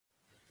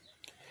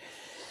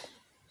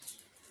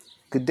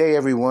Good day,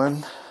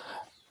 everyone.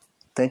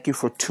 Thank you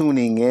for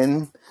tuning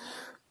in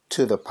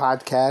to the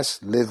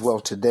podcast, Live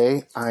Well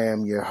Today. I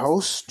am your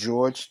host,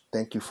 George.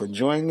 Thank you for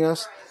joining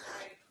us.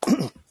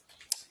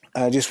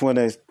 I just want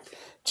to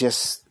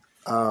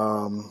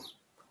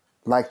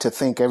like to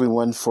thank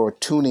everyone for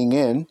tuning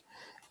in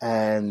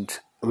and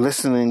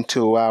listening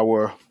to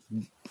our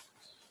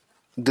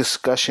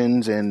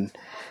discussions and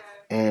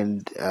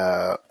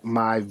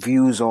my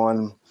views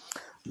on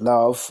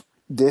love.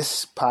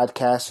 This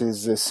podcast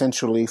is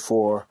essentially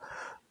for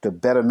the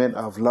betterment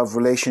of love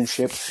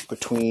relationships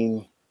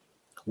between,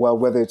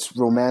 whether it's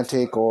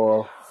romantic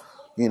or,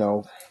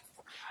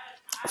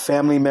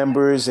 family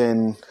members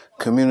and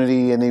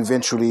community and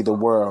eventually the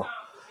world.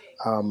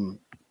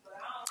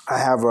 I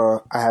have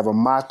a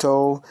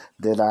motto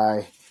that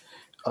I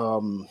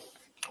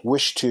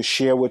wish to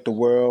share with the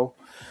world.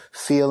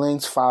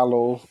 Feelings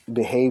follow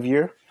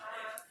behavior,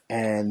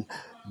 and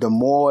the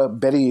more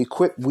better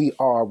equipped we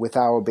are with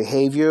our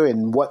behavior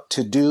and what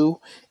to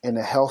do in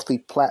a healthy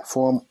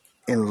platform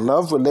in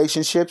love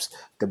relationships,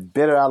 the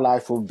better our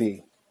life will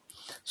be.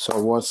 So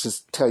I want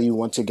to tell you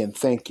once again,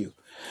 thank you.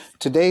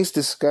 Today's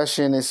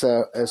discussion is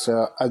a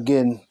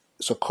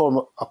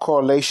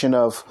correlation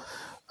of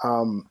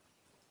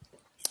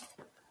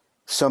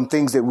some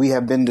things that we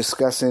have been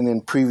discussing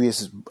in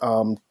previous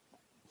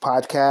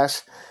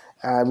podcasts.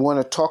 I want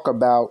to talk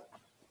about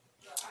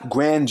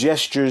grand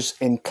gestures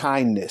and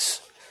kindness.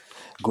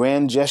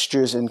 Grand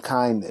gestures and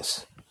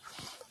kindness,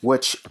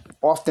 which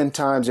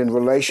oftentimes in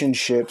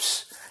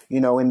relationships,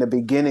 in the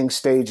beginning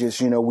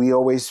stages, we're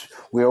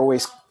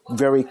always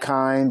very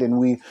kind, and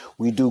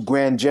we do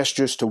grand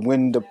gestures to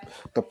win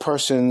the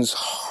person's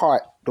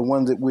heart, the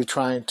one that we're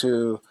trying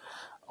to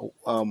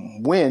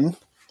win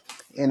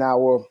in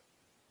our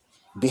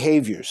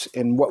behaviors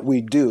and what we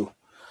do.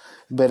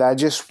 But I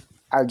just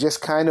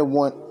kind of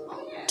want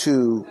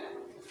to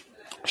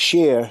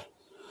share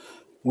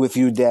with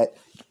you that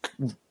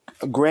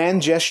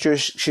grand gestures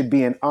should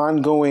be an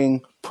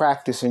ongoing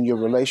practice in your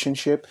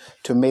relationship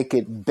to make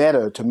it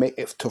better,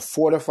 to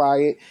fortify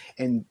it,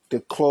 and to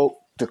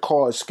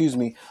cause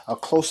a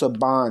closer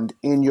bond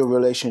in your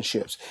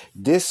relationships.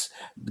 This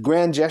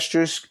grand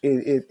gestures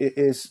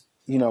is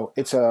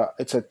it's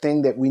a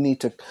thing that we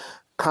need to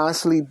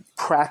constantly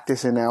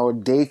practice in our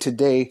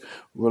day-to-day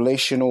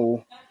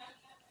relational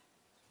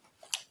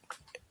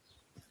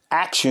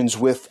actions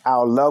with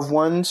our loved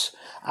ones,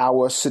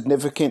 our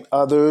significant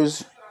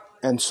others,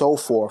 and so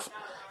forth.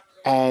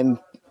 And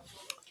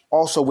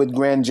also with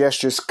grand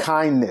gestures,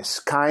 kindness.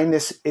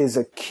 Kindness is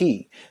a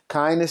key.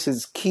 Kindness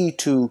is key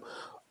to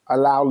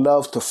allow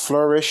love to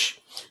flourish.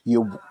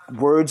 Your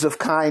words of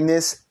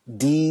kindness,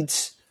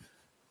 deeds,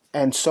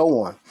 and so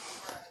on.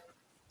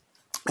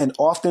 And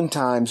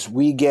oftentimes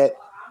we get,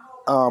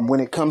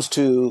 when it comes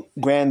to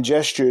grand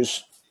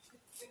gestures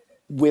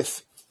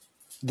with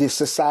the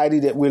society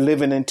that we're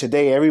living in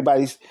today,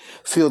 everybody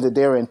feel that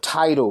they're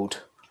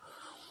entitled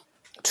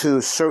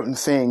to certain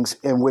things,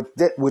 and with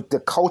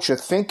the culture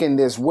thinking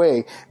this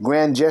way,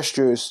 grand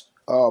gestures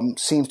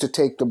seems to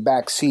take the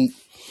back seat,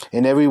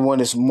 and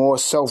everyone is more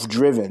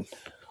self-driven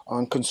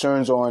on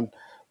concerns on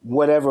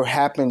whatever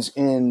happens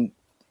in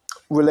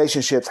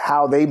relationships,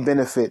 how they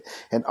benefit,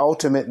 and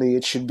ultimately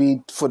it should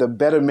be for the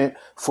betterment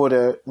for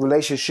the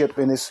relationship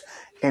in its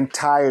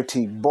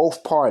entirety,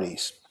 both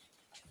parties,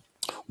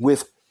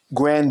 with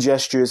grand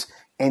gestures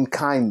and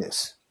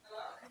kindness.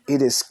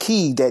 It is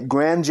key that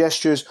grand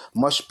gestures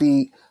must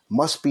be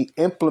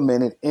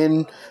implemented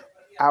in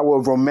our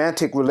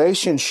romantic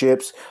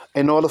relationships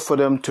in order for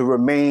them to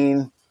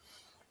remain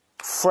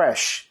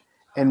fresh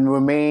and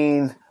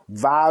remain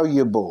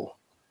valuable.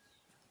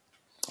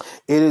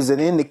 It is an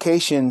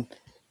indication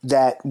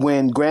that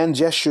when grand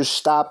gestures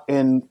stop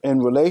in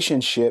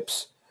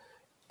relationships,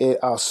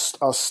 a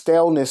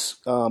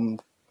staleness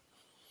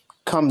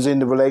comes in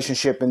the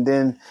relationship, and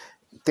then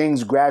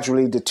things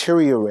gradually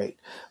deteriorate.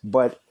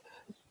 But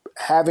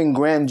having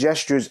grand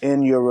gestures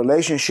in your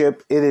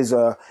relationship, it's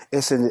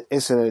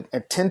an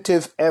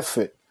attentive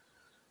effort,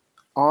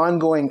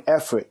 ongoing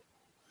effort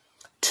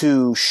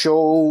to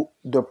show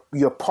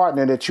your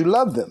partner that you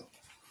love them.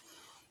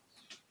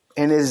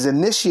 And it is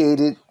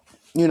initiated,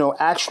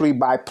 actually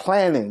by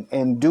planning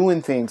and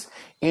doing things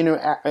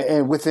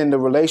within the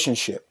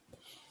relationship.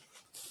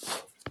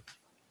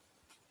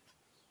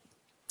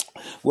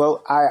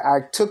 Well,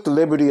 I took the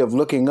liberty of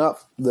looking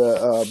up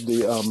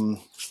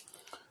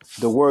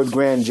the word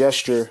grand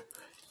gesture,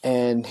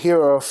 and here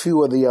are a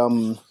few of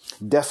the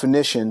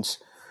definitions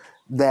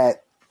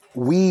that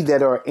we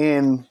that are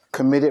in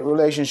committed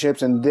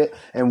relationships and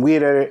we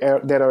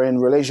that are in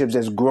relationships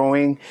that's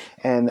growing,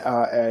 and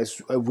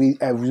as we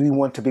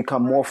want to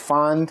become more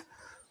fond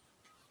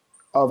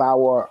of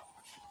our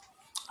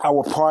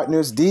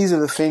partners, these are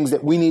the things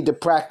that we need to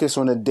practice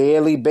on a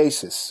daily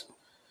basis.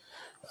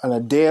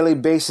 And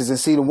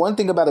see, the one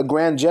thing about a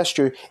grand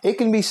gesture, it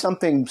can be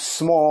something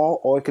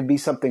small or it could be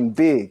something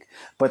big.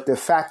 But the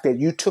fact that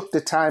you took the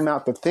time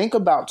out to think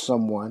about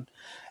someone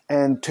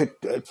and to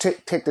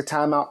take the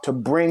time out to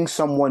bring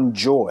someone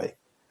joy.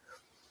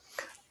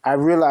 I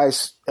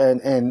realized,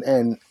 and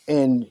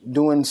in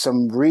doing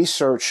some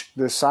research,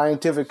 the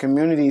scientific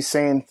community is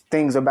saying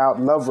things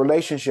about love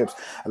relationships.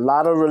 A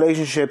lot of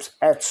relationships,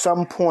 at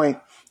some point,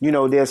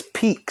 there's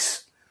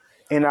peaks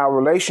in our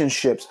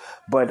relationships,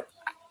 but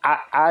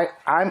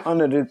I'm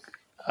under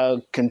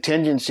the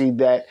contingency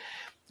that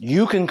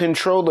you can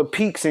control the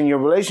peaks in your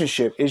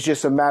relationship. It's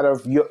just a matter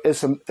of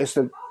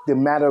the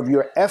matter of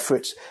your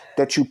efforts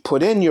that you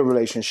put in your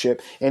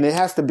relationship, and it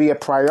has to be a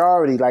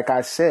priority. Like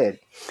I said,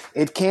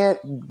 it can't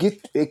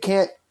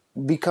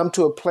become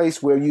to a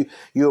place where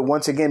you're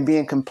once again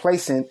being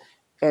complacent,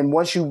 and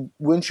once you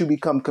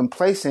become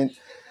complacent,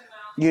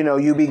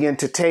 you begin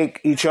to take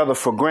each other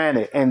for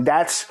granted, and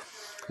that's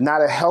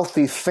not a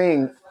healthy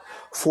thing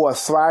for a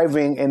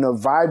thriving and a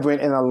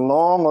vibrant and a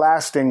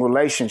long-lasting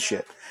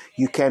relationship.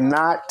 You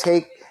cannot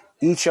take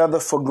each other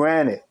for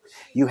granted.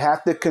 You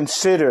have to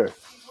consider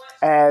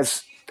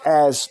as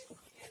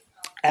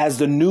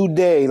the new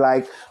day,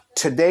 like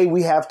today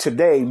we have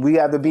today. We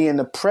have to be in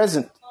the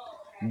present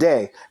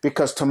day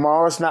because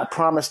tomorrow's not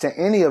promised to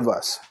any of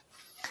us.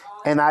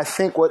 And I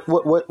think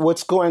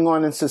what's going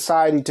on in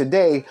society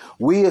today,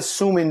 we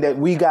assuming that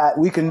we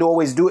can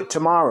always do it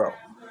tomorrow,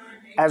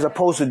 as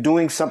opposed to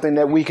doing something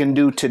that we can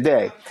do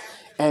today.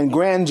 And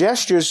grand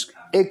gestures,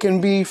 it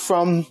could be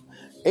from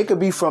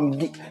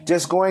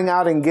just going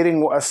out and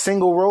getting a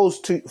single rose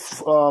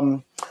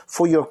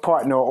for your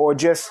partner, or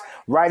just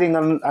writing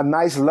a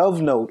nice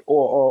love note,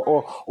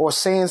 or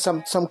saying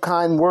some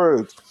kind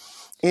word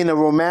in a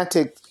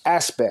romantic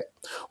aspect.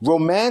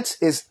 Romance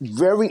is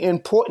very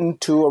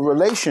important to a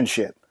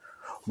relationship.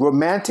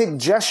 Romantic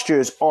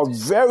gestures are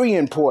very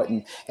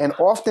important, and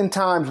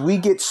oftentimes we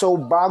get so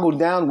boggled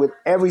down with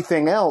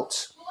everything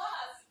else,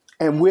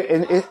 and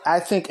I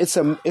think it's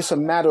a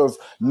matter of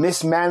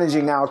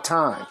mismanaging our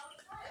time.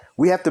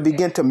 We have to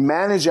begin to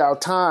manage our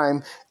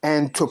time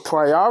and to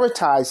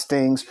prioritize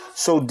things,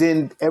 so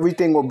then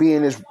everything will be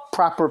in its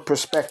proper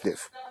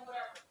perspective.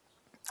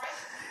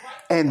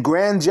 And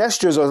grand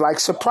gestures are like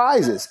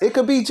surprises. It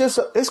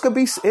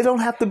don't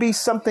have to be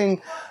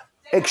something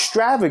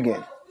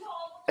extravagant.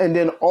 And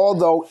then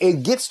although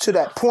it gets to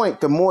that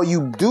point, the more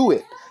you do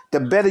it, the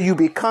better you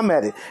become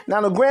at it.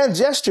 Now, the grand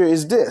gesture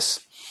is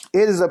this.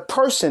 It is a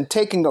person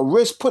taking a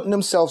risk, putting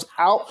themselves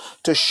out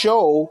to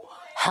show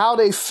how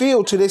they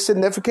feel to their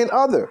significant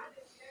other.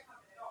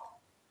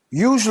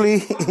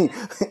 Usually,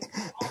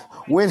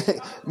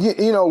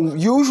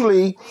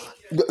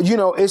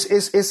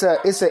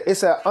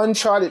 it's a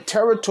uncharted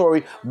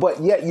territory,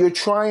 but yet you're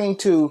trying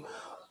to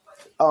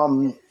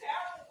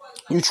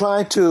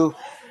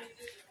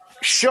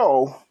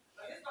show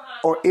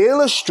or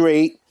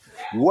illustrate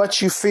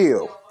what you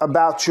feel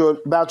about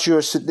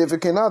your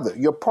significant other,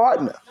 your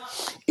partner.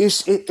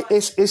 It's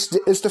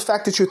the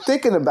fact that you're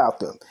thinking about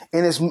them,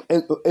 and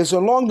it's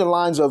along the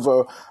lines of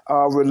a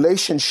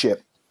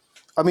relationship.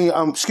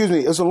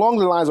 It's along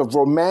the lines of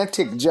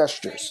romantic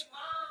gestures.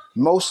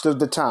 Most of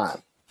the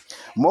time,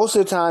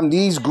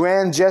 these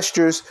grand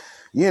gestures,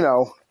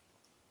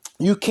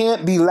 you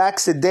can't be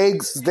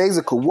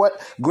lackadaisical. What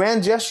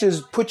grand gestures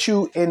put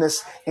you in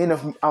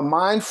a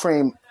mind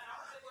frame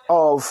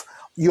of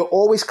you're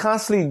always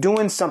constantly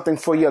doing something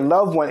for your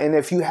loved one, and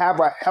if you have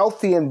a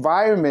healthy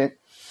environment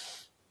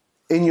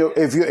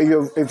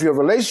if your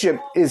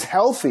relationship is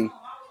healthy,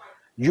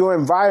 your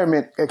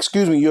environment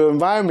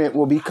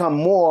will become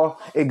more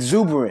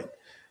exuberant.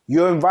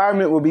 Your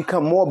environment will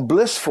become more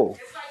blissful.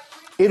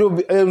 It'll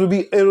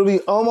be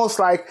almost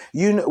like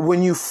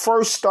when you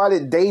first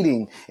started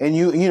dating, and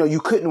you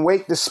couldn't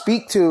wait to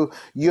speak to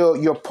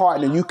your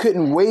partner. You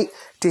couldn't wait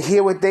to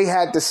hear what they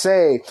had to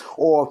say,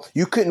 or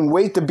you couldn't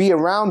wait to be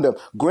around them.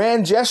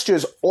 Grand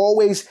gestures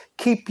always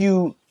keep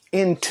you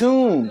in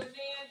tune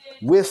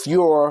with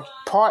your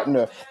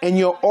partner, and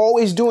you're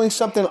always doing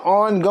something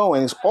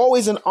ongoing. It's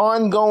always an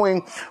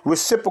ongoing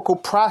reciprocal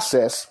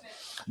process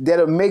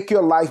that'll make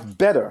your life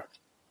better.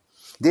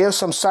 There's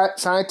some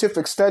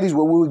scientific studies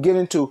where we will get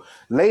into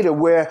later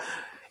where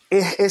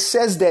it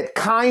says that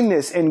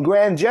kindness and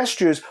grand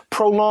gestures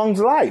prolongs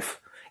life.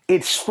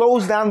 It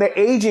slows down the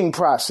aging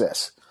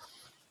process.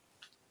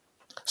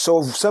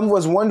 So if some of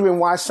us wondering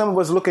why some of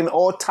us looking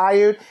all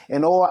tired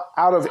and all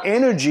out of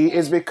energy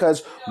is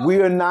because we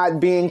are not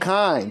being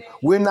kind.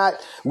 We're not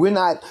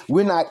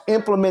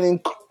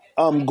implementing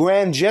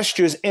grand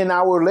gestures in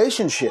our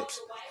relationships.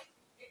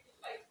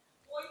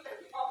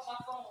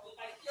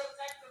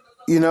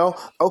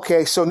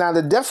 Okay, so now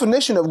the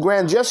definition of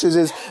grand gestures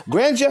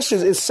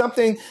is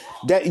something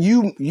that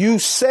you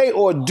say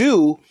or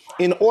do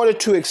in order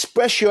to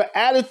express your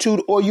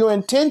attitude or your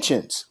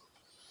intentions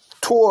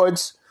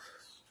towards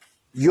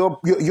your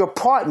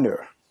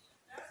partner.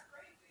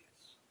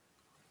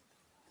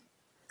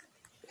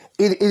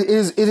 It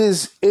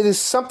is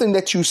something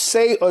that you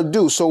say or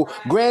do. So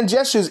grand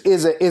gestures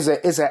is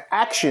an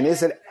action,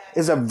 is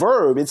a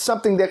verb. It's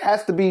something that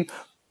has to be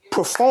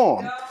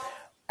performed.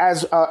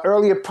 As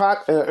earlier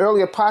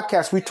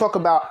podcast, we talk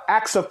about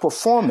acts of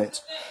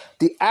performance.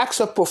 The acts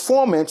of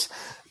performance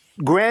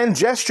Grand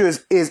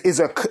gestures is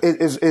a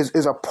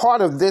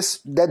part of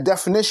that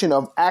definition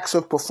of acts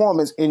of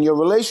performance in your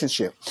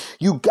relationship.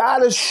 You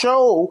gotta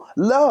show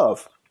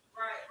love.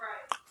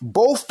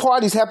 Both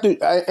parties have to,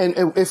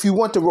 and if you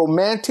want the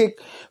romantic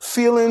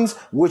feelings,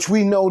 which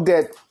we know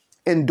that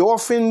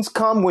endorphins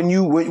come when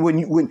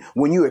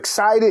you're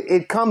excited,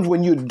 it comes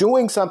when you're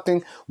doing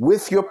something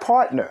with your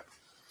partner.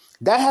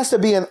 That has to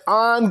be an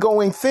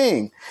ongoing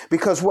thing,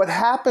 because what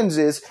happens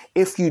is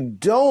if you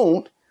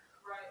don't,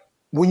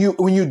 when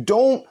you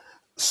don't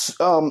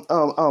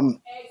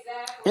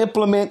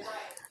implement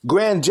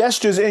grand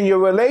gestures in your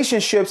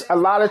relationships, a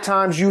lot of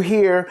times you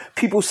hear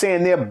people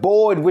saying they're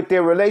bored with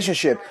their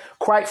relationship.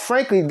 Quite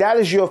frankly, that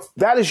is your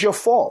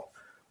fault.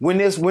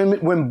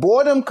 When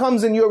boredom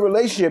comes in your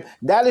relationship,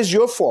 that is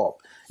your fault.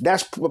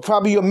 That's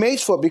probably your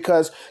mate's fault,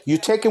 because you're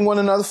taking one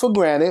another for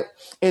granted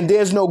and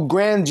there's no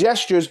grand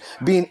gestures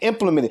being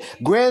implemented.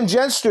 Grand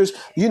gestures,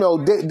 they're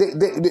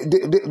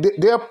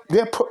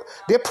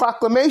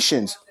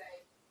proclamations,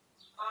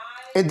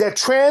 and that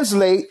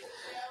translate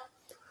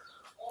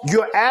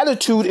your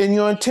attitude and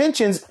your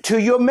intentions to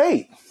your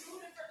mate.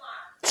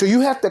 So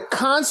you have to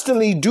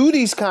constantly do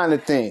these kind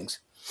of things.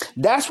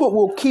 That's what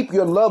will keep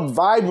your love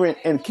vibrant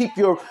and keep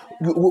your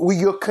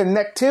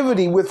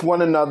connectivity with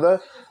one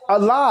another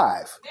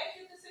alive.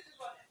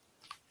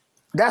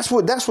 That's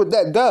what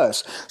that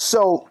does.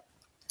 So,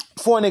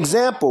 for an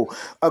example,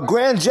 a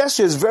grand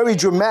gesture is very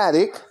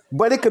dramatic,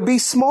 but it could be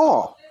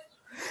small.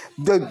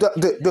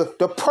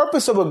 The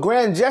purpose of a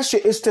grand gesture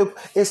is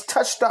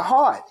touch the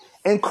heart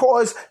and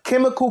cause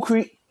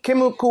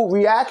chemical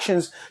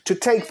reactions to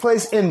take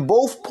place in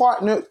both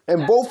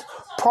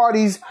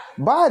parties'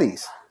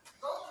 bodies.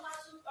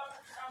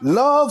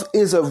 Love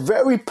is a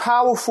very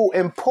powerful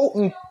and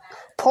potent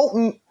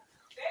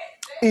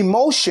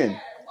emotion.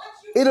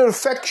 It'll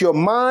affect your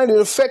mind. It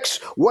affects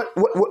what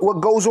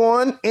goes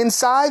on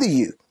inside of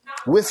you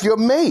with your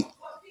mate.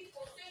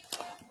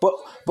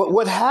 But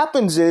what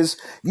happens is,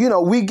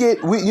 we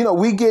get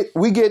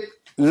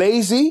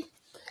lazy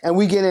and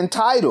we get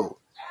entitled.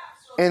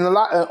 And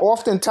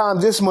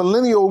oftentimes this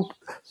millennial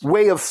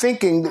way of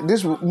thinking in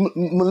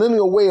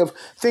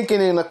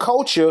a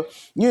culture,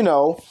 you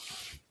don't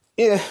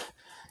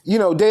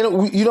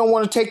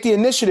want to take the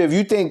initiative.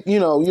 You think,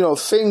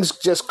 things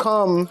just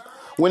come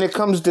when it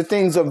comes to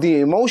things of the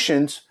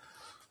emotions,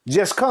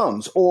 just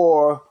comes,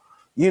 or,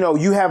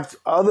 you have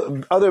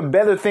other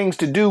better things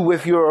to do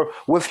with your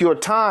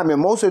time.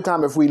 And most of the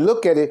time, if we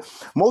look at it,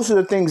 most of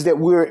the things that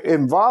we're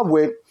involved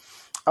with,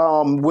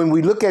 when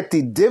we look at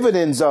the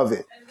dividends of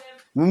it,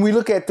 when we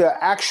look at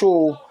the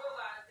actual,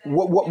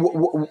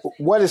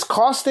 what is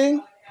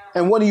costing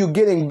and what are you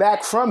getting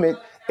back from it,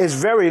 is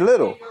very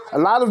little. A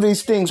lot of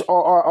these things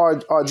are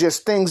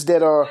just things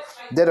that are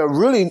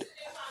really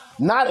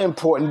not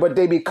important, but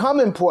they become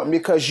important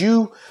because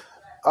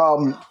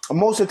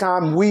most of the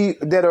time we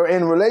that are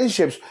in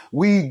relationships,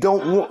 we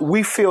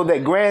feel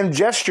that grand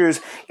gestures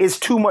is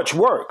too much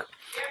work.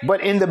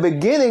 But in the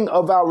beginning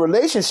of our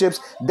relationships,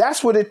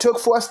 that's what it took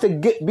for us to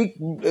be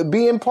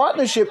in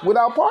partnership with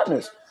our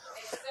partners.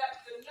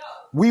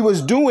 We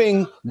was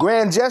doing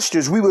grand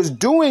gestures. We was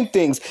doing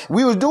things.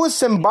 We was doing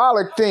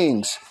symbolic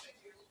things.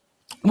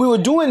 We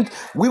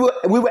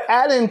were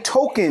adding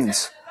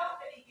tokens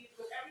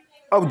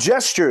of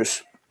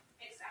gestures.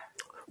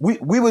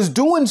 We was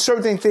doing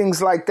certain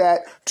things like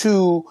that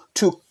to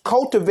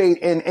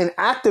cultivate and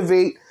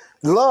activate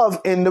love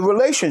in the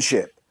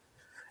relationship.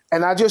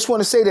 And I just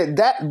want to say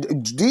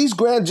that these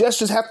grand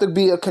gestures have to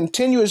be a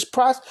continuing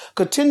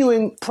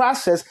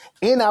process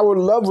in our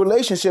love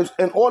relationships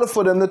in order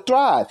for them to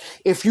thrive.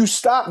 If you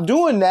stop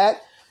doing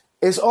that,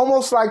 it's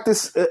almost like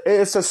this.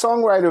 It's a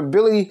songwriter,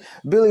 Billy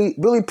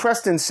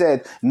Preston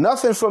said,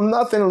 "Nothing from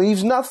nothing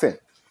leaves nothing."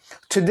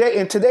 Today,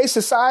 in today's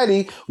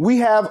society, we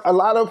have a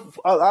lot of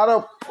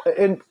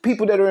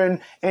people that are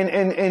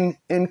in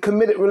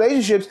committed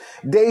relationships.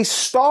 They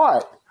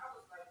start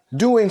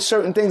doing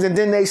certain things and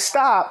then they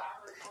stop,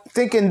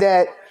 thinking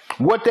that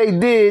what they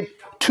did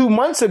 2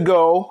 months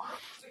ago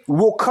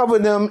will cover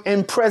them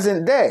in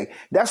present day.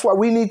 That's why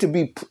we need to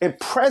be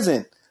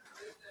present.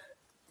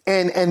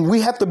 And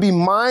we have to be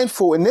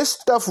mindful. And this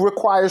stuff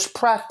requires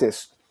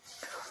practice.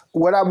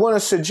 What I want to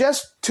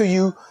suggest to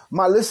you,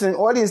 my listening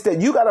audience,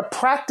 that you got to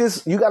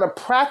practice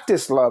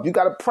love. You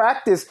got to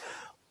practice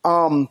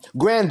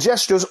grand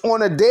gestures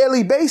on a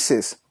daily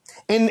basis.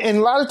 And a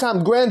lot of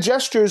times grand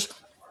gestures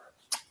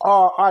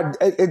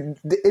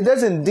it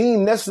doesn't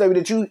deem necessary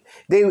that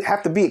they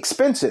have to be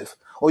expensive,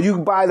 or you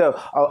buy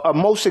a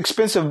most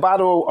expensive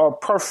bottle of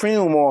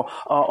perfume or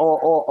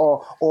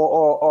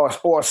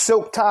a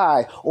silk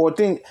tie or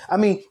thing. I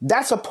mean,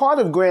 that's a part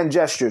of grand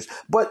gestures,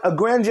 but a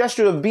grand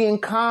gesture of being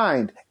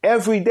kind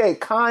every day,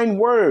 kind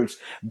words,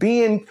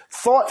 being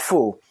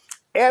thoughtful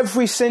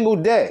every single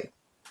day.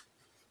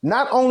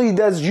 Not only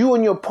does you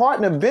and your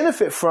partner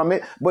benefit from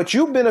it, but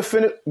you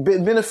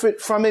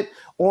benefit from it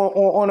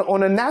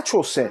on a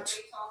natural sense.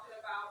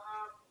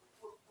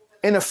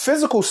 In a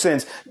physical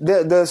sense,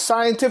 the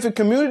scientific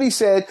community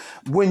said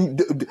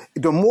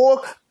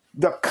the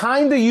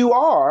kinder you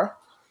are,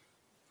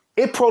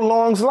 it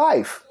prolongs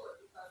life,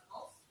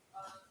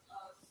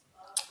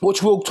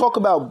 which we'll talk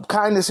about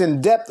kindness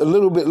in depth a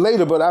little bit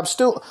later. But I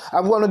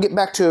want to get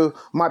back to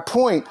my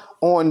point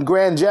on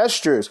grand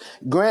gestures.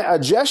 A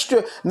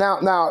gesture. Now,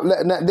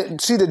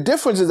 see, the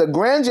difference is a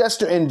grand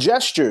gesture and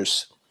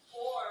gestures.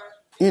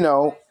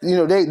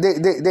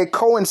 They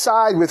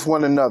coincide with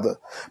one another.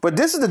 But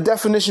this is the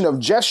definition of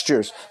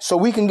gestures, so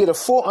we can get a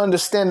full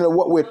understanding of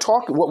what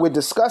we're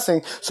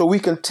discussing, so we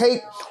can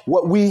take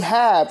what we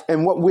have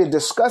and what we're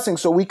discussing,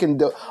 so we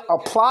can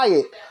apply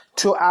it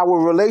to our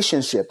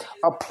relationship,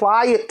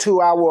 apply it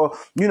to our,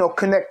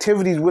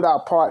 connectivities with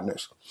our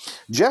partners.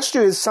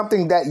 Gesture is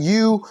something that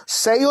you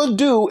say or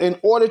do in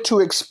order to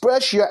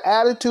express your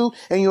attitude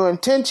and your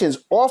intentions.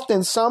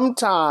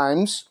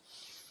 Sometimes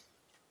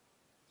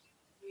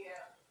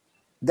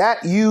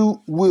that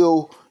you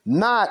will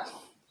not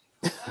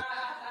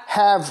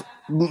have,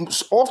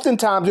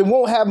 oftentimes it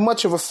won't have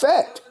much of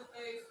effect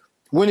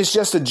when it's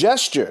just a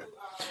gesture.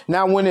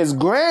 Now, when it's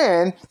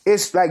grand,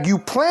 it's like you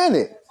plan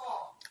it.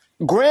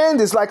 Grand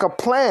is like a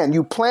plan.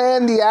 You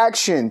plan the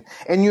action,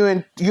 and you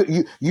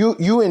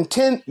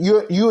intend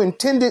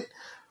it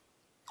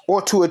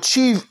or to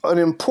achieve an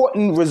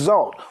important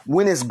result.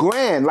 When it's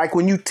grand, like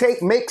when you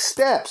make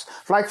steps,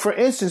 like for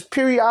instance,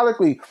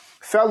 periodically,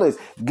 fellas,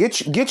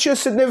 get your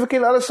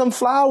significant other some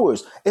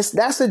flowers.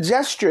 That's a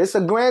gesture. It's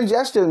a grand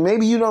gesture.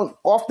 Maybe you don't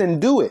often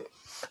do it,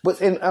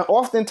 but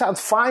oftentimes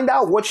find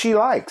out what she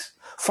likes,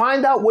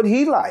 find out what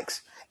he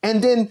likes,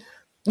 and then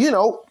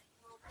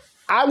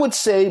I would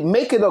say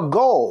make it a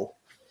goal.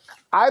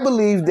 I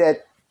believe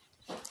that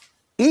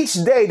each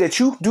day that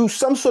you do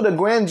some sort of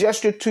grand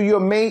gesture to your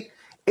mate,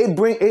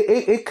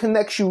 it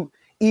connects you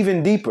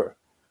even deeper.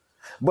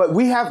 But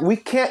we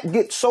can't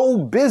get so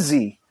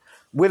busy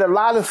with a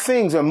lot of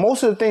things, and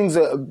most of the things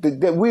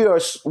that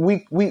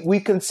we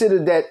consider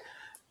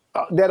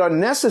that are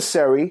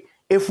necessary.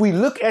 If we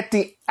look at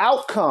the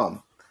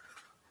outcome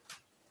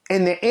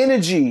and the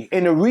energy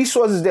and the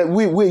resources that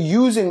we're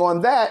using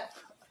on that,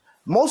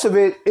 most of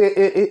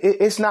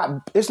it's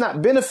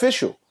not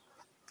beneficial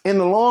in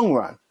the long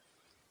run.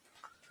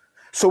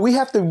 So we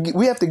have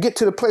to get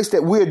to the place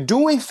that we're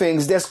doing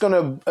things that's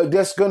gonna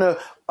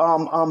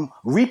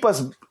reap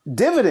us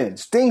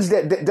dividends, things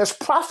that's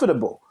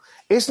profitable.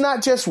 It's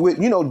not just with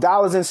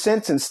dollars and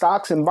cents and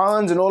stocks and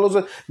bonds and all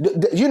those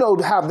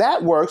how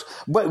that works,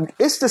 but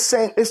it's the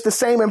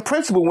same in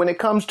principle when it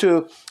comes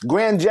to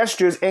grand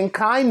gestures and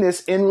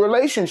kindness in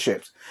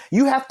relationships.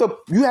 You have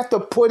to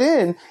put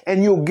in,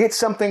 and you'll get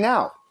something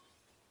out.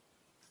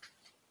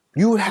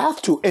 You have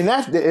to, and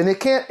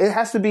it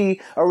has to be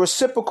a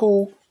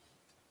reciprocal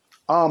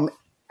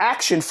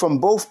action from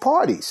both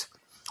parties,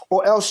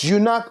 or else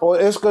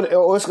it's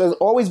gonna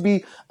always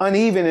be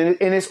uneven,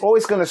 and it's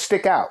always gonna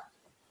stick out.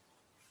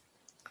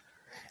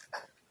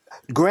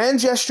 Grand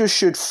gestures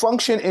should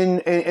function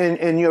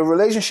in your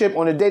relationship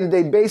on a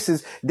day-to-day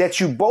basis, that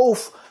you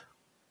both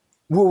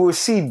will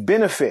receive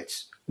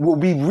benefits, will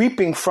be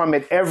reaping from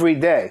it every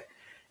day.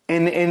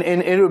 And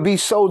it'll be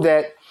so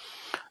that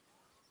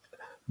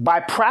by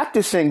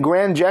practicing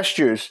grand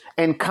gestures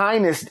and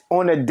kindness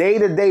on a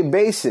day-to-day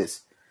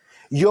basis,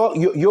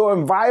 your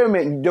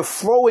environment, the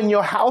flow in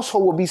your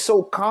household will be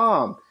so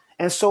calm,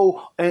 and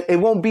so it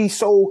won't be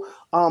so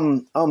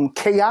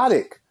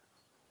chaotic.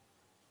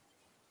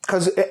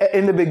 Because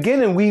in the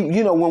beginning,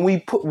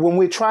 when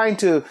we're trying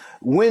to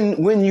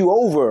win you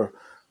over,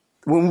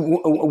 when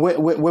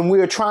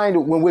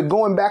we're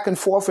going back and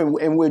forth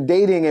and we're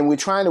dating and we're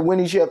trying to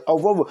win each other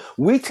over,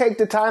 we take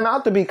the time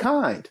out to be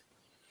kind.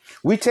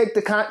 We take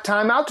the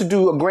time out to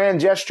do a grand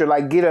gesture,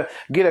 like get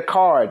a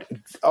card,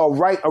 or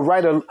write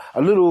a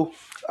little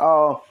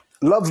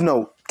love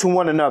note to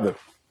one another.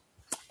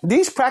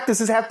 These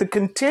practices have to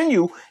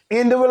continue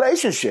in the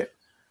relationship.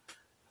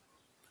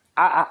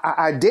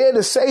 I dare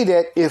to say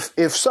that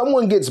if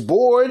someone gets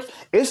bored,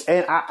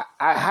 I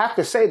have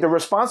to say the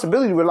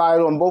responsibility relies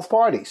on both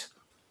parties.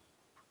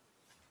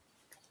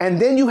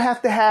 And then you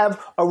have to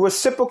have a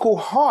reciprocal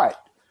heart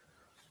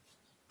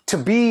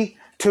to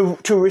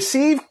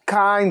receive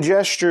kind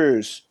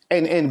gestures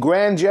and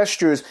grand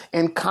gestures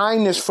and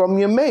kindness from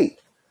your mate.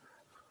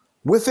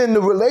 Within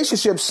the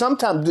relationship,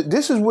 sometimes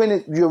this is when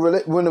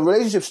the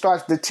relationship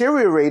starts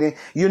deteriorating.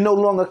 You're no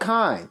longer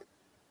kind.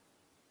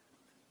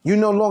 You're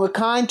no longer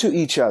kind to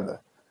each other.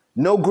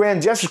 No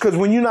grand gestures, because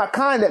when you're not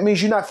kind, that means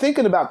you're not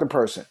thinking about the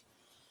person.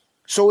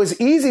 So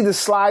it's easy to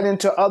slide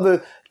into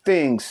other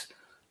things,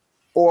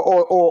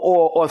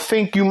 or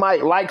think you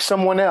might like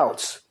someone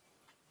else,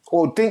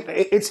 or think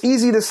it's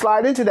easy to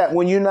slide into that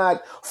when you're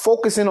not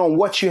focusing on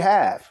what you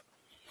have.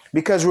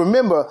 Because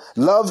remember,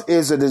 love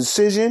is a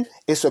decision.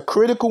 It's a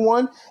critical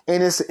one,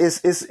 and it's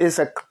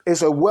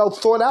a well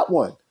thought out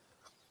one.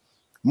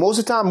 Most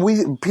of the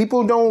time,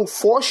 people don't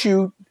force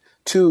you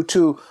to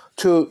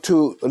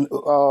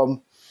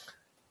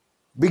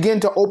begin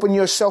to open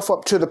yourself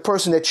up to the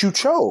person that you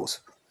chose.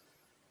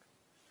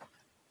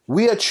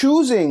 We are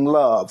choosing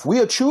love. We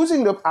are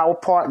choosing our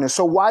partner.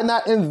 So why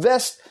not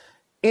invest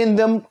in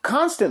them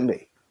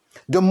constantly?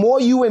 The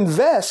more you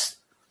invest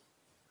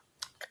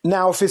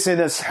Now, if it's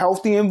in a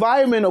healthy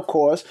environment, of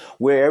course,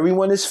 where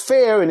everyone is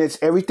fair and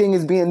everything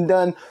is being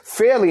done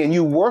fairly, and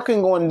you're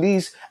working on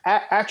these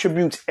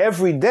attributes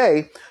every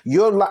day,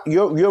 your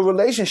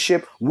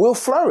relationship will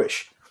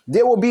flourish.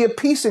 There will be a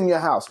peace in your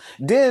house.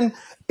 Then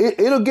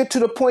it'll get to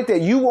the point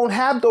that you won't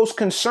have those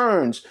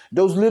concerns,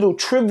 those little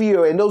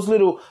trivia and those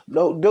little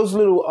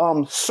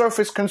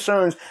surface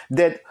concerns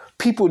that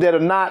people that are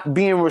not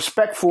being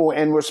respectful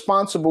and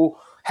responsible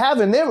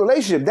have in their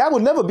relationship. That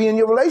would never be in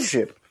your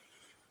relationship,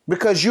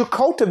 because you're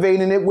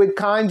cultivating it with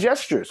kind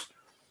gestures,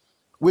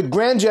 with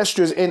grand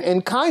gestures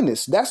and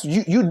kindness. That's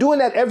you're doing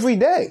that every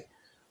day.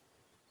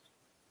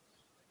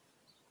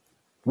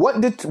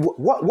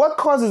 What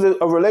causes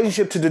a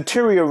relationship to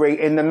deteriorate,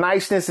 and the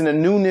niceness and the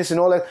newness and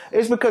all that?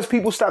 It's because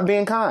people stop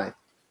being kind.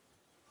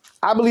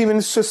 I believe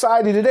in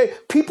society today,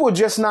 people are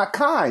just not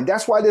kind.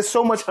 That's why there's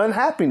so much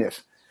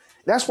unhappiness.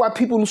 That's why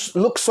people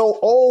look so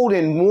old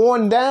and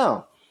worn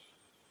down.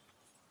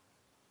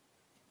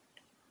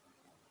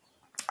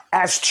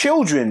 As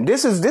children,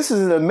 this is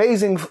an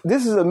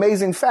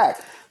amazing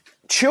fact.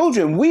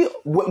 Children,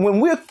 when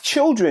we're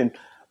children,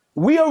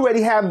 we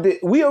already have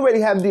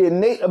the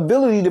innate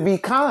ability to be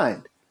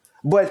kind,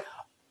 but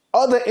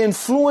other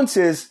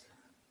influences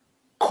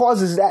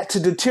causes that to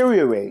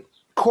deteriorate,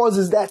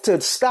 causes that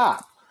to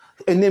stop,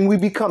 and then we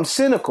become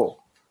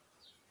cynical.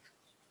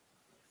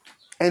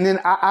 And then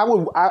I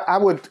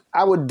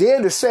would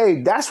dare to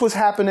say that's what's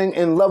happening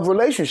in love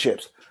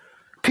relationships.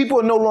 People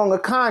are no longer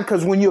kind,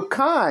 because when you're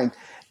kind,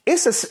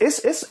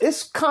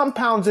 it's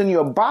compounds in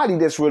your body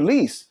that's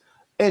released,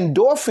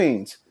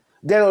 endorphins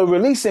that are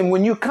released. And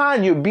when you're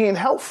kind, you're being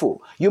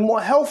helpful. You're more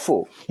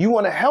helpful. You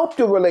want to help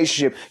the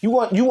relationship. You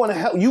want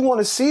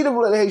to see the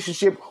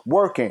relationship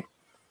working.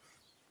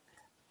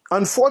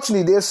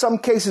 Unfortunately, there's some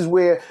cases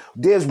where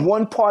there's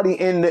one party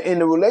in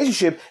the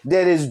relationship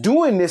that is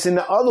doing this and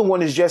the other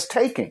one is just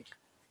taking.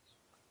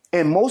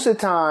 And most of the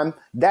time,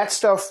 that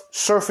stuff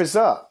surfaces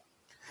up.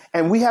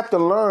 And we have to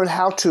learn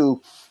how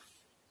to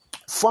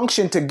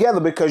function together,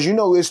 because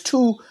it's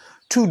two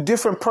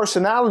different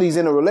personalities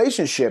in a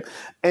relationship.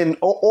 And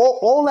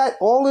all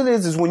it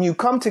is when you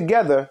come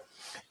together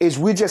is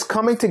we're just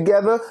coming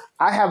together.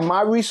 I have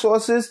my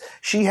resources,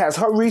 she has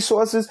her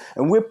resources,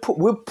 and we're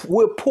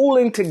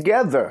pooling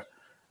together,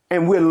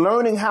 and we're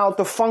learning how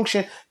to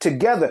function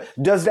together.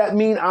 Does that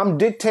mean I'm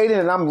dictating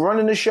and I'm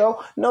running the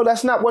show? No,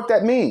 that's not what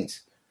that means.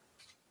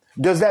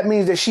 Does that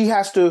mean that she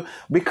has to,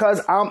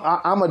 because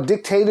I'm a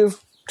dictative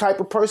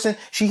type of person,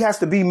 she has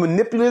to be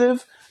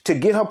manipulative to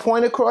get her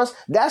point across?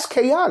 That's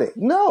chaotic.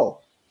 No.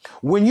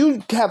 When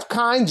you have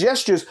kind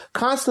gestures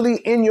constantly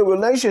in your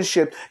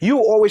relationship, you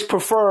always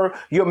prefer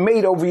your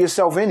mate over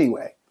yourself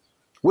anyway,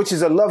 which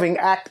is a loving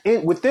act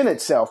within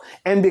itself.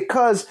 And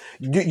because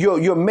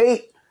your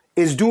mate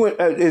is doing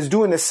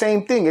the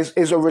same thing,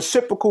 is a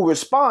reciprocal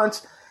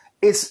response,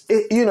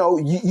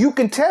 you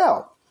can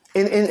tell.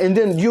 And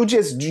then you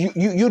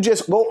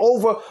just go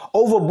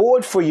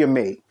overboard for your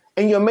mate.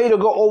 And your mate will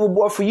go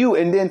overboard for you.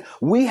 And then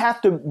we have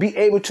to be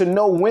able to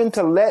know when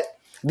to let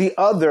the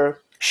other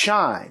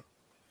shine.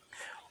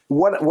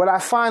 What I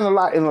find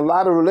in a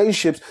lot of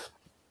relationships,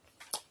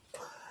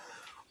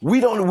 we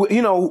don't,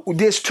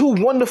 there's two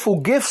wonderful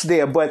gifts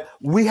there, but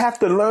we have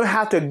to learn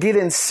how to get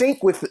in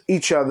sync with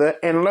each other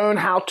and learn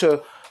how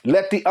to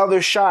let the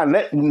other shine,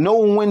 know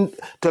when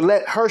to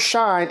let her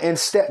shine and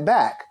step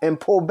back and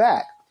pull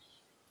back.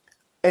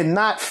 And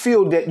not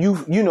feel that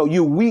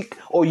you're weak,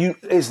 or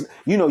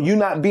you're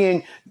not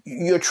being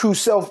your true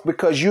self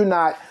because you're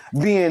not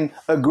being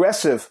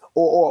aggressive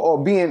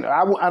or being,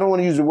 I don't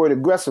want to use the word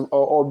aggressive,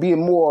 or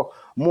being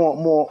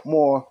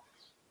more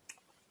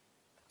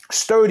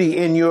sturdy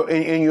in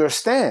your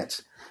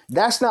stance.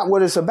 That's not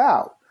what it's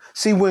about.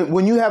 See,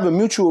 when you have a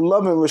mutual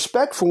love and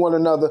respect for one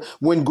another,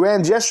 when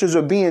grand gestures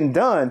are being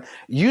done,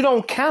 you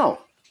don't count.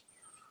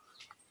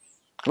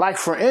 Like,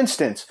 for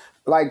instance,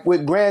 like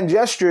with grand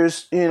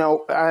gestures,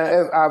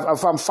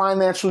 if I'm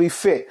financially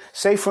fit,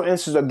 say for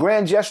instance, a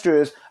grand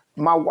gesture is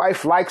my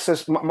wife likes a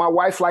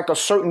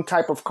certain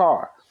type of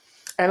car,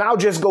 and I'll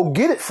just go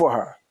get it for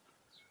her.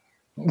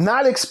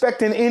 Not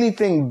expecting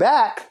anything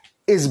back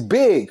is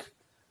big.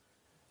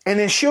 And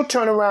then she'll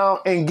turn around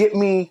and get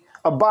me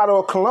a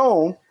bottle of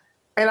cologne,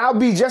 and I'll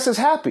be just as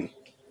happy.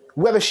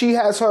 Whether she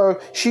has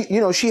her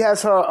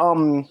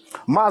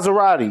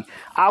Maserati,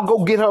 I'll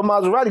go get her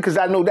Maserati because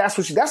I know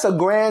that's a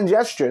grand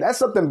gesture. That's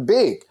something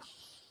big.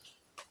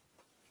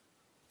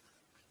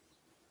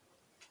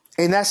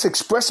 And that's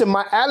expressing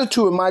my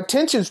attitude and my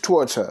intentions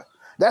towards her.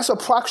 That's a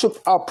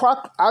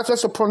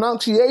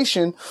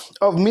pronunciation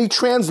of me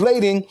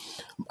translating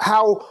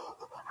how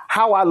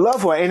I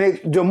love her.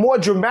 And the more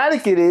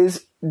dramatic it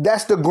is,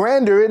 that's the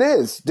grander it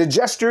is, the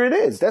gesture it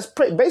is. That's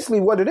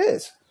basically what it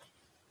is.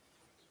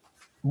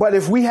 But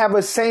if we have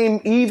a same,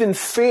 even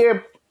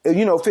fair,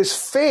 if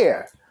it's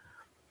fair,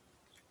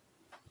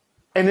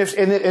 and if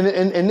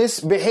and this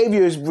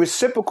behavior is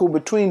reciprocal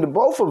between the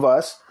both of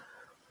us,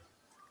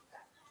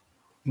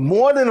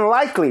 more than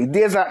likely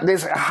there's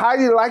a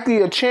highly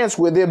likely a chance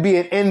where there'll be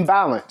an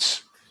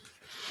imbalance.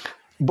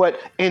 But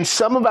in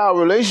some of our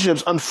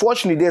relationships,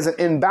 unfortunately, there's an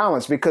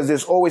imbalance because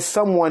there's always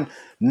someone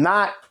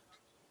not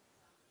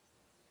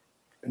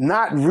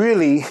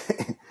really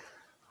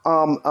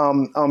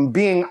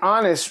being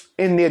honest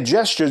in their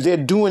gestures. They're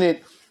doing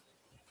it,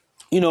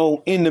 in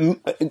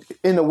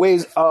the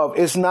ways of,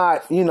 it's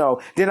not,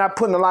 they're not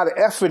putting a lot of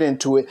effort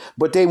into it,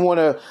 but they want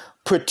to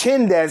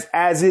pretend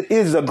as it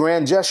is a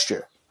grand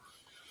gesture.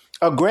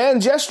 A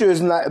grand gesture is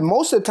not,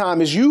 most of the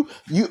time is you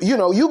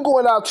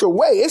going out your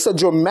way. It's a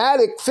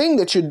dramatic thing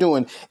that you're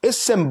doing. It's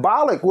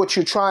symbolic what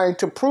you're trying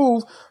to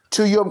prove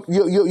to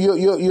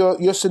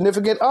your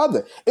significant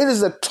other. It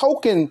is a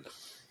token.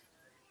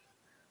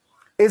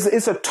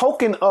 It's a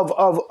token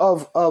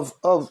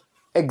of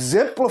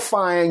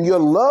exemplifying your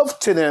love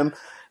to them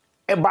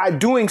by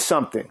doing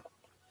something.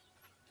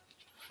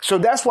 So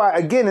that's why,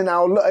 again, in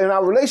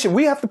our relation,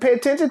 we have to pay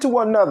attention to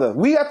one another.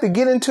 We have to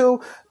get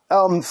into,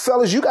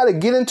 fellas, you got to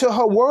get into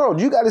her world.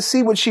 You got to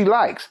see what she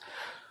likes.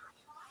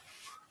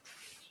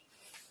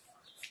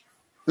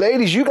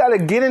 Ladies, you got to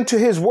get into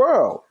his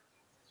world.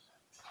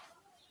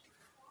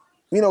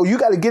 You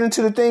got to get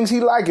into the things he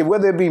likes,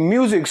 whether it be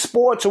music,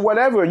 sports, or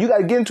whatever. You got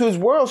to get into his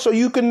world so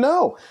you can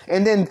know.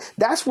 And then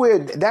that's where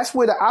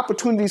the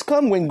opportunities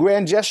come when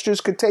grand gestures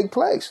could take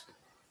place.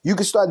 You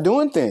can start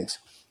doing things.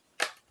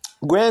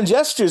 Grand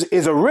gestures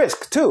is a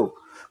risk too,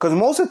 because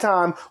most of the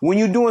time when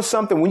you're doing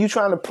something, when you're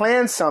trying to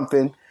plan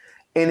something,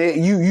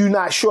 and you're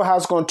not sure how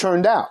it's going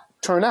to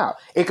turn out.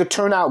 It could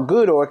turn out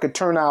good, or it could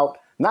turn out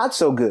not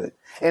so good.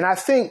 And I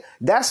think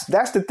that's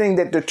the thing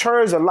that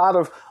deters a lot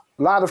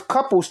of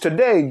couples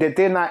today, that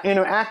they're not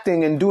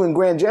interacting and doing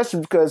grand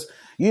gestures because,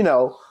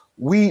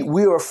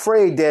 we're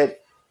afraid that,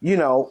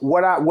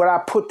 what I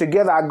put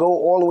together, I go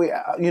all the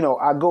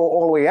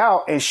way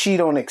out and she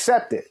don't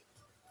accept it.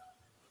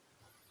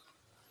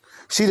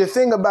 See, the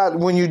thing about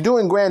when you're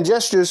doing grand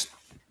gestures,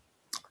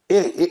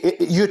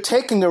 you're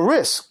taking a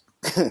risk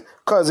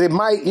because it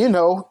might, it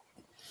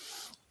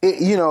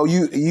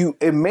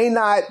may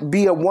not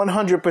be a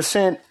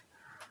 100%,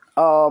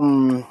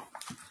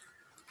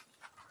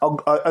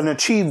 an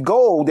achieved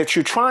goal that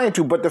you're trying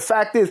to, but the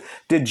fact is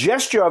the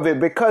gesture of it,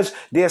 because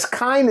there's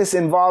kindness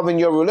involved in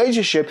your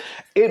relationship,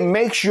 it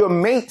makes your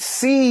mate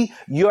see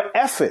your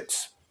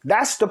efforts.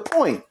 That's the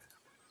point.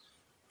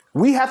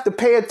 We have to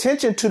pay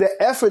attention to the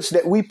efforts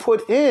that we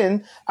put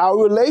in our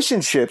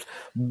relationships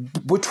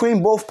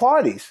between both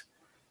parties,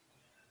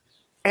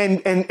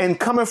 and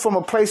coming from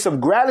a place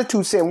of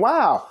gratitude, saying,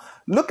 wow,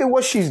 look at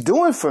what she's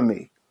doing for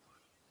me.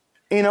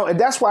 And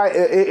that's why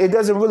it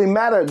doesn't really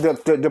matter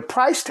the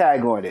price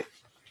tag on it.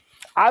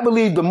 I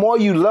believe the more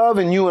you love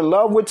and you in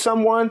love with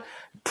someone,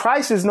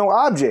 price is no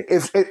object.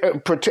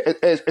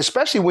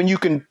 Especially when you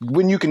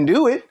can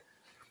do it,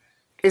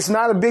 it's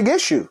not a big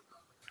issue.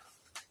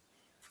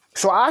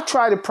 So I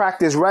try to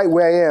practice right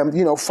where I am,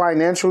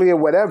 financially or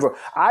whatever.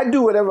 I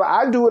do whatever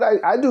I do.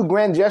 I do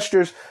grand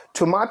gestures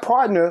to my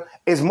partner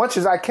as much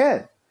as I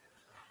can.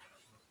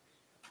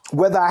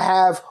 Whether I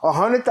have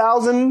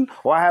 $100,000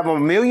 or I have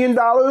 $1 million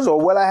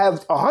or whether I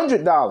have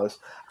 $100,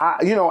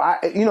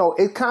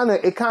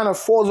 it kind of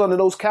falls under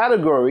those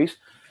categories.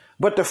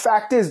 But the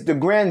fact is, the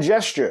grand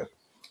gesture,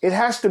 it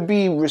has to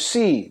be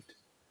received.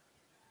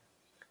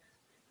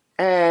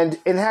 And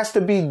it has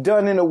to be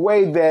done in a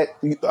way that,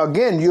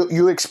 again,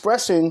 you're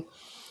expressing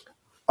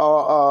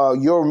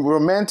your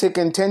romantic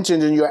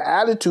intentions and your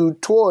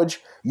attitude towards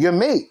your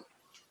mate.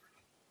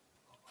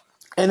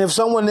 And if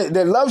someone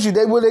that loves you,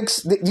 they would,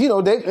 it's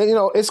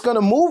going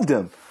to move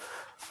them.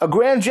 A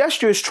grand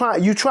gesture is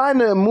you're trying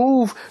to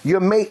move your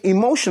mate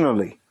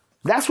emotionally.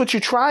 That's what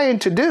you're trying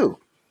to do.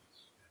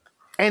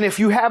 And if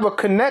you have a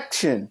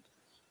connection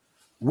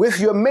with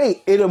your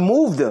mate, it'll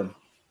move them.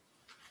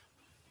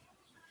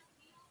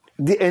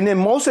 And then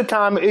most of the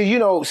time,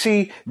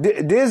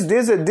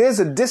 there's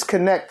a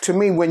disconnect to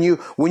me when you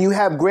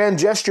have grand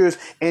gestures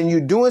and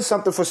you're doing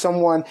something for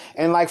someone.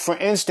 And like, for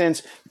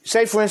instance,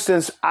 my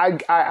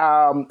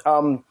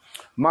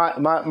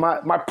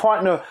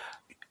partner,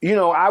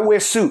 I wear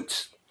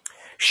suits.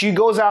 She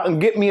goes out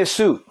and get me a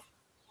suit.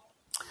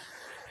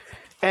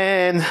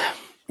 And,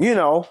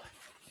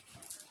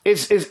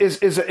 it's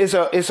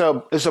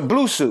a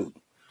blue suit.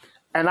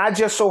 And I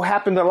just so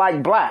happen to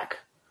like black.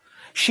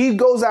 She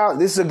goes out.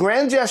 This is a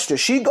grand gesture.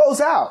 She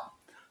goes out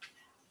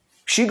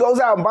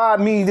and buys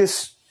me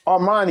this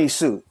Armani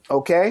suit.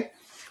 Okay.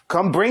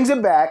 Brings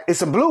it back.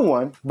 It's a blue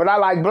one, but I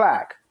like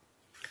black.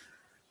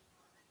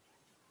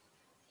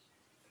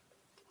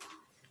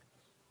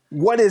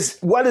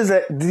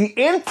 The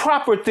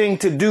improper thing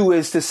to do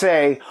is to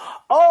say,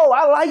 oh,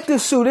 I like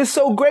this suit. It's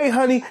so great,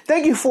 honey.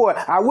 Thank you for it.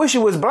 I wish it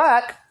was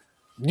black.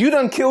 You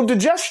done killed the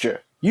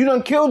gesture. You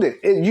done killed it.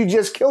 You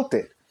just killed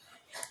it.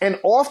 And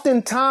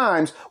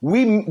oftentimes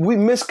we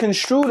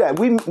misconstrue that.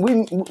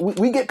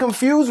 We get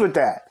confused with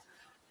that.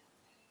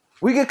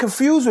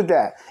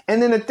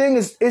 And then the thing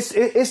is,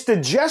 it's the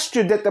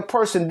gesture that the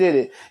person did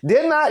it.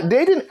 They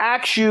didn't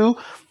ask you.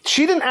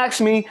 She didn't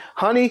ask me,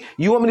 honey,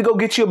 you want me to go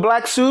get you a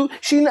black suit?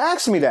 She didn't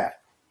ask me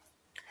that.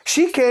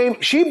 She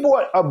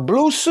bought a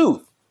blue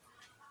suit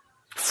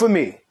for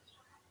me.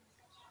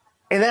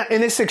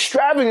 And it's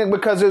extravagant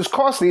because it was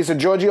costly. It's a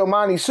Giorgio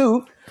Armani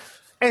suit.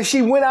 And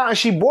she went out and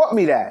she bought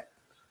me that.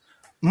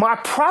 My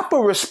proper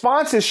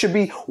responses should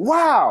be,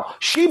 wow,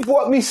 she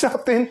bought me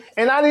something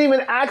and I didn't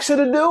even ask her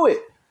to do it.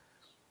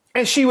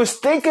 And she was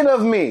thinking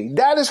of me.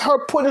 That is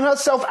her putting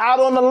herself out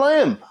on a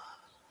limb.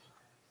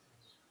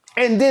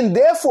 And then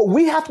therefore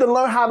we have to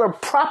learn how to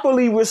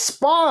properly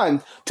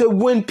respond to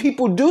when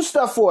people do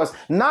stuff for us,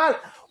 not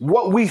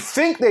what we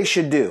think they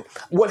should do.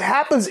 What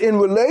happens in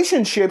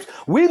relationships,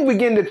 we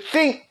begin to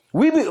think,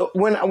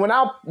 when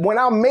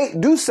our mate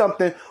do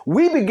something,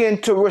 we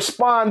begin to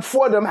respond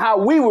for them how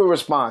we will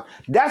respond.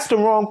 That's the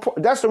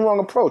wrong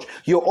approach.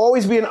 You'll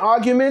always be in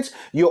arguments.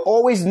 There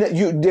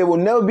will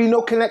never be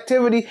no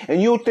connectivity,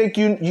 and you'll think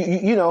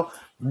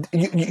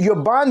you're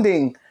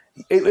bonding.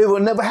 It will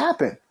never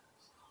happen.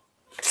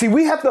 See,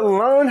 we have to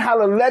learn how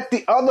to let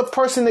the other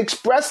person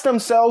express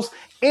themselves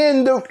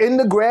in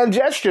the grand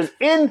gestures,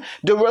 in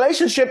the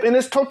relationship in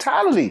its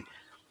totality,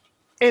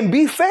 and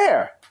be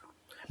fair.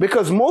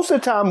 Because most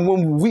of the time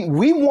when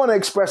we want to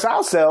express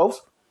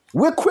ourselves,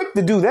 we're quick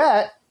to do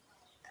that,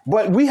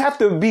 but we have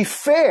to be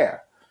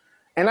fair.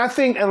 And I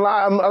think a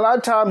lot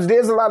of times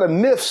there's a lot of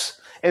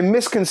myths and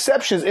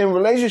misconceptions in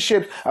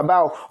relationships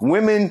about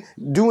women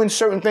doing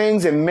certain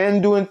things and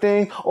men doing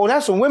things. Oh,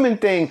 that's a women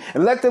thing,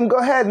 and let them go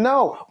ahead.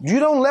 No, you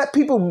don't let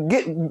people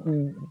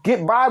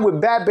get by with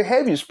bad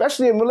behavior,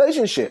 especially in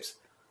relationships.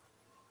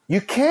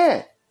 You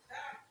can't,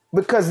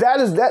 because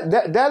that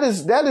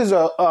is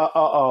a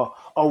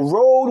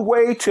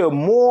roadway to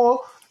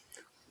more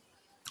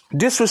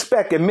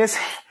disrespect and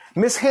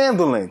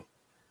mishandling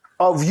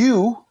of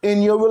you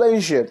in your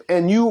relationship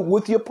and you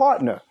with your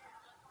partner.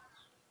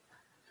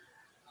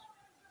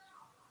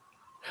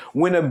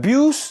 When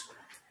abuse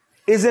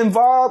is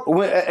involved,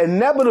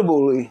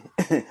 inevitably,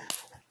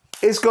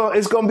 it's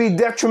going to be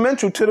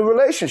detrimental to the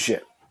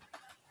relationship.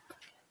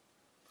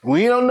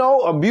 We don't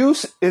know,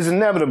 abuse is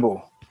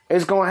inevitable.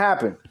 It's going to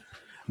happen.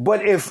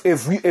 But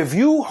if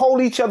you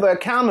hold each other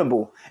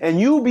accountable and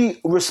you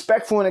be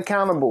respectful and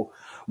accountable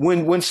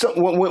when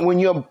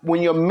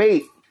your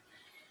mate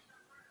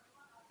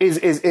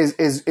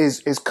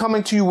is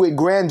coming to you with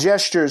grand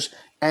gestures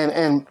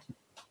and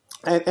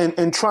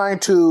trying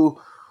to,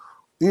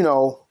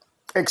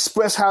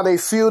 express how they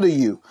feel to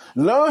you,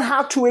 learn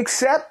how to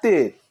accept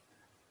it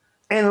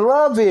and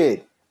love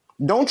it.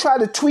 Don't try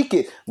to tweak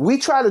it. We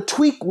try to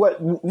tweak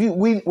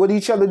what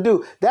each other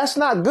do. That's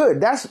not good.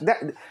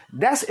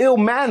 That's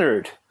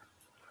ill-mannered.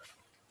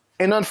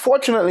 And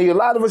unfortunately, a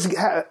lot of us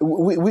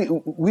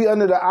we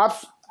under the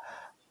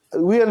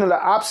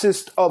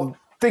opposite of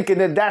thinking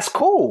that that's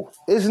cool.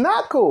 It's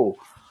not cool.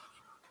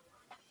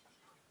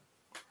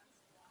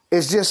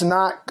 It's just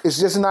not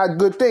a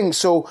good thing.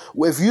 So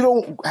if you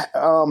don't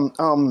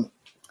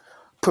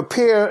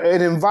prepare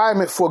an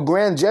environment for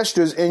grand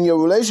gestures in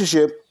your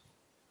relationship,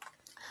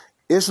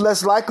 it's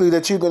less likely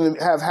that you're going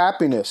to have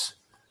happiness.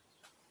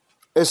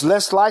 It's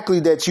less likely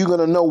that you're going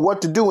to know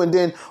what to do. And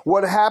then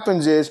what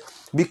happens is,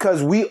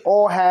 because we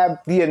all have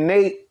the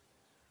innate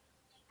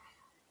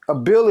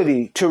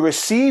ability to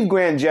receive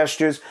grand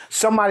gestures,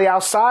 somebody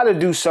outside to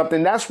do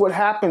something, that's what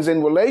happens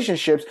in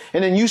relationships.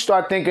 And then you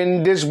start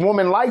thinking this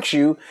woman likes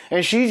you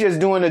and she's just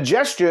doing a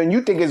gesture and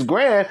you think it's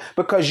grand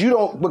because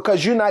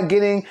you're not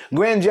getting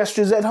grand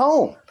gestures at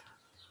home.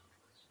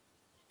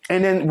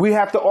 And then we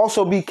have to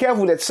also be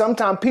careful that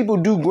sometimes people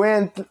do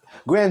grand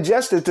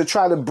gestures to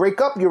try to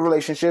break up your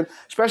relationship,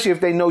 especially if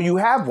they know you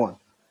have one.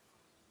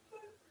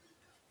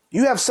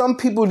 You have some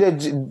people that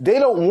they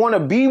don't want to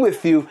be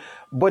with you,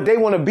 but they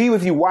want to be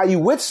with you while you're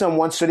with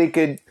someone so they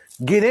could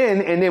get in.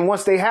 And then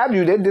once they have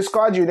you, they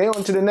discard you. They're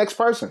on to the next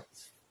person.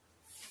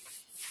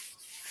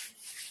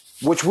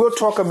 Which we'll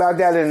talk about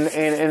that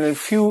in a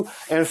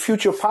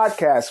future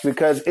podcasts,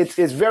 because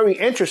it's very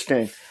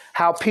interesting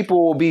how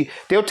people will be.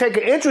 They'll take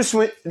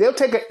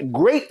a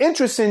great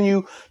interest in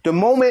you the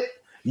moment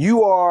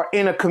you are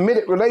in a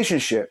committed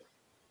relationship.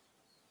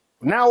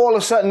 Now all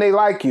of a sudden they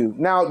like you.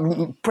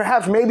 Now,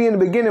 perhaps maybe in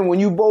the beginning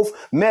when you both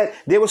met,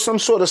 there was some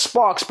sort of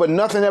sparks, but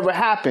nothing ever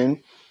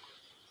happened.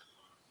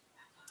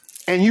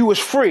 And you was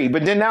free.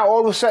 But then now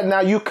all of a sudden,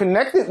 now you're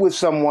connected with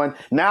someone.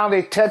 Now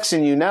they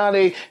texting you. Now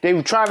they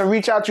trying to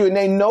reach out to you and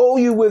they know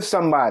you with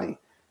somebody.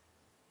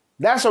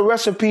 That's a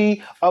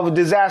recipe of a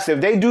disaster.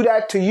 If they do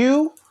that to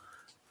you,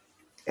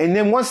 and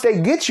then once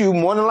they get you,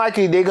 more than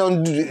likely they're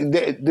going to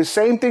do the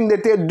same thing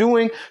that they're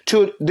doing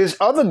to this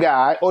other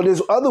guy or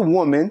this other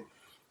woman.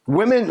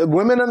 Women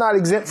are not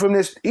exempt from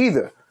this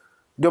either.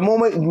 The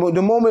moment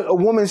a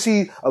woman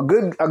see a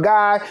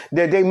guy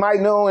that they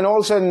might know, and all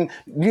of a sudden,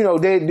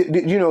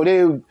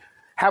 they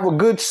have a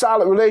good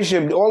solid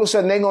relationship, all of a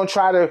sudden they're gonna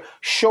try to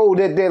show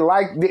that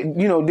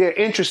they're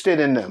interested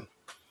in them.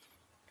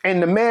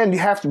 And the man,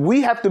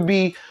 we have to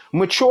be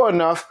mature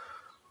enough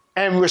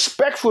and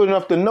respectful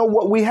enough to know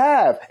what we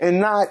have and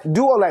not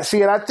do all that.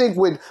 See, and I think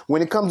when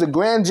it comes to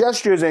grand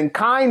gestures and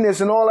kindness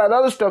and all that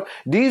other stuff,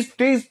 these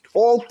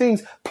all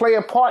things play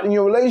a part in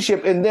your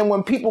relationship. And then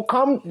when people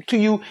come to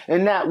you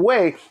in that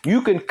way,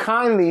 you can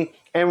kindly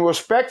and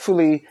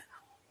respectfully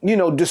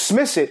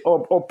dismiss it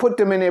or put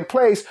them in their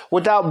place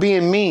without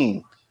being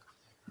mean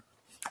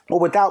or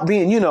without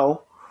being,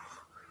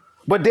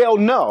 but they'll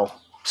know.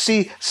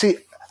 See,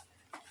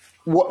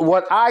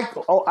 what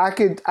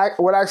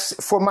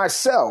for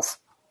myself,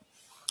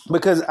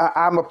 because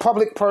I'm a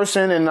public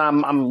person and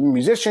I'm a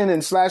musician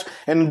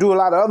and do a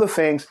lot of other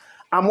things.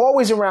 I'm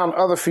always around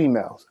other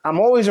females. I'm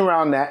always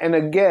around that. And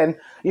again,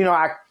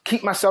 I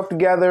keep myself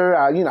together.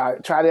 I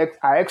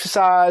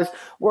exercise,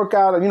 work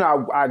out.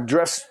 I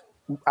dress.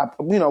 I'm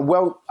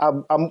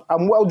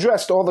well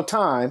dressed all the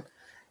time,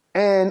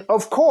 and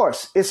of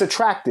course, it's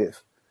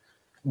attractive.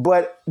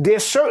 But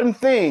there's certain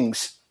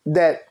things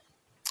that,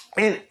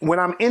 when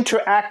I'm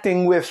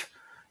interacting with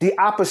the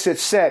opposite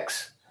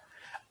sex,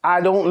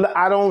 I don't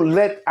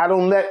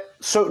let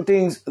certain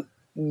things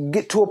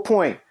get to a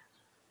point.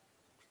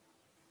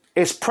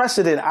 It's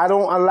precedent. I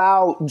don't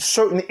allow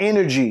certain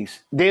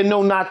energies. They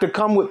know not to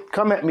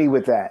come at me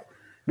with that,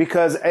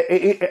 because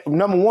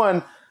number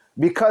one,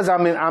 because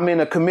I'm in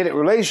a committed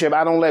relationship,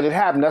 I don't let it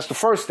happen. That's the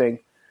first thing.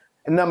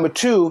 And number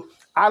two,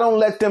 I don't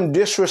let them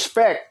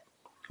disrespect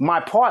my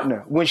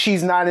partner when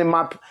she's not in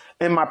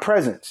my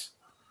presence.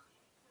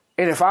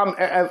 And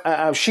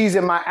if she's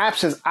in my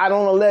absence, I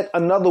don't let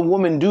another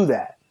woman do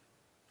that.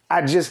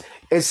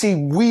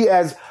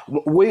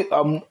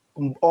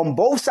 On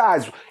both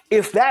sides,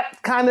 if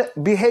that kind of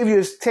behavior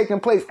is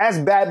taking place, that's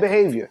bad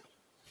behavior.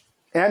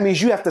 And that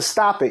means you have to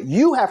stop it.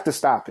 You have to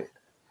stop it.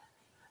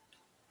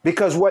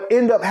 Because what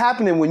end up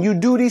happening when you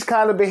do these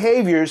kind of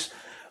behaviors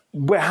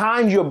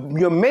behind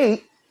your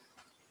mate,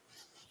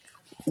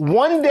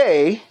 one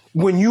day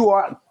when you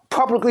are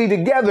publicly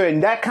together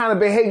and that kind of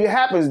behavior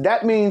happens,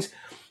 that means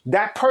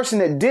that person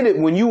that did it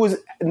when you was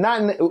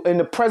not in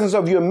the presence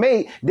of your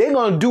mate, they're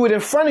going to do it in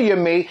front of your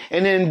mate,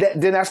 and then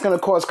that's going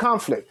to cause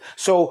conflict.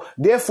 So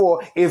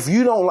therefore, if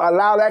you don't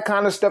allow that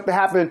kind of stuff to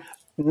happen,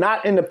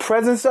 not in the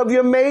presence of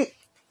your mate,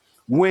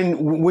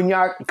 when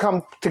y'all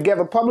come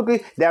together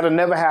publicly, that'll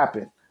never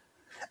happen.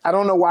 I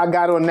don't know why I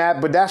got on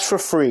that, but that's for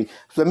free.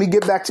 So let me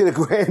get back to the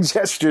grand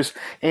gestures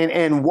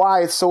and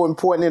why it's so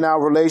important in our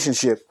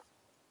relationship.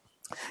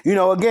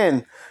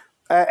 Again,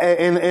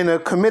 in a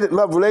committed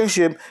love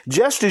relationship,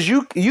 gestures,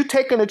 you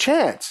taking a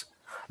chance.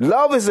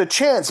 Love is a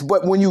chance,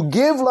 but when you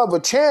give love a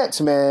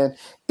chance, man,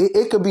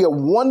 it could be a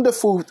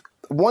wonderful,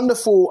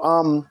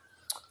 wonderful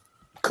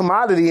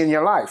commodity in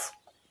your life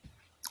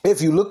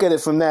if you look at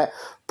it from that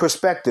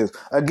perspective.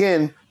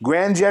 Again,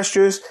 grand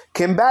gestures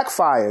can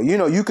backfire.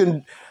 You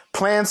can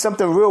plan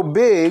something real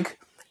big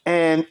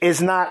and it's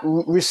not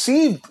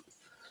received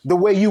the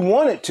way you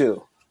want it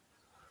to.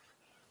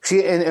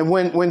 See, and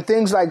when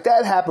things like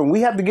that happen,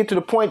 we have to get to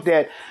the point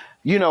that,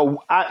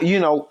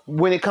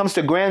 when it comes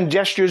to grand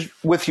gestures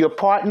with your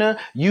partner,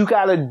 you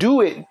got to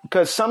do it,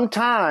 because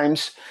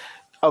sometimes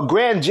a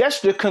grand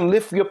gesture can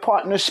lift your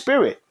partner's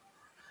spirit.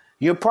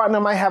 Your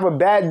partner might have a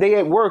bad day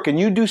at work and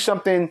you do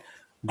something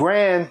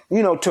grand,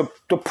 to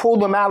pull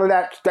them out of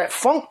that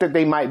funk that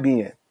they might be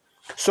in.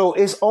 So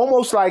it's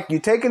almost like you're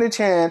taking a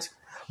chance,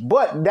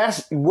 but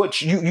that's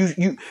what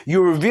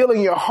you're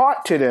revealing your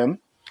heart to them.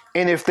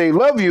 And if they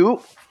love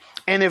you,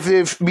 and if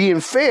they're being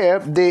fair,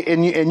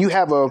 and you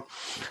have a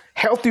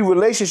healthy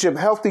relationship,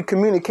 healthy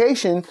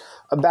communication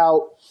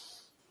about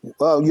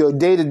your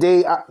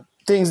day-to-day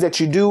things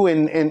that you do,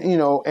 and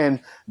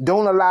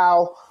don't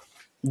allow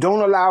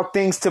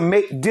things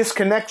to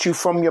disconnect you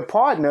from your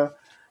partner,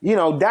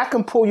 that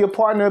can pull your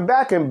partner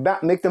back and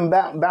make them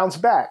bounce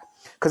back.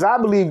 Because I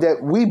believe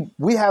that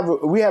we have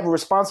a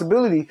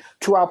responsibility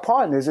to our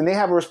partners, and they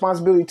have a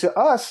responsibility to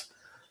us.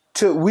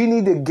 We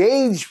need to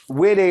gauge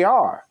where they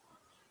are.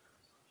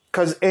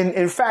 Because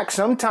in fact,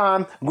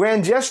 sometimes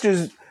grand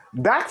gestures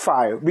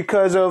backfire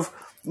because of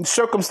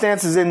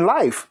circumstances in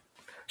life,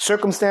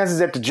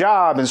 circumstances at the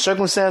job, and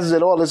circumstances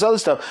at all this other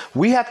stuff.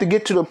 We have to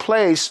get to the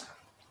place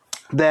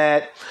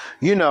that,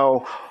 even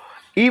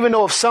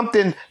though if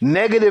something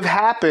negative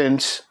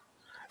happens,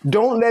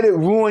 don't let it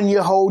ruin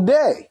your whole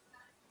day.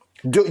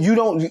 You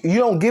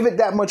don't give it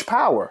that much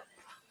power.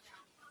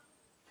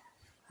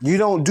 You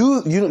don't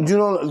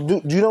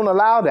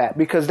allow that,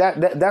 because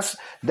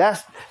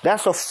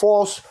that's a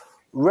false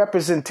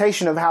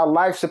representation of how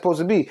life's supposed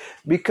to be,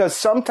 because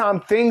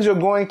sometimes things are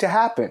going to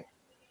happen,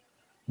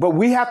 but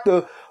we have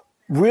to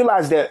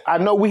realize that. I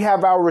know we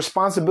have our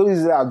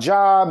responsibilities at our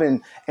job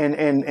and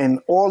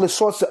all the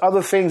sorts of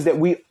other things that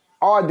we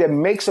are, that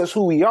makes us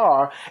who we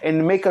are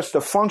and make us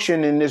to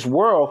function in this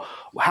world.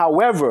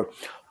 However,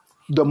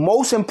 the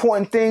most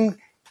important thing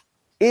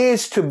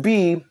is to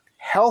be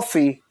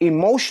healthy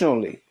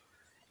emotionally,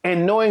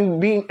 and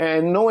being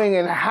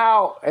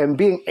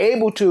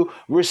able to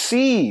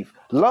receive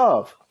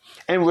love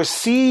and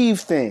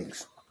receive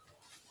things,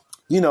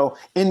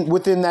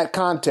 within that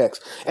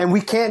context. And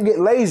we can't get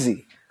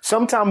lazy.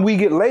 Sometimes we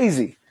get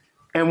lazy.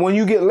 And when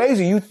you get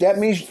lazy, that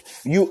means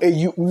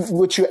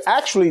what you're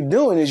actually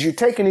doing is you're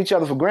taking each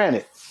other for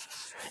granted.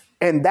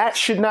 And that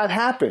should not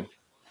happen.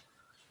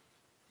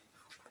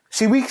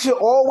 See, we should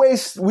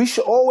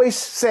always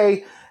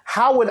say,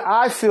 how would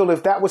I feel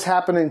if that was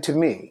happening to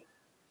me?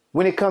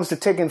 when it comes to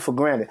taking for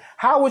granted.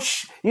 How would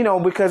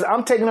because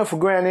I'm taking it for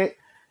granted.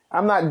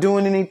 I'm not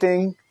doing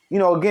anything.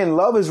 Again,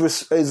 love is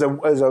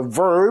a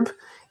verb.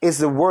 It's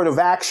the word of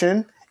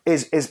action.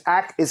 Is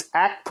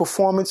act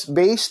performance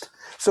based.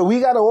 So we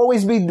gotta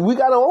always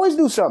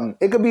do something.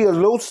 It could be a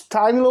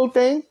tiny little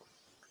thing,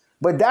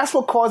 but that's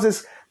what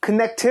causes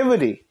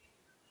connectivity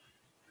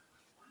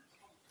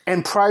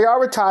and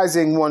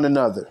prioritizing one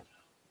another.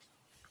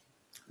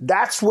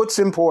 That's what's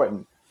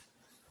important.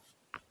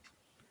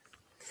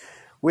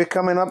 We're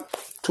coming up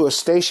to a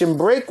station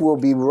break. We'll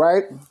be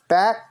right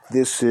back.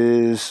 This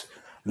is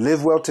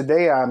Live Well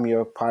Today. I'm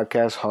your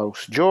podcast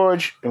host,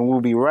 George, and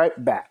we'll be right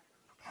back.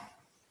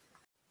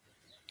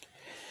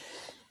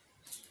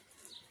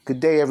 Good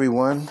day,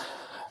 everyone.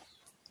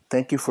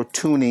 Thank you for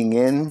tuning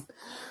in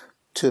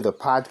to the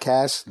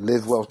podcast,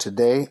 Live Well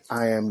Today.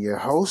 I am your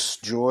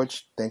host,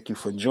 George. Thank you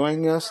for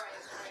joining us.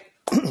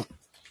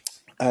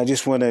 I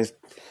just want to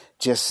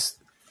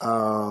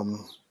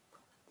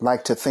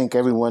like to thank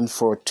everyone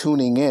for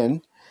tuning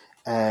in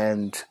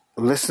and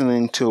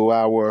listening to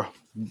our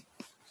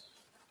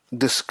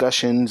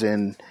discussions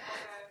and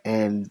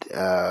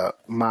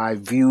my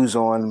views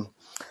on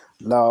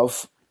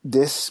love.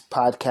 This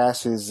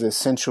podcast is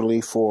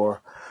essentially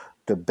for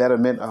the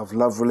betterment of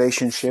love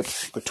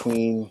relationships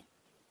between,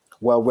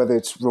 whether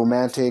it's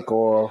romantic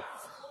or,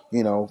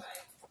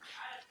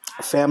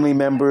 family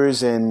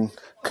members and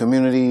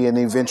community and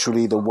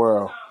eventually the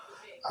world.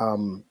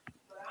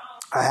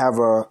 I have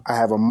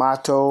a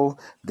motto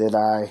that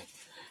I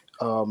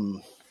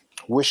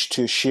wish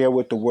to share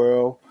with the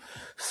world.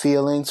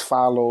 Feelings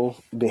follow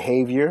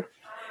behavior,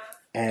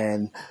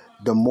 and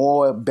the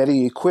better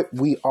equipped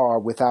we are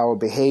with our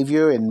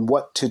behavior and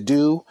what to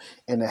do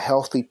in a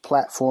healthy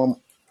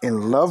platform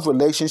in love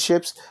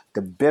relationships,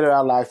 the better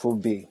our life will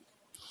be.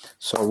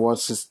 So I want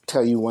to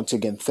tell you once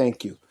again,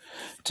 thank you.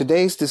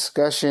 Today's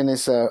discussion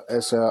is a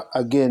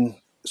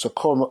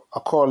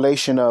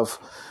correlation of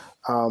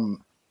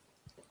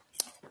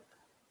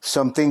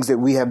some things that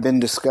we have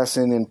been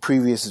discussing in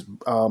previous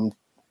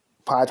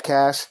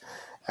podcasts.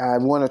 I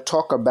want to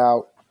talk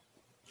about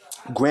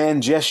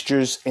grand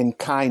gestures and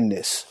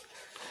kindness.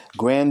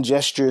 Grand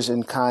gestures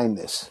and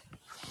kindness,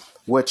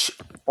 which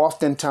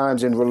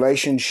oftentimes in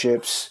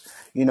relationships,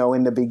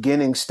 in the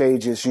beginning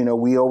stages,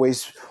 we're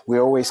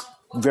always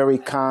very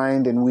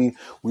kind, and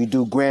we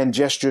do grand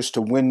gestures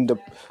to win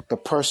the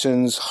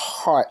person's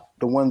heart,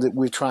 the one that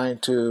we're trying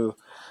to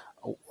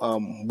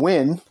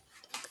win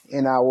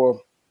in our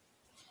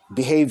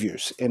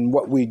behaviors and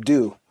what we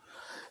do.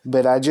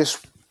 But I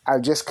just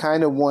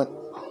kind of want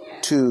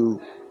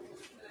to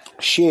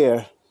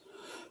share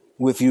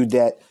with you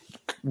that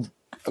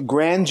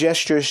grand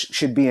gestures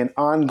should be an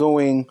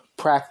ongoing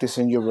practice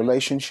in your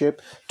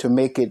relationship to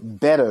make it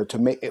better,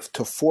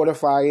 to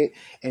fortify it,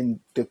 and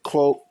to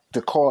cause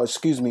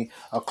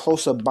a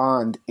closer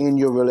bond in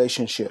your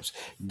relationships.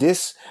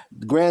 This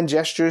grand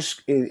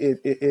gestures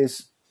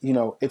is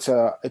it's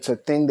a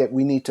thing that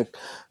we need to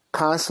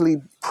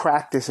constantly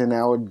practice in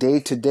our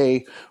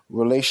day-to-day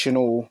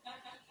relational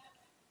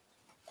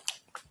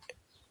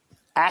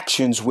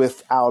actions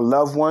with our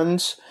loved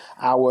ones,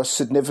 our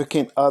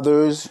significant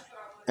others,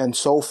 and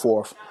so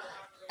forth.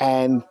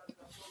 And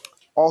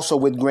also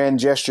with grand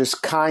gestures,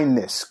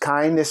 kindness.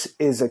 Kindness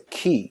is a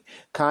key.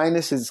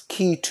 Kindness is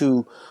key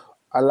to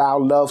allow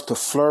love to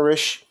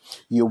flourish.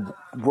 Your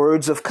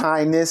words of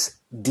kindness,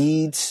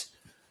 deeds,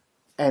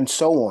 and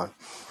so on.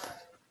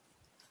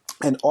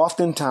 And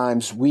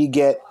oftentimes we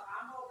get,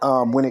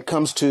 when it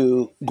comes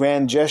to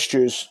grand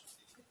gestures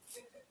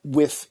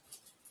with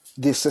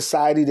the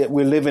society that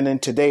we're living in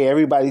today,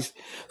 everybody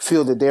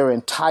feel that they're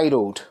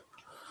entitled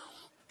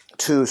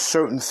to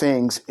certain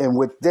things, and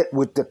with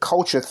the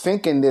culture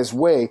thinking this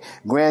way,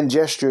 grand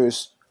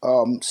gestures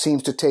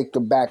seems to take the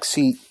back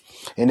seat,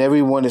 and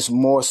everyone is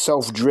more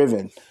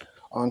self-driven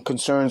on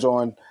concerns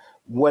on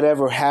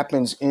whatever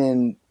happens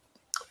in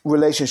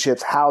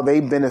relationships, how they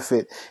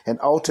benefit, and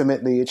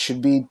ultimately it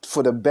should be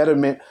for the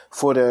betterment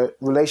for the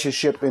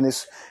relationship in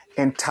its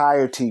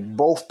entirety,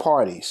 both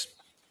parties,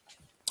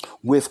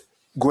 with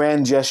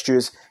grand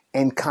gestures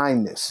and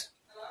kindness.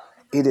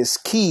 It is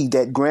key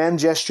that grand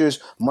gestures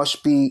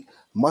must be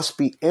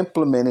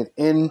implemented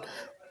in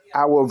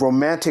our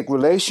romantic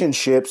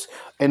relationships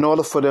in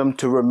order for them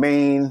to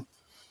remain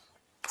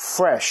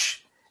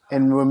fresh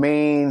and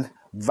remain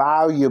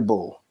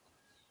valuable.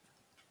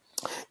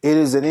 It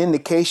is an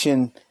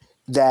indication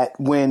that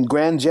when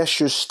grand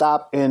gestures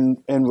stop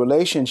in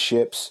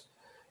relationships,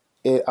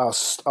 a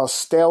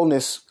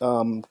staleness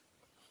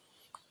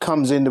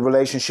comes in the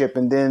relationship,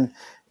 and then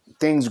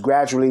things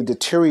gradually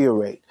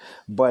deteriorate.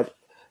 But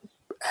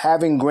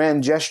having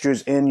grand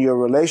gestures in your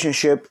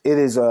relationship,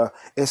 it's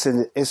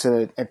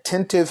an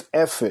attentive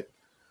effort,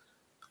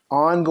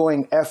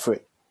 ongoing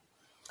effort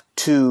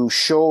to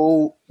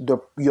show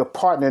your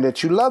partner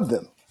that you love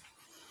them.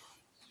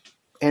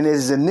 And it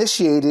is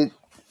initiated,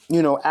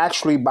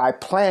 actually by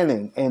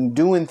planning and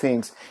doing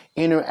things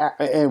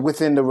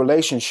within the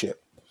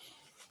relationship.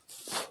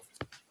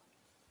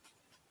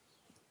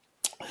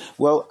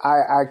 Well,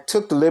 I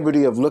took the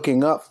liberty of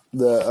looking up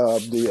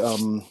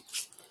the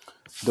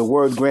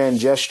word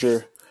grand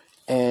gesture,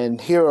 and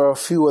here are a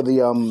few of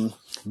the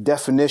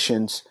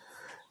definitions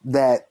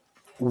that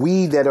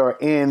we that are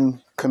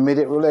in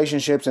committed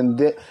relationships and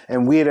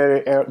we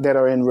that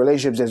are in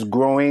relationships that's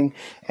growing,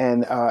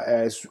 and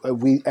as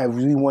we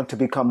want to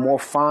become more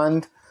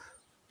fond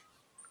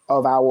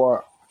of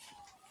our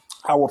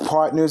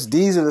partners,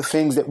 these are the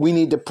things that we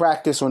need to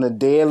practice on a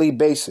daily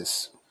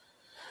basis.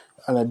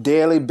 And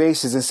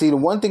see, the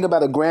one thing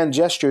about a grand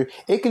gesture,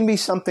 it can be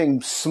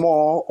something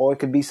small or it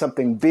could be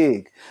something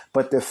big.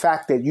 But the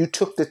fact that you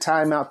took the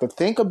time out to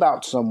think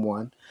about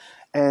someone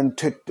and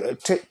to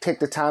take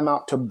the time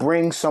out to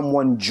bring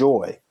someone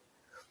joy.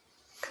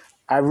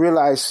 I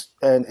realized,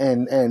 and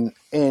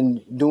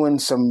in doing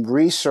some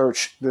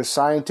research, the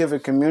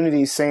scientific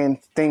community is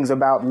saying things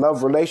about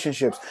love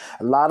relationships.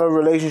 A lot of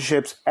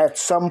relationships, at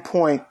some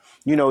point,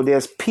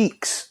 there's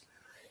peaks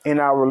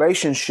in our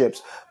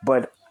relationships,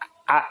 but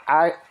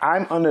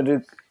I'm under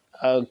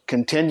the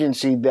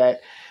contingency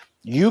that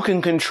you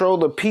can control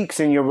the peaks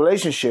in your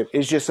relationship.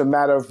 It's just a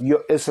matter of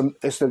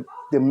the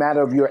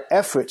matter of your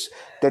efforts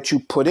that you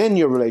put in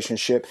your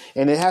relationship,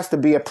 and it has to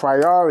be a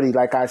priority.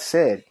 Like I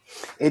said,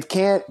 it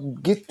can't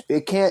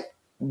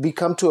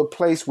become to a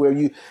place where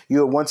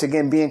you're once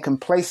again being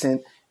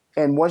complacent.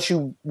 And once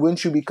you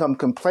become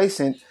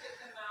complacent,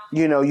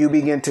 you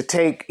begin to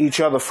take each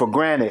other for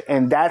granted,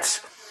 and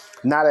that's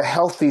not a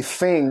healthy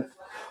thing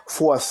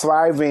for a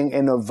thriving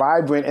and a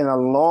vibrant and a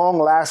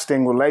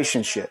long-lasting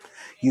relationship.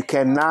 You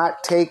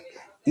cannot take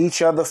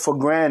each other for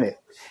granted.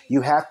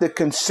 You have to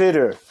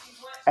consider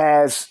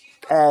as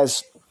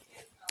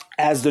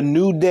the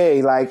new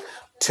day, like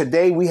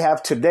today we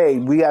have today.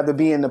 We have to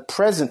be in the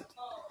present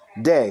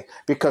day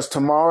because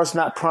tomorrow's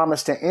not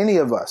promised to any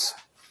of us.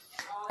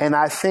 And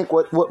I think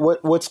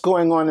what's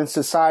going on in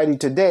society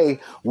today,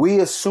 we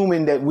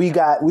assuming that we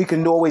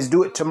can always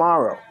do it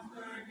tomorrow,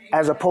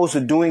 as opposed to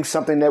doing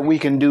something that we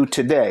can do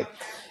today.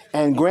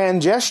 And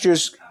grand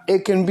gestures,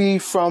 it could be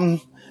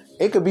from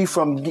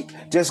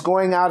just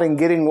going out and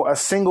getting a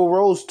single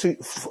rose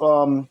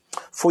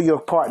for your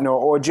partner,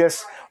 or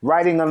just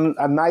writing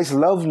a nice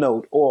love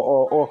note,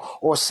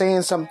 or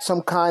saying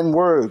some kind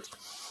words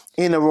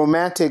in a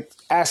romantic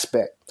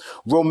aspect.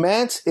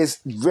 Romance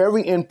is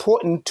very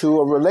important to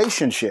a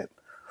relationship.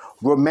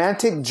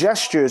 Romantic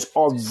gestures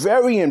are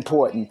very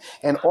important,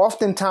 and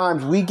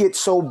oftentimes we get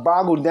so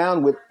boggled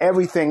down with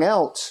everything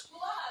else,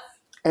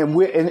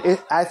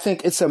 I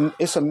think it's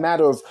a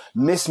matter of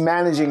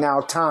mismanaging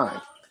our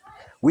time.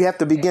 We have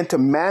to begin to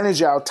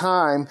manage our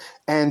time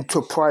and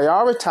to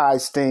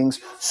prioritize things,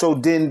 so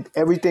then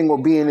everything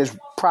will be in its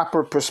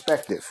proper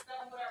perspective.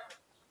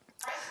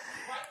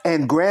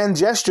 And grand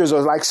gestures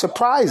are like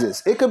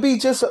surprises. It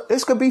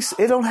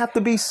don't have to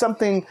be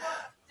something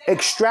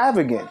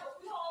extravagant.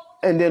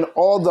 And then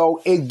although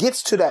it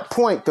gets to that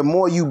point, the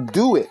more you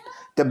do it,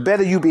 the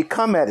better you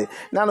become at it.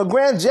 Now, the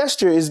grand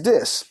gesture is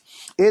this.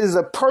 It is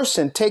a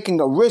person taking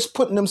a risk,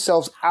 putting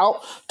themselves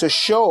out to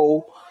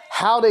show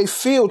how they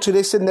feel to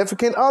their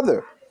significant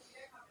other.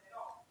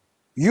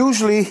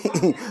 Usually,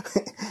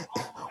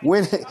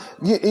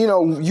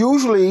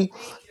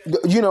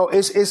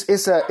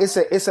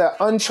 it's a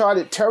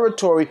uncharted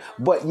territory,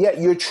 but yet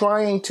you're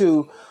trying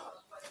to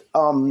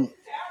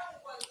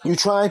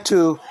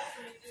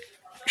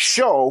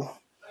show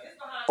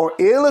or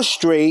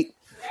illustrate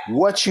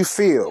what you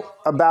feel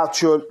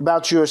about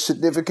your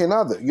significant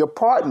other, your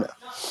partner.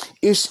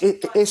 It's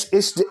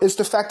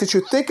the fact that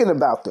you're thinking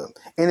about them,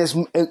 and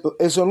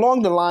it's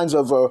along the lines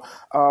of a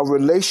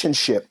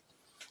relationship.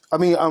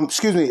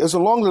 It's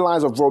along the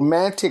lines of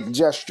romantic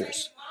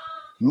gestures.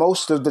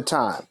 Most of the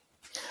time,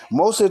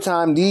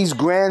 these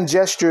grand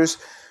gestures,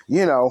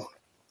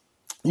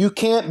 you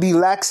can't be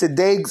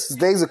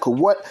lackadaisical.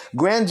 What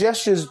grand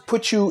gestures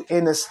put you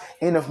in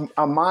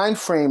a mind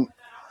frame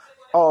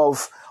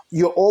of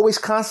you're always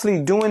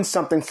constantly doing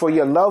something for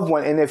your loved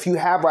one, and if you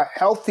have a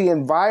healthy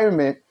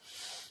environment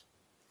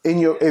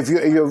if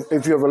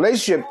your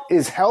relationship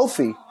is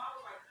healthy,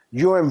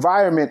 your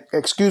environment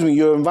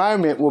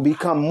will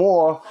become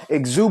more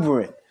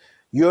exuberant.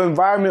 Your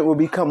environment will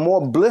become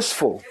more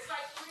blissful.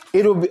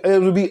 It'll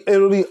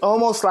be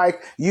almost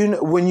like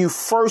when you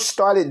first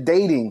started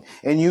dating,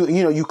 and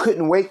you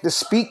couldn't wait to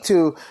speak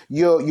to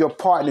your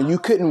partner. You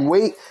couldn't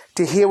wait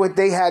to hear what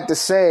they had to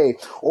say,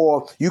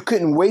 or you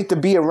couldn't wait to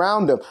be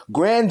around them.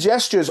 Grand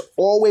gestures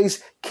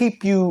always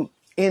keep you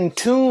in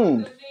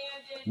tune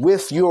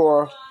with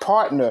your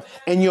partner,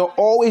 and you're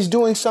always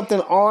doing something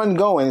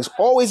ongoing. It's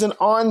always an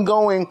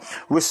ongoing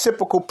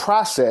reciprocal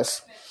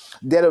process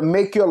that'll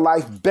make your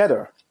life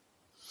better.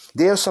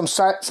 There are some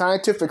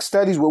scientific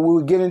studies where we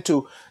will get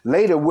into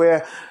later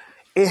where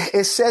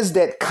it says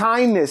that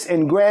kindness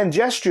and grand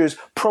gestures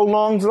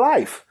prolongs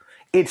life.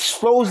 It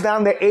slows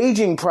down the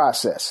aging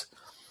process.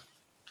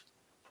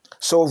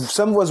 So if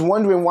some of us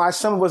wondering why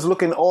some of us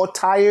looking all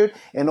tired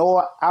and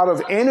all out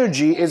of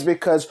energy is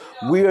because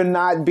we are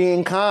not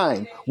being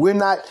kind. We're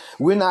not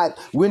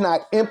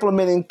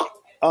implementing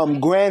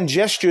grand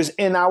gestures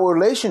in our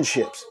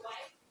relationships.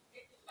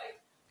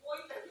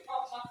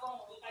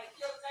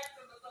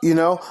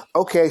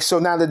 Okay, so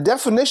now the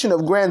definition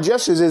of grand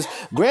gestures is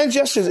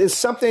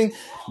something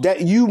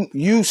that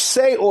you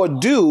say or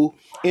do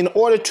in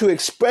order to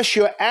express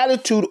your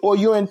attitude or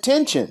your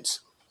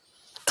intentions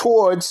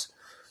towards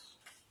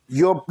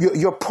your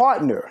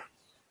partner.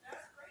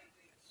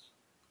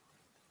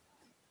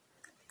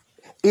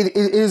 It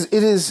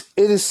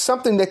is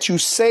something that you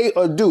say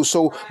or do.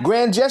 So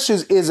grand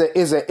gestures is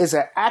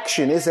an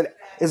action,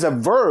 is a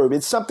verb.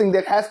 It's something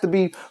that has to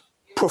be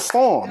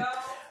performed.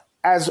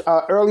 As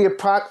earlier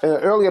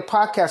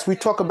podcast, we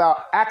talk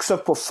about acts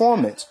of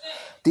performance.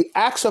 The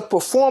acts of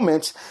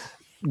performance,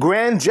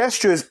 grand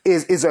gestures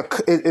is a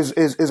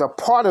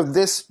part of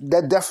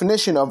that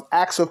definition of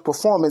acts of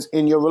performance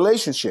in your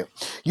relationship.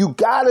 You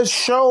gotta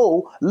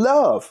show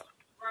love.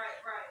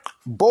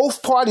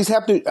 Both parties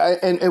have to,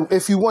 and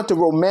if you want the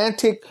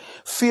romantic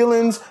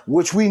feelings,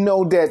 which we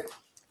know that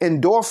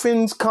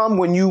endorphins come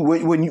when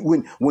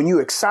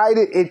you're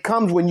excited, it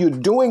comes when you're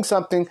doing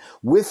something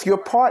with your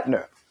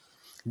partner.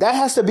 That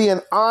has to be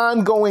an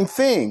ongoing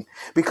thing,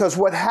 because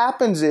what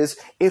happens is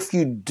if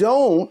you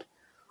don't,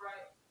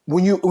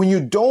 when you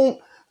don't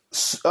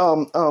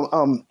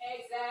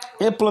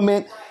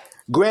implement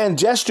grand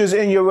gestures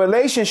in your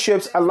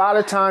relationships, a lot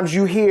of times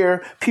you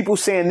hear people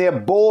saying they're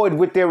bored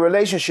with their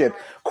relationship.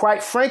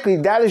 Quite frankly,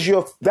 that is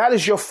your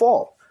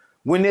fault.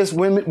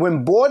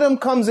 When boredom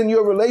comes in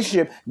your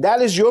relationship,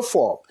 that is your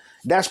fault.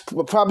 That's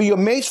probably your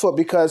mate's fault,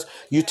 because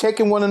you're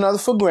taking one another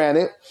for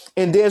granted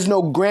and there's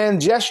no grand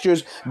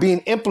gestures being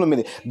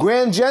implemented.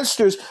 Grand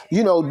gestures,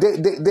 they're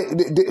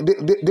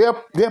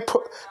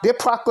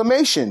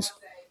proclamations,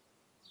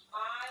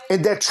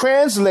 and that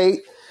translate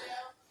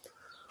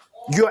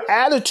your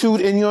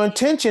attitude and your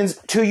intentions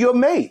to your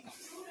mate.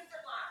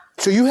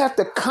 So you have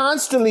to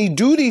constantly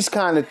do these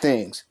kind of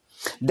things.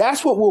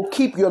 That's what will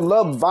keep your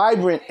love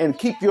vibrant and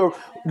keep your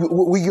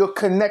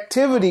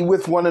connectivity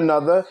with one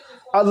another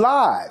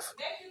alive.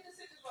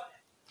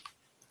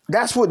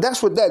 That's what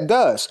that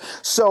does.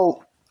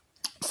 So,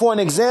 for an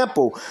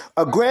example,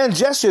 a grand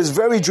gesture is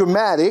very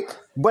dramatic,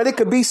 but it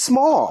could be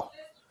small.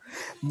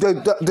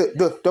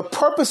 The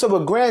purpose of a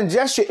grand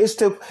gesture is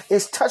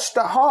touch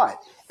the heart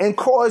and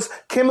cause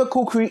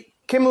chemical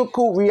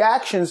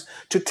reactions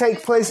to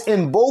take place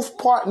in both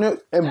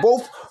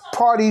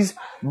parties'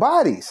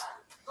 bodies.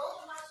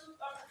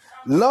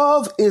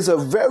 Love is a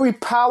very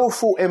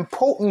powerful and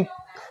potent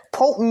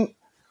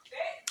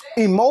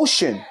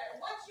emotion.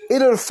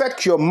 It'll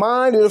affect your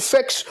mind. It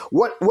affects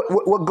what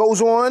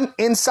goes on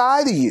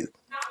inside of you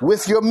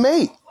with your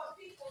mate.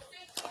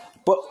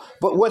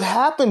 But what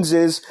happens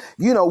is,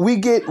 we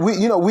get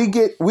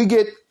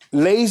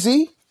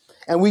lazy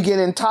and we get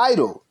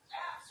entitled.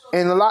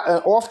 And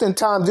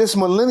oftentimes this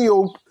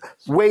millennial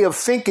way of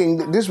thinking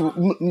in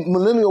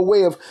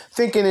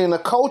a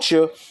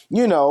culture,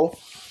 you don't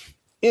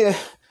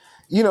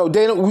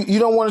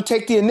want to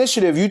take the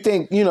initiative. You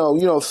think,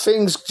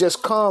 things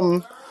just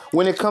come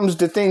when it comes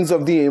to things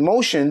of the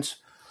emotions,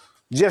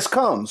 just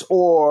comes,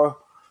 or,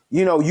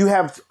 you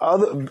have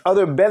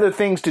other better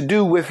things to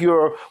do with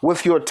your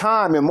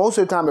time. And most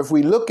of the time, if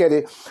we look at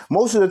it,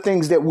 most of the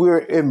things that we're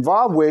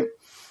involved with,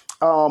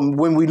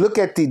 when we look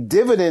at the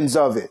dividends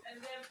of it,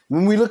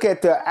 when we look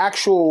at the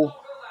actual,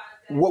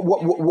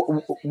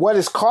 what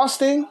is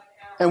costing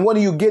and what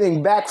are you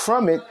getting back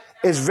from it,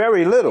 is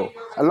very little.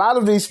 A lot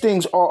of these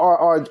things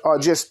are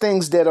just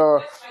things that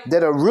are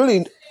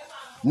really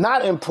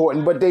not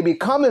important, but they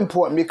become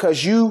important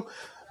because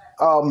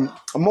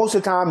most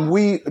of the time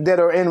we that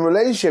are in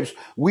relationships,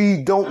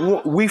 we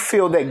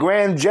feel that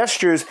grand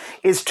gestures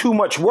is too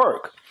much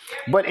work.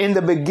 But in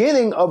the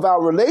beginning of our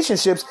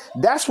relationships,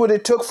 that's what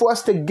it took for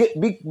us to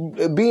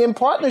be in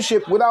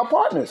partnership with our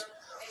partners.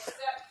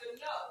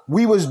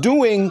 We was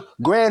doing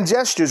grand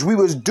gestures. We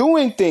was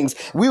doing things.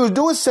 We was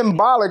doing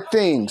symbolic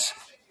things.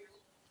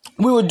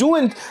 We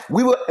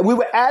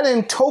were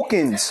adding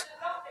tokens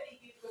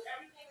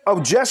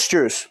of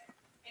gestures.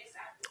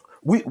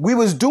 We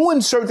was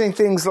doing certain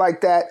things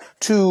like that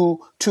to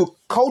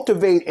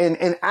cultivate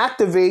and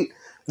activate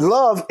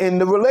love in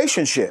the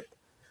relationship.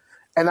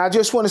 And I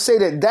just want to say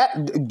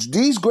that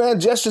these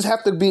grand gestures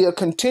have to be a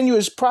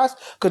continuing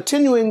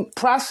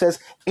process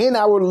in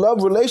our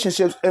love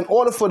relationships in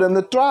order for them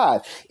to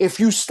thrive. If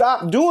you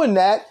stop doing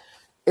that,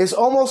 it's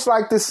almost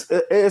like this.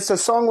 It's a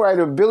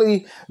songwriter,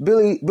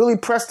 Billy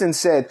Preston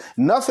said,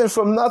 "Nothing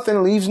from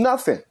nothing leaves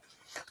nothing."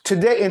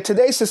 Today, in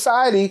today's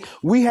society,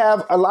 we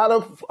have a lot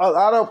of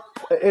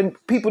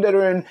people that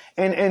are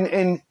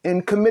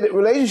in committed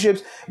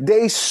relationships.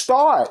 They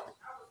start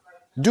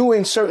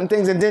doing certain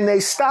things and then they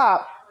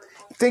stop,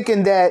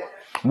 thinking that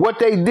what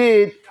they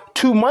did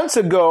 2 months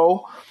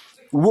ago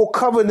will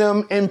cover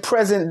them in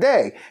present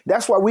day.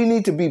 That's why we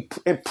need to be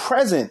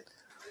present.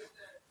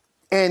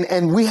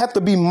 And we have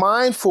to be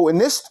mindful. And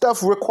this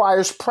stuff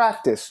requires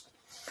practice.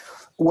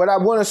 What I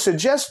want to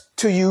suggest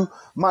to you,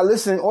 my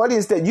listening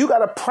audience, that you got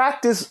to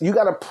practice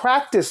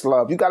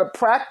love. You got to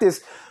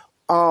practice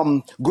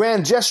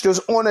grand gestures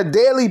on a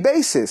daily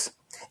basis.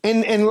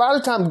 And a lot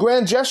of times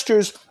grand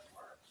gestures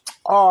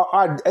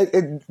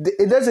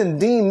it doesn't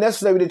deem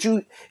necessary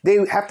that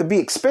they have to be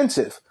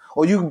expensive,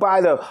 or you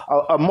buy the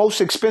a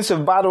most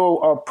expensive bottle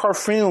of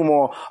perfume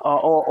or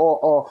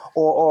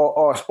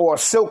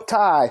silk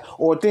tie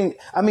or thing.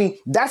 I mean,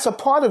 that's a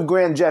part of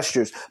grand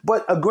gestures,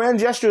 but a grand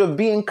gesture of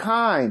being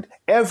kind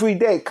every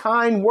day,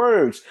 kind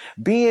words,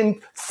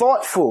 being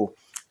thoughtful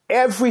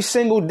every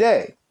single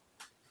day.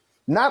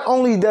 Not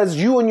only does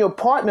you and your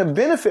partner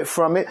benefit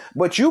from it,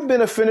 but you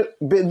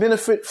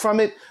benefit from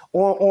it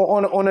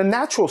on a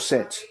natural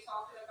sense.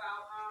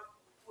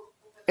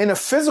 In a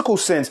physical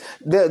sense,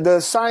 the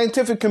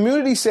scientific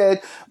community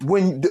said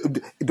when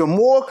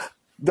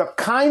the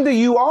kinder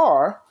you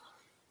are,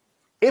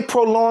 it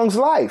prolongs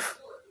life.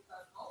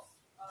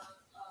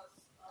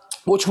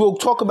 Which we'll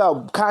talk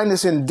about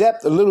kindness in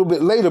depth a little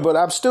bit later, but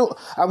I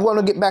want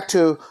to get back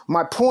to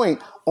my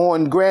point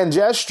on grand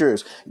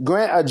gestures.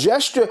 A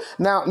gesture,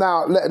 now,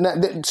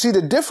 see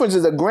the difference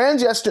is a grand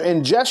gesture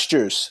and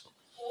gestures.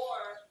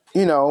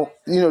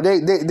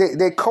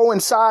 They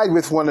coincide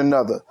with one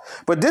another.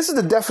 But this is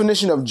the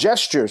definition of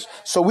gestures,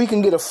 so we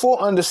can get a full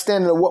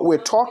understanding of what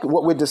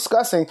we're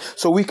discussing,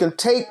 so we can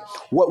take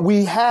what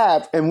we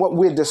have and what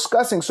we're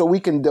discussing, so we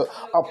can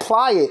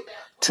apply it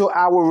to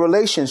our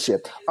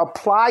relationship,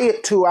 apply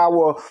it to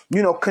our,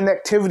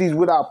 connectivities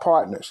with our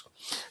partners.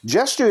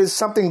 Gesture is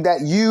something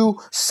that you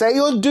say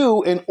or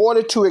do in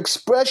order to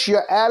express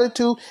your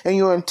attitude and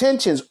your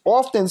intentions.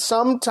 Often,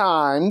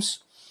 sometimes,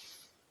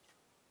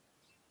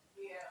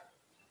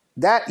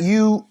 that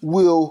you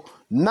will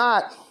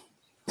not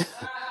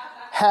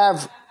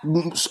have,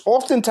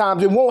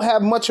 oftentimes it won't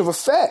have much of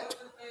effect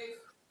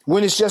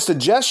when it's just a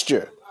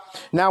gesture.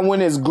 Now,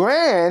 when it's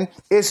grand,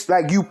 it's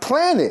like you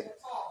plan it.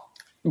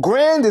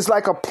 Grand is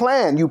like a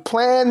plan. You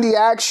plan the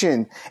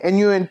action, and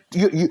you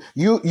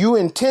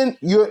intend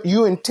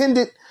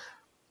it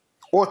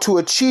or to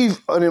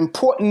achieve an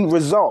important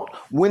result.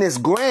 When it's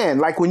grand,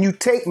 like when you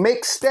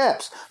make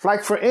steps,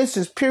 like for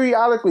instance,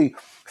 periodically,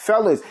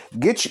 fellas,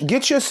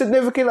 get your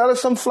significant other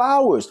some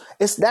flowers.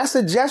 That's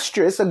a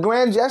gesture. It's a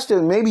grand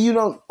gesture. Maybe you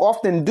don't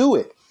often do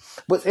it,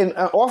 but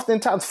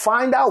oftentimes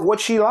find out what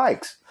she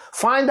likes,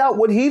 find out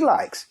what he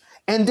likes,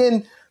 and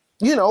then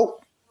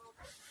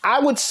I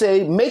would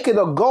say make it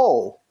a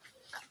goal.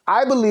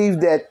 I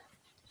believe that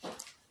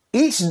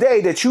each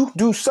day that you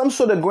do some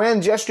sort of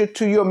grand gesture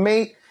to your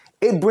mate,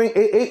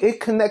 it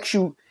connects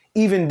you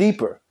even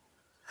deeper.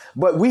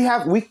 But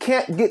we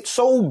can't get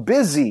so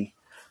busy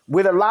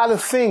with a lot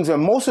of things,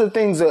 and most of the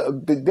things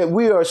that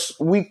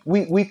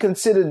we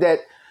consider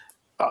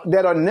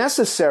that are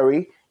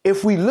necessary.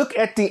 If we look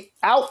at the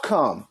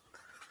outcome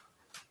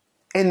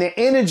and the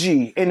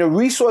energy and the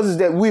resources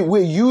that we're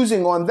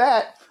using on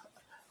that,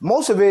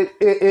 most of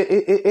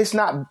it's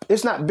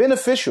not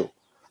beneficial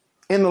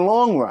in the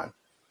long run.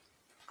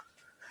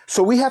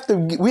 So we have to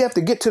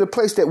get to the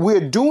place that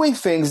we're doing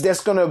things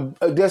that's gonna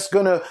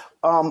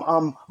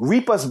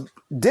reap us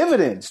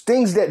dividends,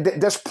 things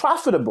that's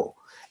profitable.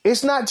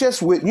 It's not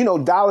just with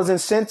dollars and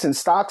cents and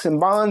stocks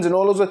and bonds and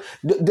all those.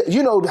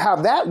 How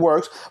that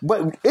works,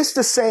 but it's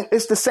the same.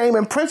 It's the same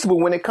in principle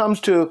when it comes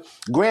to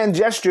grand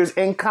gestures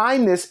and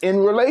kindness in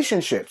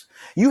relationships.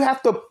 You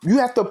have to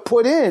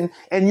put in,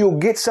 and you'll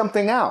get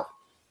something out.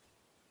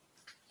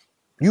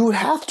 You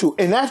have to,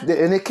 and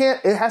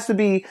it has to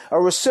be a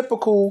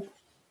reciprocal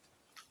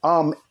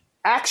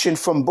action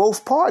from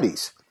both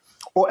parties,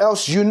 or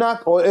else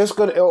it's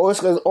gonna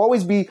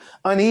always be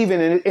uneven,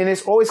 and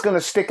it's always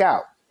gonna stick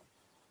out.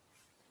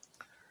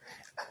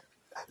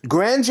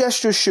 Grand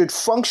gestures should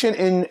function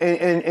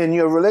in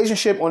your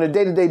relationship on a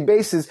day-to-day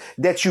basis,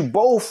 that you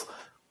both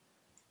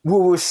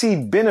will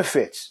receive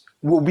benefits,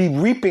 will be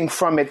reaping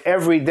from it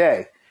every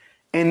day.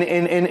 And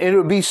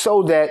it'll be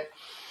so that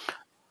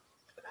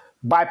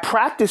by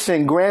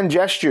practicing grand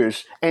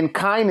gestures and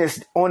kindness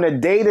on a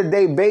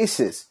day-to-day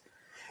basis,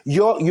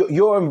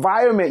 your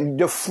environment,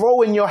 the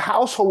flow in your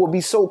household will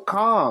be so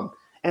calm,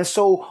 and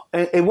so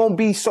it won't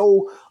be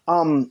so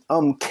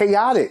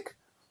chaotic.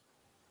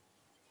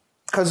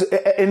 Because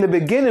in the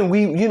beginning,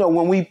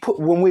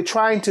 when we're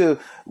trying to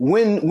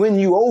win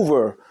you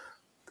over,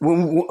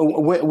 when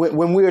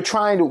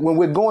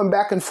we're going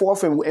back and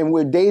forth and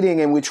we're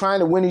dating and we're trying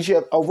to win each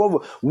other over,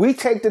 we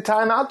take the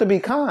time out to be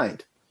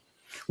kind.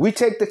 We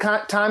take the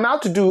time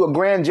out to do a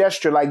grand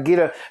gesture, like get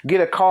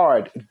a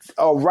card,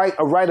 or write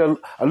a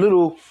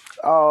little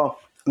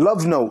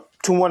love note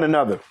to one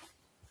another.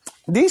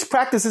 These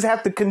practices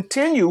have to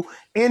continue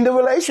in the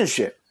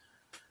relationship.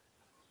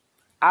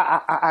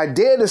 I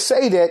dare to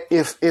say that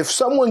if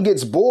someone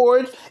gets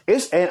bored,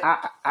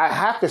 I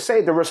have to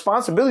say the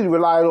responsibility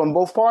relies on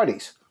both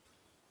parties.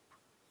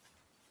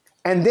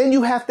 And then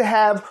you have to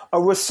have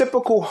a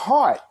reciprocal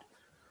heart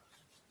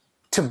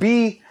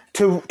to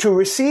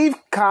receive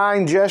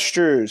kind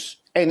gestures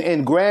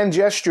and grand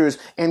gestures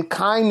and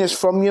kindness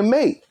from your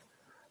mate.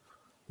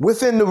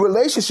 Within the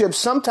relationship,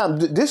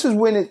 sometimes this is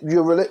when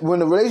when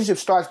the relationship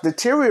starts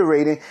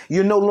deteriorating.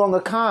 You're no longer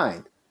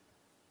kind.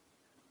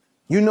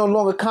 You're no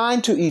longer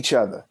kind to each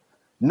other.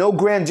 No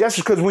grand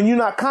gestures, because when you're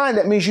not kind,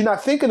 that means you're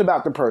not thinking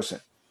about the person.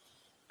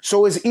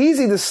 So it's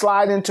easy to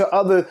slide into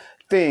other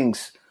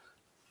things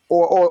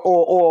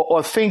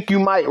or think you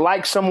might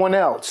like someone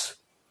else.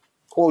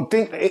 Or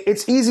think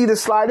it's easy to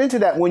slide into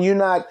that when you're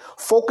not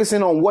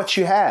focusing on what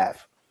you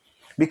have.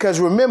 Because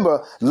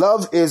remember,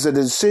 love is a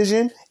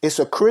decision, it's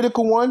a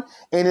critical one,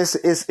 and it's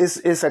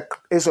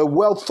a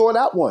well thought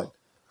out one.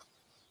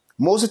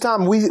 Most of the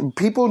time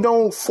people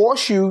don't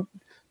force you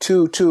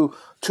to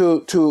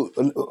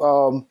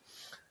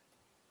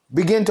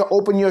begin to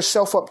open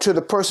yourself up to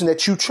the person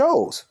that you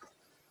chose.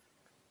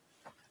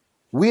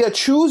 We are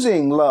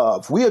choosing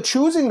love. We are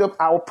choosing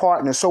our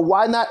partner. So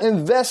why not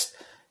invest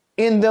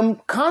in them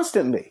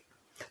constantly?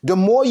 The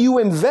more you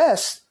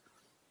invest,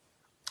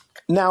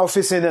 now if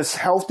it's in a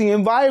healthy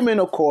environment,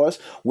 of course,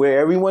 where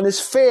everyone is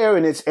fair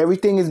and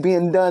everything is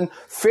being done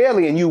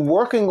fairly, and you're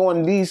working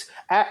on these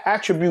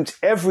attributes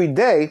every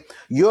day,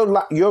 your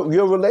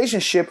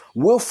relationship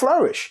will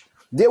flourish.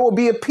 There will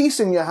be a peace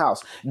in your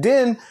house.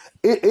 Then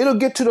it'll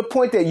get to the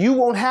point that you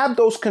won't have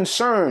those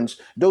concerns,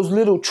 those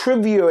little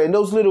trivia and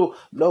those little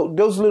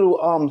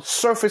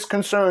surface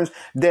concerns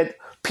that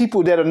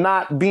people that are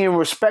not being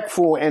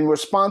respectful and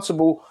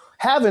responsible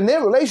have in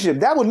their relationship.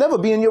 That would never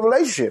be in your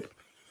relationship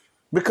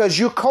because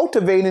you're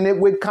cultivating it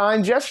with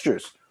kind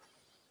gestures,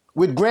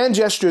 with grand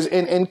gestures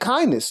and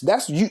kindness.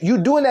 That's you're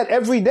doing that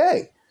every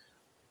day.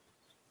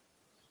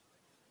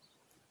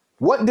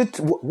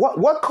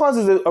 What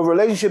causes a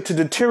relationship to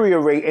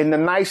deteriorate and the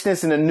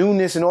niceness and the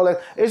newness and all that?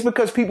 It's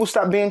because people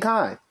stop being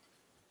kind.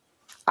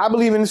 I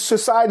believe in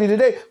society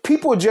today,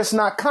 people are just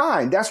not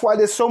kind. That's why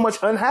there's so much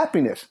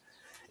unhappiness.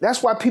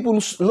 That's why people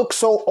look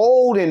so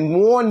old and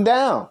worn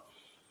down.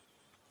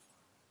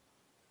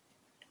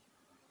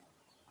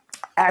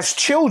 As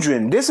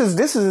children, this is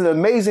an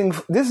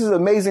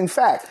amazing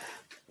fact.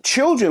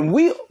 Children,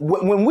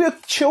 when we're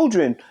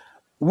children,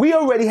 we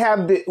already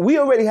have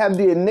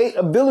the innate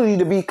ability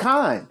to be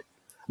kind,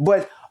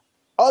 but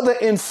other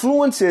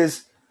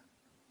influences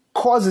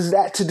causes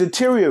that to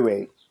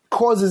deteriorate,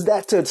 causes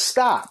that to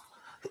stop,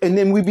 and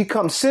then we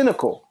become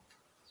cynical.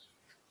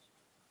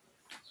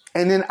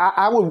 And then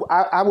I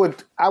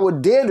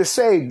would dare to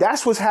say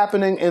that's what's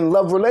happening in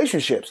love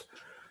relationships.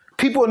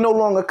 People are no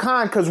longer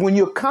kind because when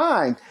you're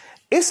kind,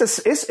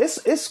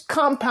 it's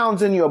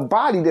compounds in your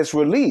body that's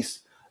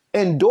released,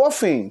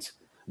 endorphins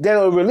that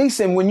are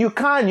releasing. When you're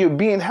kind, you're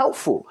being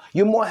helpful.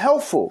 You're more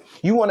helpful.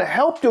 You want to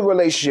help the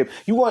relationship.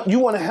 You want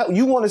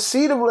to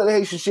see the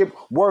relationship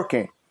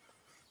working.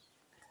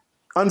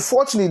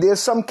 Unfortunately, there's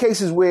some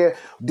cases where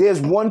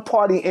there's one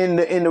party in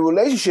the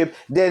relationship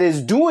that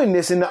is doing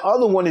this and the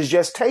other one is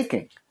just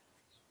taking.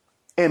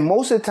 And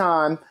most of the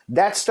time,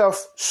 that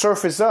stuff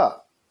surfaces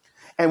up.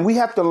 And we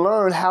have to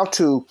learn how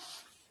to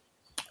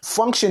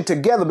function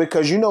together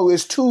because,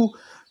 it's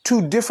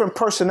two different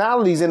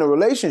personalities in a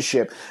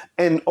relationship.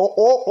 And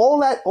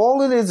all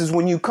it is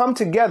when you come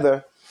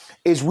together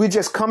is we're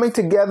just coming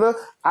together.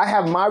 I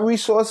have my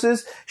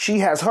resources. She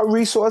has her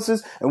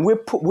resources, and we're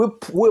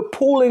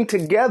pooling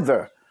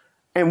together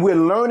and we're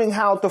learning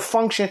how to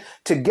function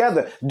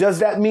together. Does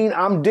that mean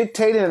I'm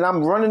dictating and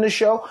I'm running the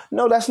show?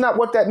 No, that's not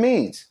what that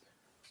means.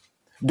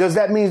 Does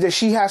that mean that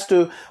she has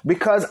to,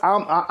 because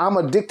I'm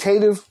a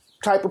dictative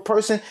type of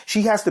person,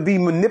 she has to be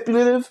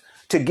manipulative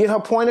to get her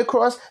point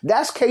across?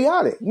 That's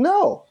chaotic.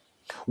 No.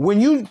 When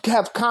you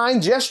have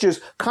kind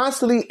gestures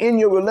constantly in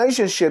your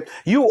relationship,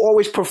 you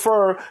always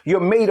prefer your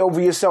mate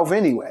over yourself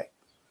anyway,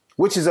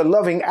 which is a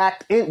loving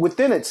act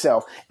within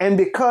itself. And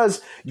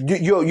because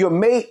your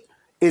mate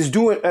is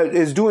doing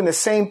the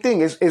same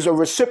thing, is a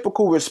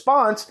reciprocal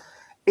response,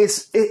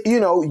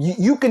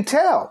 you can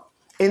tell.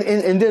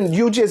 And then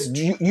you just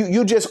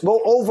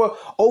go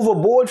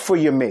overboard for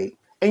your mate.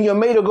 And your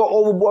mate will go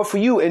overboard for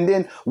you. And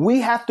then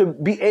we have to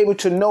be able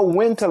to know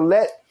when to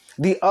let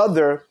the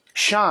other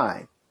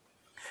shine.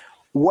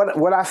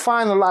 What I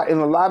find in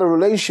a lot of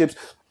relationships,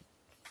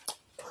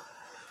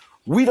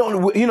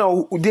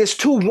 there's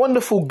two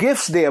wonderful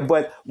gifts there,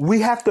 but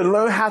we have to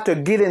learn how to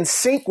get in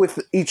sync with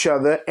each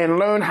other and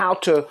learn how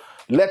to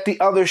let the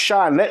other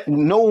shine,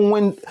 know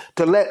when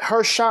to let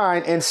her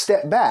shine and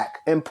step back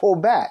and pull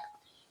back.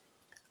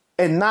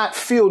 And not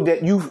feel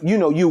that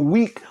you're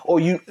weak or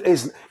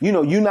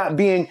you're not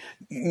being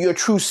your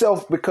true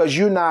self because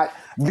you're not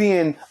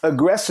being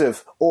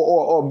aggressive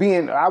or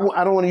being, I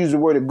don't want to use the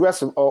word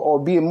aggressive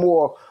or being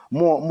more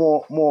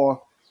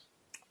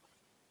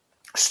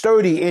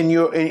sturdy in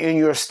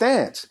your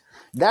stance.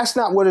 That's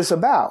not what it's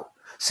about.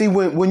 See,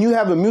 when you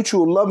have a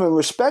mutual love and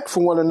respect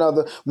for one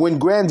another, when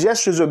grand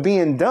gestures are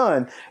being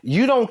done,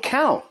 you don't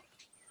count.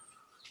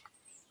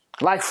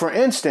 Like, for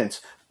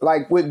instance,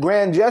 like with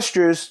grand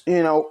gestures,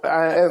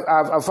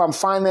 if I'm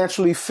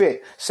financially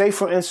fit, say,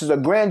 for instance, a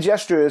grand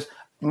gesture is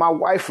my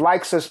wife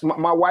likes a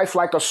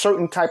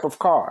certain type of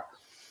car,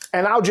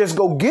 and I'll just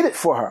go get it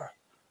for her.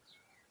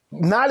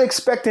 Not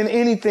expecting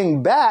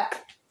anything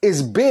back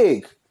is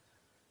big.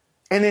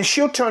 And then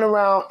she'll turn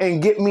around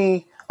and get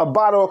me a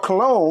bottle of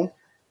cologne,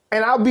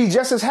 and I'll be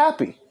just as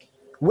happy.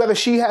 Whether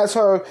she has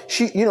her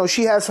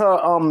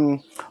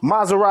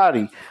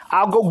Maserati,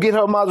 I'll go get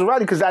her Maserati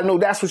because I know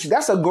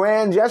that's a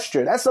grand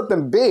gesture. That's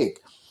something big.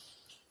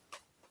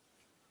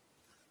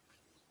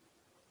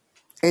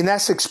 And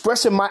that's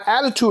expressing my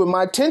attitude and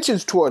my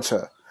intentions towards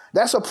her.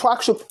 That's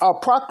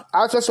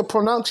that's a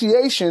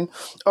pronunciation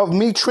of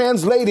me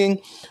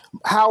translating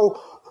how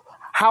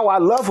I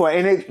love her.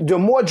 And the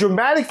more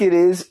dramatic it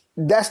is,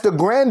 that's the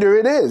grander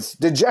it is,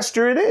 the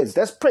gesture it is.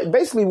 That's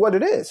basically what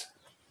it is.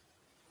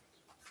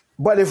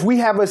 But if we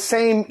have a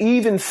same,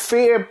 even,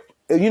 fair,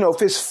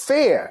 if it's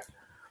fair,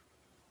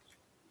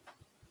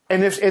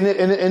 and if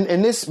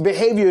and this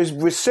behavior is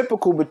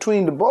reciprocal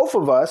between the both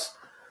of us,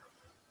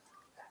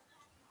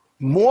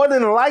 more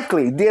than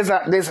likely, there's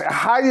a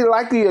highly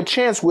likely a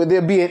chance where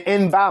there'll be an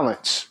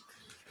imbalance.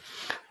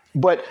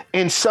 But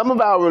in some of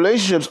our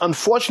relationships,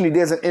 unfortunately,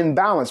 there's an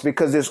imbalance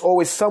because there's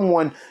always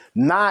someone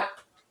not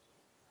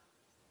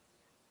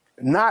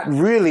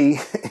really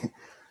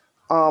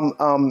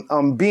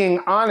being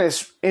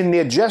honest in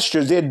their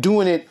gestures. They're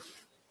doing it,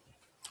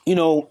 in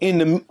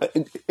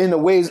the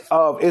ways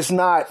of, it's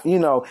not,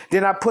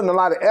 they're not putting a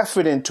lot of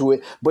effort into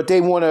it, but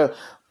they want to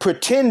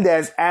pretend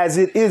as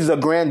it is a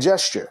grand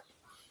gesture.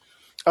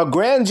 A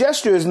grand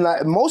gesture is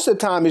not, most of the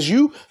time, is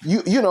you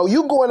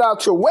going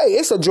out your way.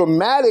 It's a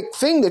dramatic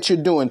thing that you're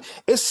doing.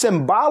 It's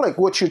symbolic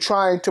what you're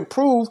trying to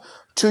prove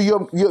to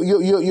your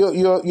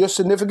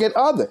significant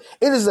other.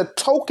 It is a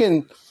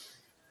token.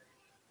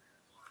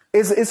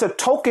 It's a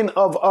token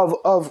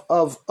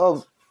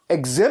of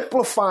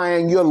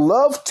exemplifying your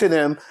love to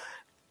them,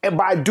 and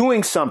by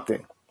doing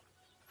something.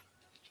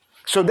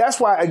 So that's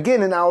why,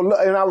 again, in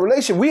our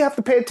relation, we have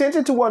to pay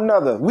attention to one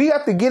another. We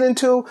have to get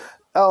into.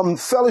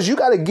 Fellas, you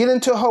got to get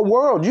into her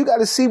world. You got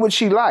to see what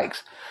she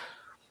likes.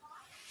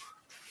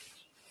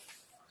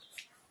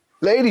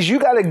 Ladies, you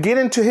got to get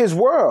into his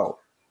world.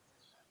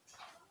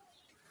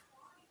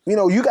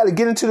 You got to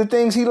get into the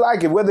things he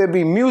likes, whether it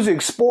be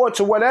music, sports,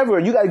 or whatever.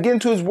 You got to get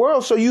into his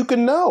world so you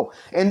can know.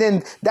 And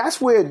then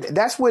that's where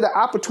the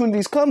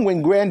opportunities come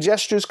when grand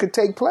gestures could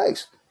take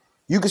place.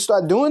 You can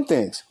start doing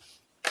things.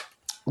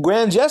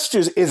 Grand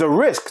gestures is a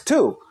risk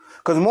too,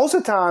 because most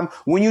of the time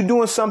when you're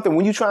doing something,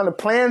 when you're trying to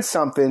plan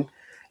something,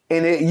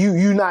 and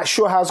you're not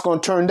sure how it's going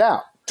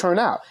to turn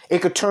out.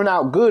 It could turn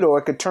out good, or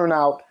it could turn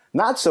out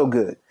not so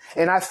good.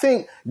 And I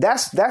think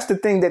that's the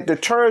thing that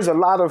deters a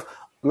lot of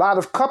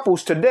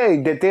couples today,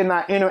 that they're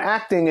not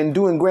interacting and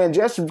doing grand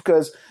gestures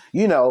because,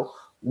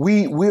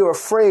 we're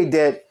afraid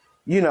that,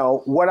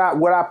 what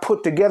I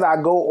put together,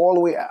 I go all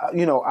the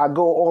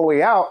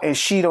way out, and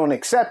she don't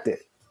accept it.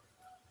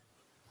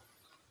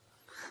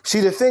 See,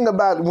 the thing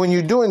about when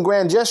you're doing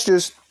grand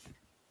gestures,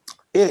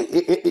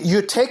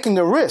 you're taking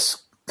a risk.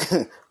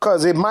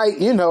 Because it might,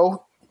 it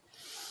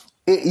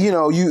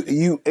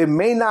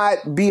may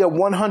not be a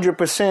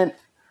 100%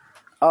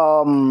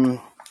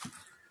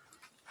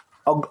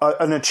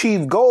 an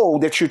achieved goal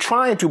that you're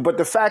trying to, but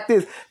the fact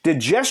is, the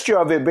gesture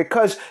of it,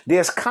 because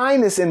there's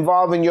kindness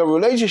involved in your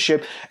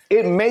relationship,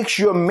 it makes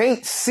your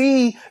mate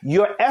see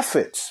your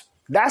efforts.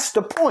 That's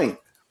the point.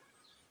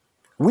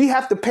 We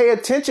have to pay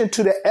attention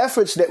to the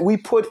efforts that we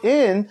put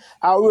in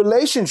our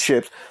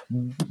relationships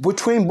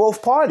between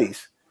both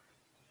parties.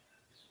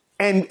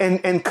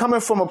 And coming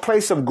from a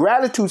place of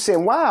gratitude,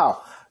 saying,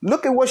 wow,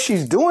 look at what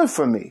she's doing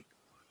for me.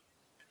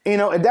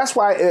 And that's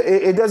why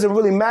it doesn't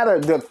really matter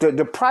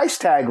the price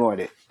tag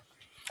on it.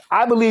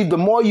 I believe the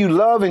more you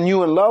love and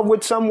you're in love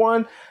with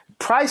someone,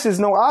 price is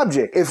no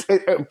object.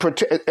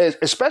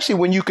 Especially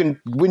when you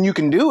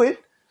can do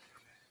it,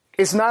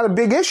 it's not a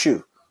big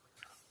issue.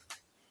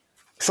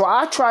 So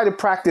I try to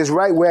practice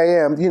right where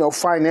I am,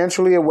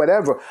 financially or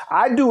whatever.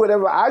 I do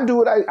whatever I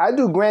do. I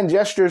do grand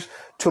gestures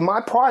to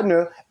my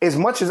partner as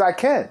much as I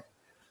can.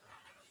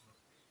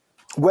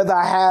 Whether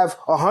I have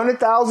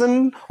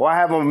 $100,000 or I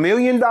have $1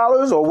 million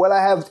or whether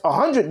I have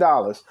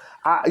 $100,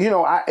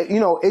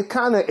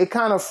 it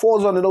kind of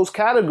falls under those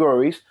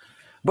categories.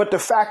 But the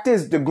fact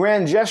is, the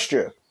grand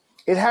gesture,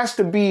 it has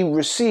to be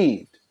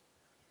received.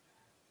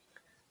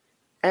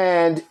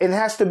 And it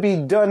has to be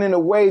done in a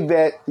way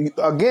that,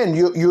 again,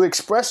 you're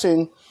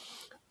expressing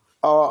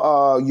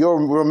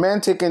your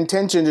romantic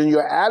intentions and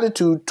your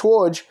attitude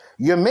towards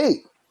your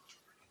mate.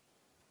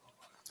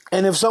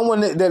 And if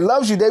someone that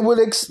loves you, they would,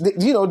 it's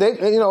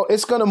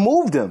going to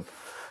move them.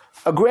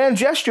 A grand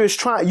gesture is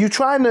you're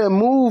trying to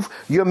move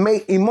your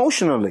mate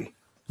emotionally.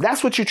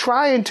 That's what you're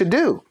trying to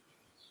do.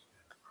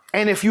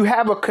 And if you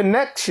have a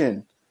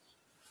connection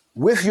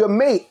with your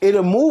mate,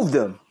 it'll move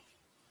them.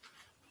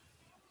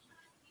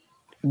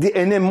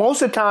 And then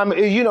most of the time,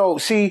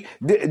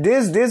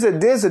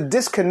 there's a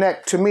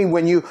disconnect to me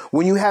when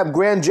you have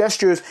grand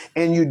gestures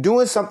and you're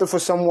doing something for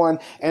someone.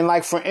 And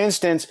like, for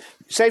instance,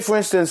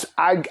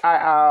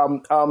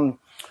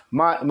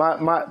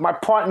 my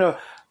partner,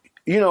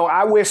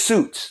 I wear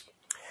suits.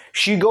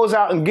 She goes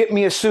out and get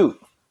me a suit.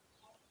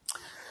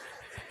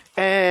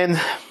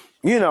 And,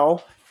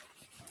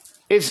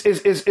 it's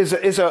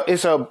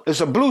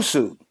a blue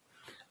suit.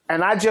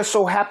 And I just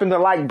so happen to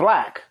like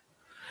black.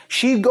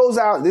 She goes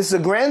out. This is a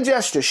grand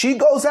gesture. She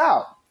goes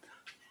out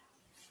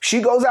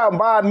and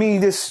buys me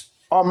this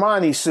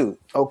Armani suit.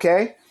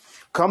 Okay.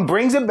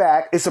 Brings it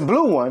back. It's a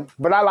blue one,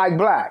 but I like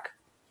black.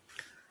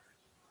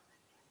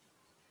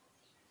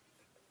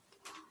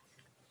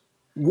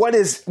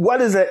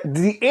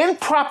 the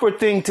improper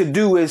thing to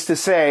do is to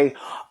say,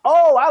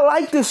 oh, I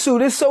like this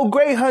suit. It's so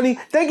great, honey.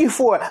 Thank you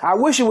for it. I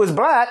wish it was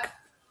black.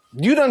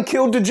 You done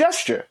killed the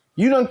gesture.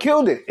 You done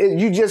killed it.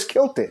 You just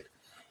killed it.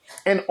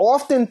 And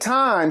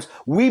oftentimes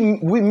we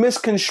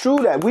misconstrue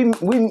that.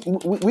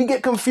 We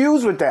get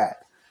confused with that.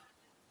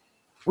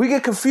 We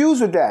get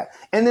confused with that.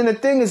 And then the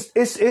thing is,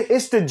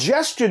 it's the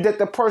gesture that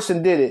the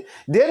person did it.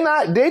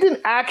 They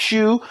didn't ask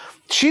you.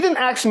 She didn't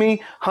ask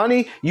me,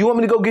 honey, you want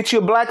me to go get you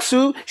a black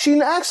suit? She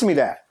didn't ask me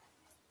that.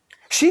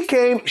 She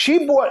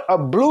bought a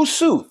blue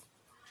suit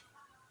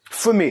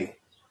for me.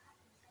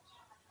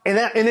 And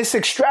it's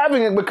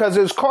extravagant because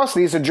it was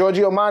costly. It's a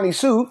Giorgio Armani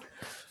suit.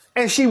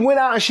 And she went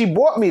out and she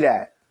bought me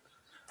that.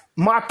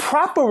 My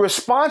proper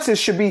responses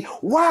should be,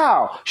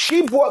 wow,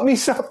 she bought me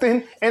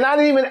something and I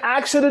didn't even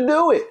ask her to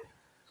do it.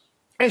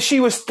 And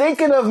she was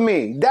thinking of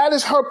me. That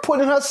is her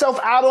putting herself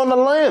out on a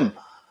limb.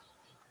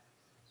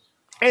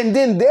 And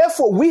then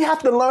therefore we have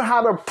to learn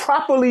how to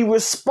properly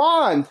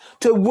respond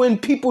to when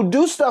people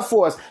do stuff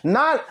for us,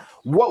 not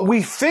what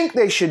we think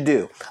they should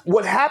do.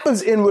 What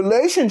happens in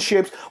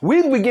relationships,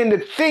 we begin to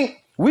think,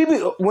 when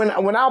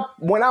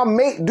our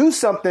mate do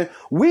something,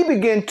 we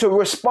begin to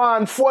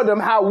respond for them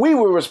how we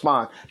would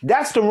respond.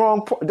 That's the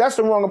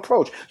wrong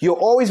approach. You'll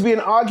always be in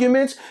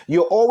arguments.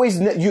 There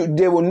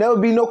will never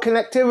be no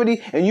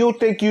connectivity, and you'll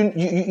think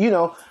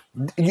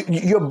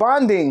you're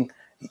bonding.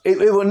 It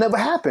will never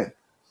happen.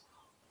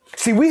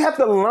 See, we have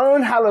to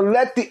learn how to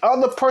let the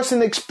other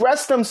person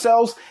express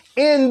themselves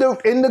in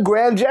the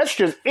grand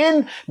gestures,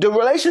 in the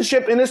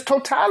relationship in its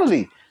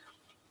totality,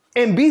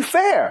 and be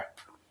fair.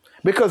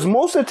 Because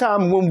most of the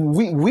time when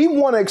we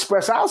want to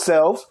express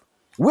ourselves,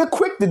 we're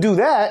quick to do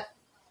that,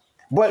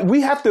 but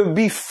we have to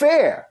be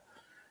fair.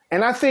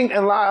 And I think a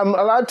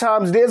lot of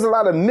times there's a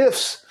lot of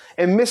myths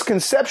and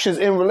misconceptions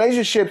in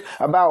relationships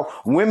about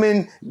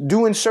women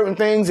doing certain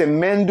things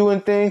and men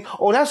doing things.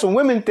 Oh, that's a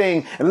women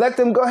thing, and let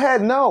them go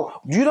ahead. No,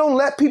 you don't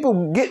let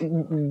people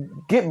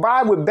get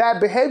by with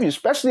bad behavior,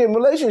 especially in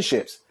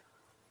relationships.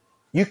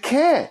 You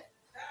can't,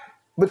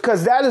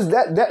 because that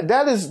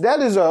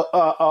is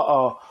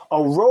a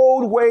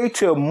roadway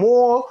to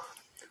more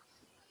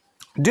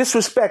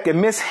disrespect and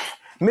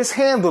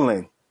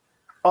mishandling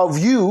of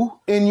you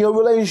in your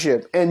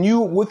relationship and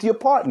you with your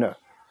partner.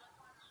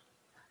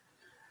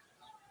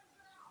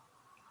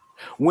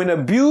 When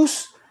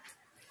abuse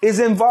is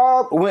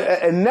involved,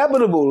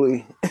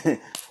 inevitably,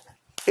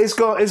 it's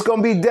going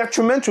to be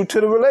detrimental to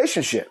the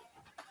relationship.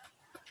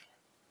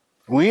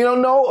 We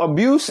don't know,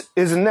 abuse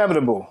is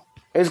inevitable.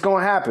 It's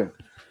going to happen.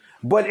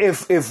 But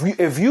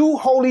if you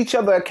hold each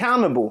other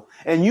accountable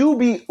and you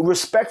be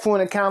respectful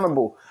and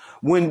accountable,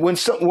 when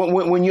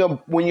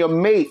your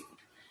mate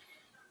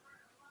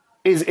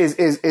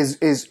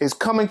is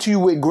coming to you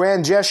with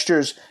grand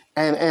gestures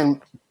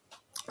and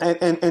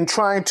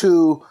trying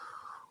to,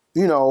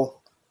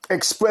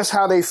 express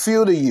how they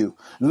feel to you,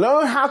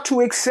 learn how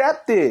to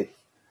accept it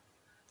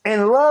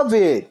and love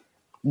it.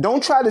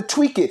 Don't try to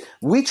tweak it.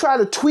 We try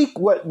to tweak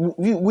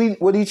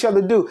what each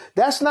other do.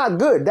 That's not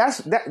good.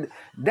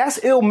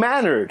 That's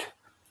ill-mannered.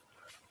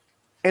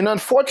 And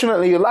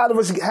unfortunately, a lot of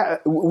us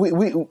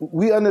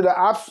we under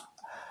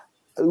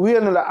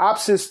the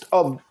opposite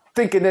of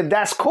thinking that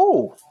that's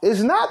cool.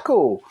 It's not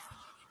cool.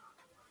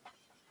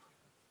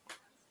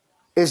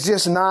 It's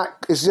just not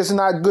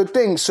a good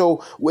thing.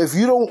 So if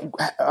you don't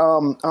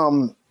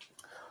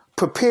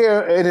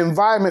prepare an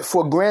environment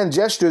for grand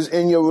gestures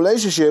in your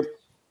relationship,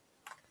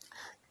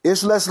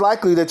 it's less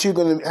likely that you're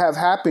going to have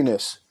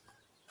happiness.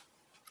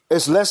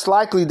 It's less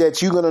likely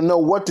that you're going to know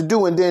what to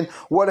do. And then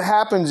what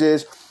happens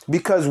is,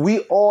 because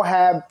we all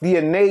have the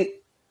innate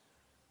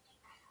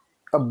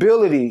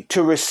ability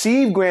to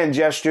receive grand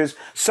gestures,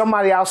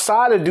 somebody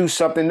outside to do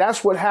something,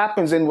 that's what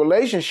happens in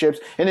relationships.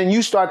 And then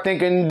you start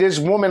thinking this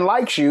woman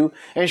likes you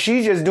and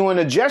she's just doing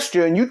a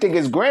gesture and you think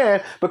it's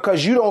grand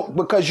because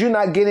you're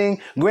not getting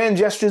grand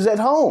gestures at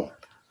home.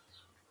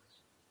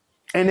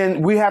 And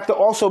then we have to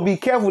also be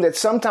careful that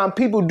sometimes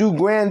people do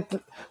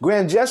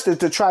grand gestures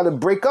to try to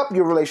break up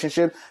your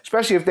relationship,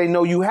 especially if they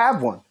know you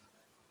have one.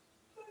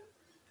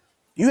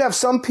 You have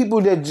some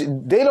people that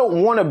they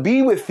don't want to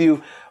be with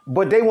you,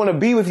 but they want to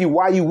be with you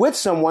while you with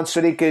someone so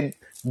they could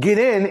get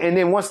in. And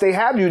then once they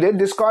have you, they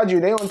discard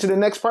you. They on to the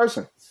next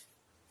person.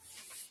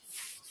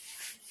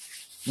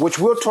 Which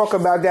we'll talk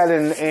about that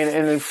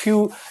in a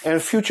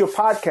future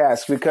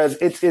podcasts, because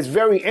it's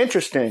very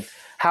interesting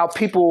how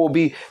people will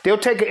be. They'll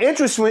take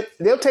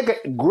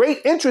a great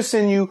interest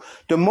in you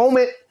the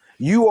moment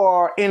you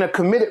are in a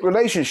committed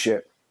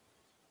relationship.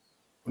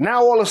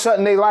 Now all of a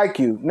sudden they like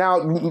you.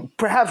 Now,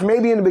 perhaps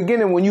maybe in the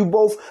beginning when you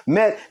both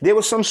met, there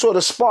was some sort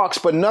of sparks,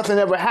 but nothing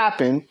ever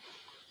happened.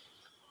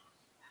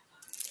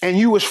 And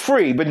you was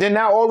free. But then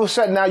now all of a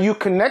sudden, now you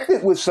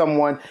connected with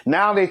someone.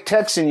 Now they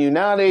texting you.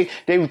 Now they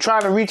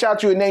trying to reach out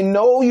to you and they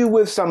know you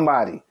with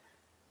somebody.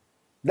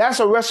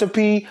 That's a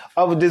recipe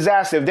of a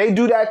disaster. If they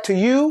do that to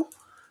you,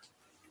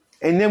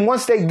 and then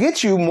once they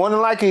get you, more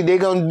than likely they're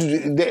going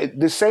to do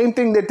the same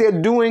thing that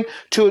they're doing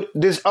to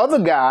this other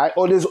guy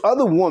or this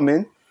other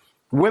woman.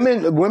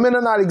 Women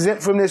are not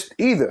exempt from this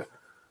either.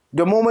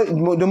 The moment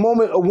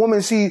a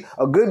woman see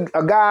a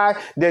guy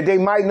that they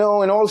might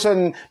know, and all of a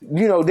sudden,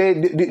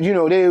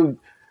 they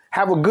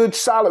have a good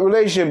solid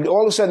relationship,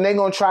 all of a sudden they're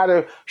gonna try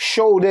to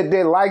show that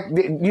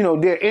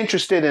they're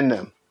interested in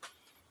them.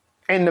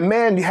 And the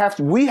man,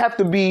 we have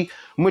to be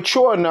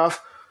mature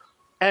enough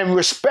and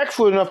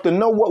respectful enough to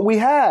know what we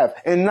have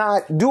and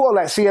not do all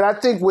that. See, and I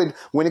think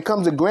when it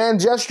comes to grand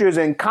gestures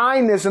and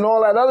kindness and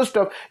all that other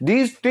stuff,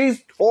 these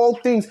all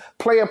things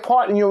play a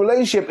part in your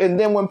relationship. And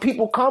then when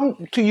people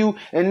come to you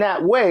in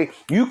that way,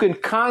 you can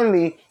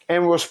kindly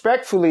and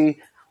respectfully,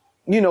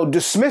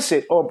 dismiss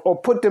it or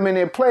put them in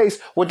their place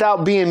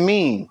without being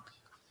mean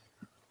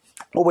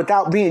or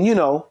without being,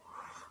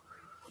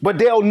 but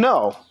they'll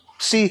know.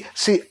 See,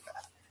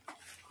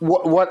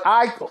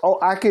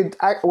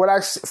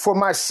 for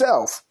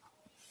myself,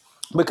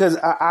 because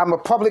I'm a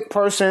public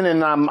person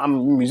and I'm a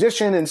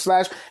musician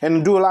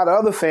and do a lot of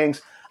other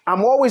things.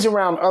 I'm always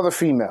around other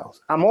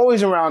females. I'm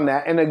always around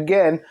that. And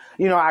again,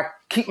 I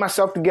keep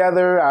myself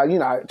together. I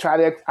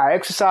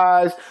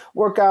exercise,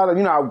 work out.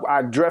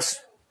 I dress.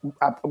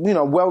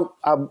 I'm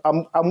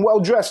well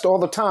dressed all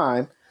the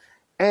time,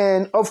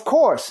 and of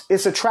course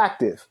it's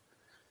attractive.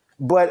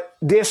 But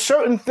there's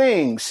certain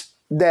things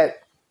that.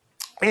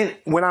 And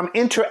when I'm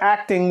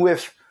interacting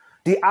with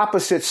the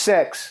opposite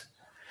sex,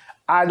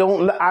 I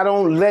don't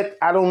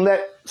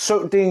let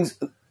certain things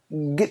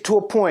get to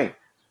a point.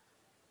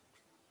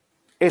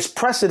 It's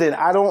precedent.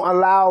 I don't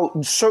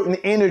allow certain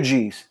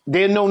energies.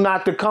 They know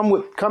not to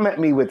come at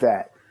me with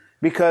that,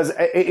 because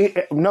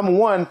number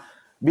one,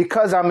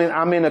 because I'm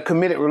in a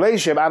committed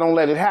relationship, I don't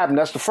let it happen.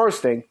 That's the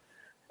first thing.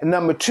 And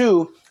number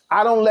two,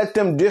 I don't let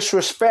them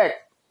disrespect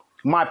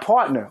my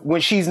partner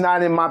when she's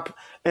not in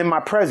my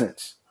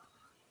presence.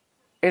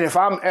 And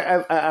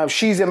if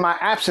she's in my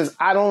absence,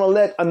 I don't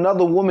let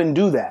another woman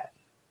do that.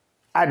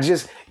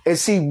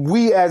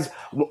 We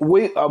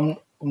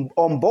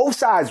on both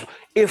sides,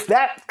 if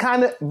that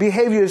kind of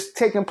behavior is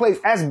taking place,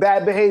 that's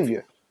bad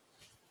behavior.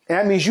 And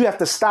that means you have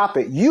to stop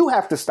it. You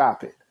have to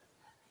stop it.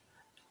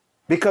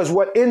 Because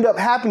what end up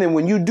happening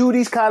when you do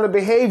these kind of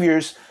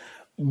behaviors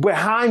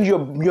behind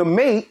your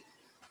mate,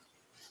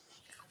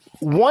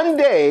 one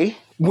day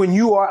when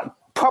you are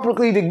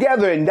publicly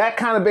together and that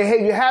kind of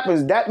behavior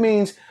happens, that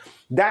means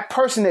that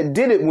person that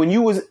did it when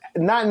you was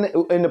not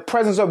in the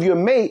presence of your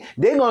mate,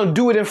 they're going to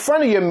do it in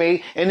front of your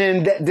mate, and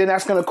then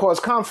that's going to cause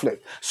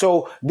conflict.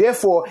 So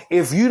therefore,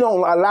 if you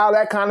don't allow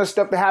that kind of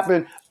stuff to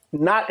happen,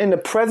 not in the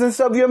presence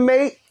of your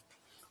mate,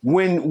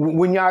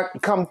 when y'all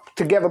come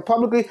together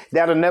publicly,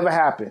 that'll never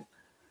happen.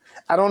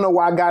 I don't know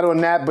why I got on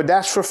that, but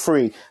that's for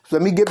free. So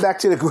let me get back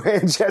to the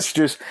grand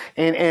gestures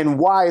and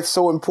why it's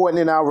so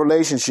important in our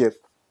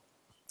relationship.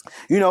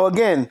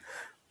 Again,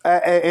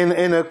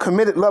 in a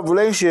committed love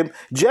relationship,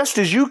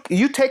 gestures,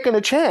 you taking a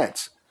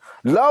chance.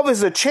 Love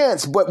is a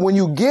chance, but when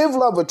you give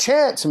love a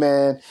chance,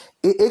 man,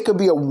 it could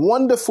be a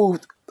wonderful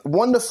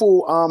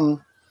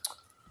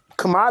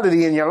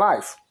commodity in your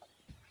life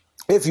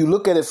if you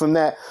look at it from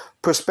that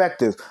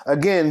perspective.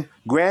 Again,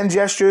 grand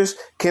gestures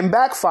can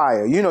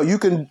backfire. You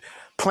can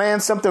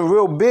plan something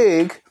real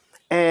big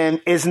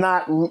and it's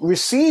not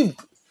received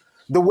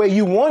the way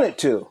you want it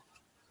to.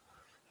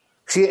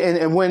 See,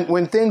 and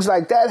when things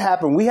like that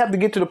happen, we have to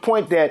get to the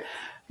point that,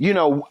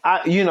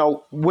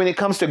 when it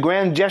comes to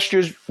grand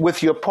gestures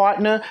with your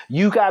partner,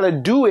 you got to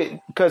do it,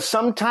 because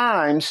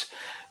sometimes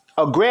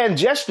a grand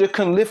gesture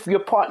can lift your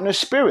partner's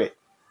spirit.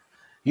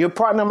 Your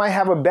partner might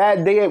have a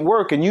bad day at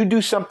work and you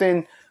do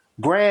something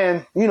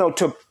grand,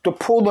 to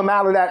pull them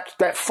out of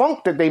that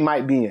funk that they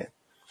might be in.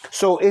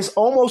 So it's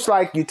almost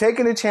like you're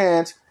taking a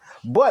chance,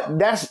 but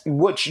that's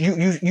what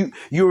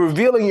you're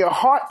revealing your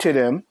heart to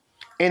them.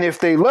 And if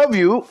they love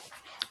you,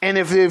 and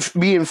if they're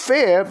being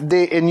fair,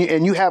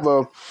 and you have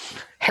a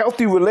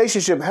healthy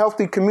relationship,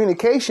 healthy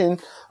communication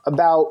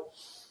about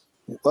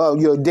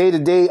your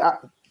day-to-day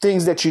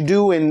things that you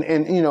do,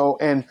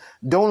 and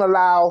don't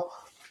allow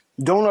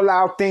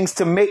things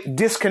to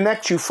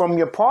disconnect you from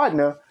your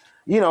partner,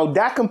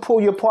 that can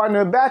pull your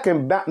partner back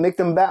and make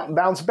them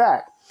bounce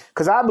back.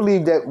 Because I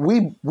believe that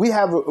we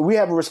have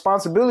a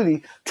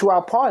responsibility to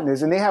our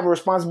partners, and they have a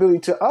responsibility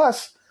to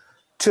us.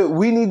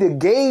 We need to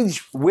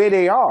gauge where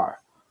they are.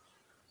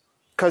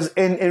 Because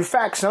in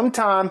fact,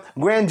 sometimes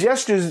grand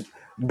gestures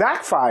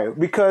backfire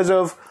because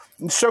of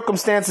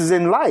circumstances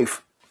in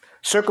life,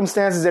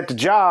 circumstances at the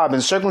job,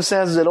 and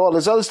circumstances at all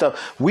this other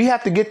stuff. We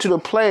have to get to the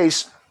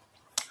place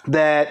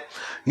that,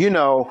 even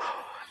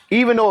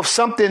though if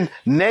something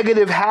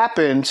negative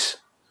happens,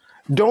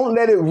 don't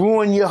let it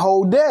ruin your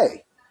whole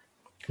day.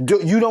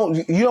 You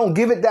don't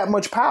give it that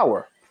much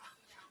power.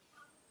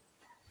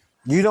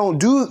 You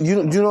don't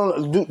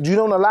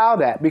allow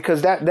that,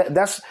 because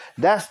that's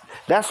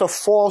a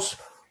false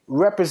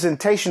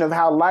representation of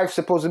how life's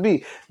supposed to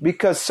be,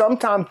 because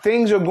sometimes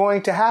things are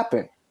going to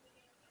happen,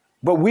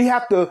 but we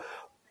have to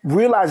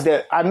realize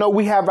that. I know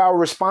we have our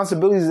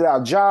responsibilities at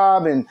our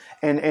job and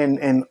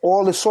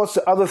all the sorts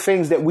of other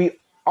things that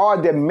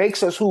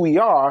makes us who we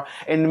are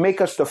and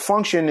make us to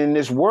function in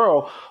this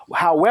world.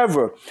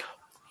 However,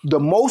 the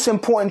most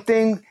important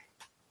thing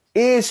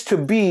is to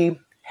be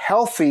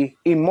healthy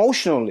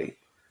emotionally,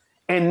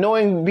 and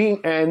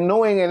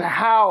knowing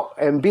how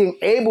and being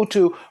able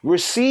to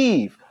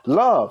receive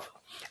love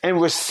and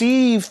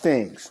receive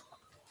things,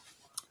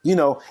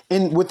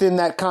 within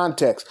that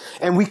context.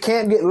 And we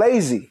can't get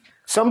lazy.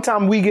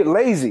 Sometimes we get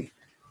lazy.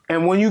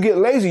 And when you get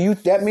lazy,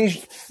 that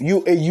means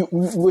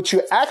what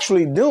you're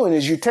actually doing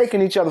is you're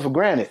taking each other for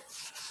granted.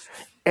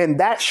 And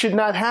that should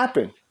not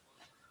happen.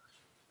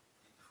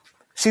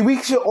 See,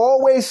 we should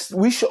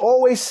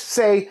always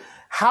say,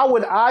 how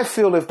would I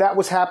feel if that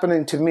was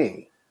happening to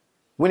me?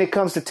 When it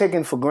comes to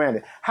taking for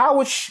granted, how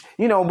would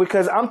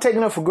because I'm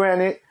taking it for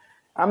granted,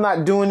 I'm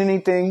not doing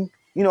anything.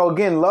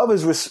 Again, love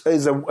is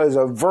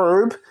a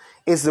verb,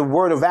 is the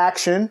word of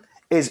action,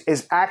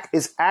 is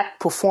act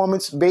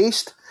performance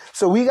based.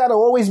 So we gotta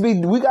always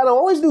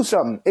do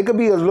something. It could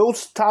be a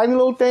tiny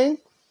little thing,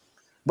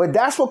 but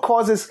that's what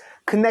causes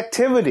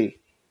connectivity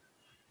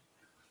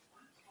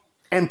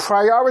and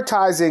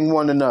prioritizing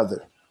one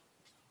another.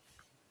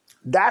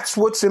 That's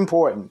what's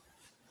important.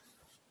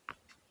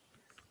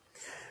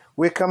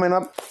 We're coming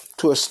up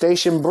to a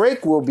station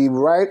break. We'll be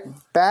right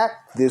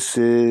back. This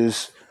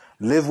is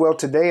Live Well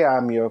Today.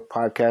 I'm your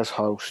podcast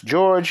host,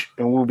 George,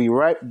 and we'll be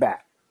right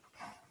back.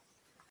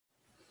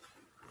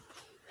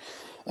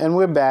 And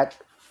we're back.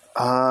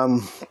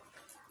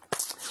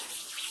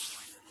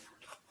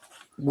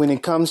 When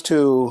it comes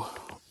to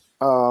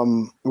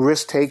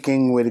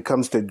risk-taking, when it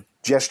comes to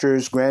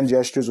gestures, grand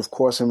gestures, of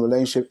course, in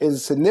relationship,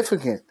 is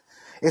significant.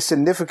 It's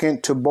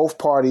significant to both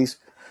parties.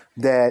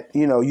 That,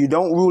 you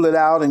don't rule it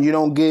out and you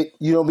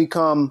don't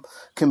become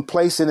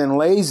complacent and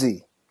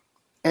lazy.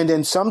 And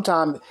then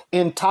sometimes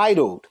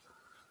entitled.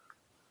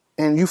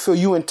 And you feel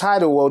you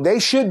entitled. Well, they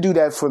should do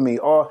that for me,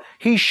 or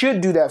he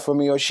should do that for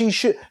me, or she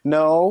should.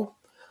 No,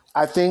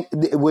 I think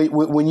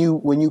when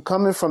you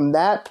coming from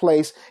that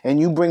place and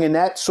you bringing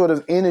that sort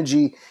of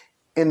energy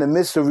in the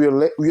midst of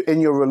your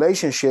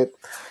relationship,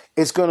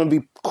 it's going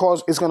to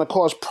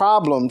cause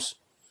problems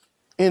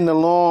in the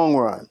long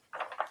run.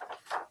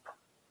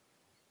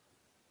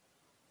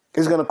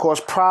 Is going to cause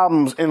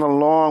problems in the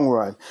long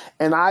run.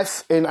 And I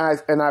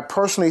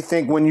personally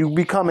think when you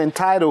become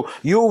entitled,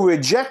 you'll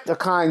reject a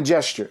kind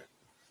gesture.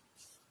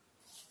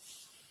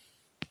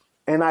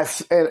 And I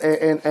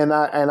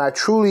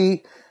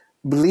truly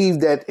believe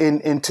that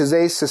in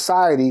today's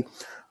society,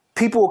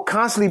 people are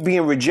constantly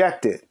being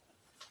rejected.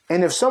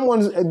 And if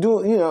someone's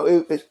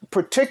doing,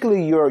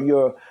 particularly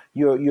your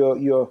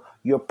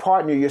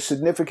partner, your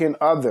significant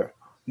other,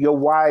 your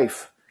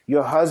wife,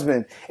 your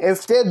husband,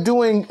 if they're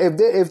doing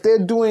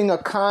a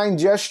kind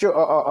gesture,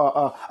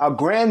 a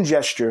grand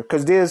gesture,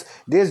 because there's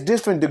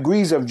different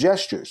degrees of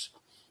gestures.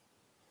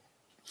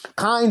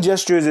 Kind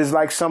gestures is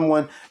like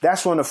someone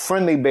that's on a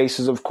friendly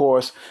basis, of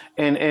course,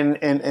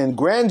 and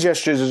grand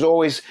gestures is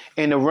always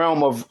in the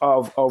realm of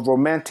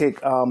romantic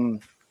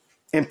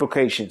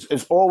implications.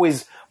 It's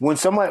always when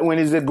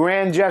it's a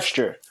grand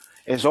gesture,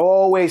 it's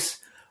always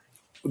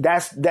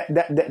that's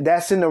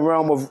in the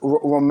realm of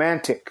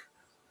romantic.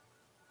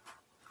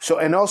 So,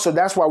 and also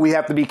that's why we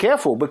have to be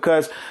careful,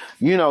 because,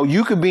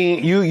 you could be,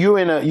 you're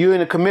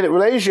in a committed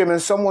relationship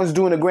and someone's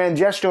doing a grand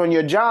gesture on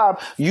your job.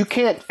 You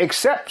can't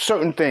accept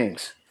certain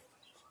things.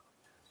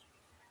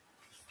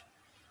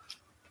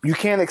 You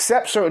can't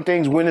accept certain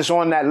things when it's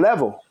on that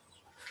level.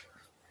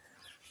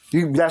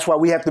 That's why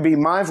we have to be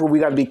mindful. We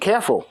got to be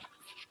careful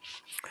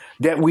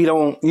that we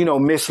don't,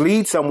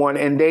 mislead someone,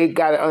 and they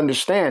got to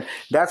understand.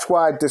 That's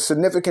why the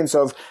significance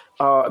of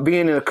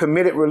being in a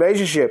committed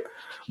relationship.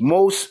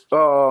 Most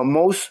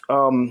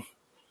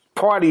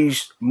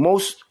parties,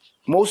 most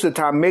of the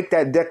time, make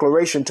that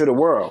declaration to the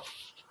world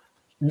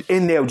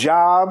in their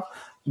job,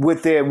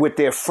 with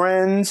their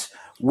friends,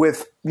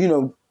 with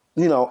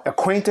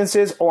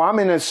acquaintances. Or I'm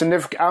in a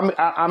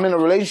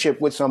relationship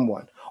with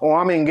someone, or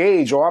I'm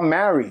engaged, or I'm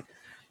married.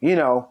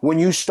 When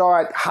you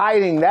start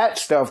hiding that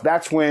stuff,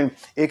 that's when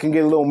it can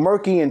get a little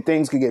murky and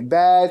things can get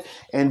bad,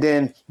 and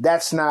then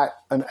that's not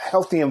a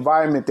healthy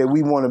environment that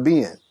we want to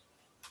be in.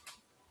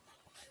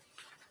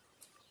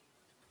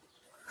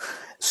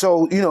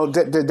 So,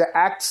 the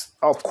acts,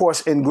 of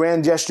course, in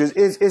grand gestures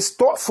is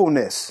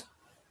thoughtfulness.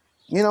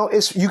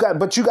 But you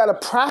got to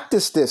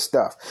practice this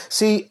stuff.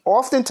 See,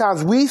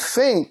 oftentimes we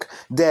think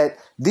that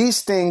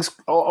these things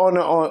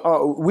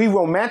we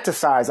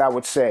romanticize, I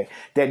would say,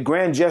 that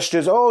grand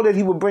gestures, that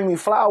he would bring me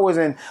flowers,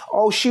 and,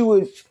 she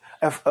would,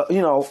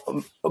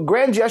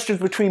 grand gestures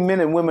between men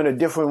and women are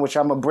different, which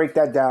I'm going to break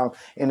that down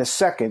in a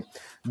second.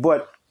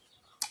 But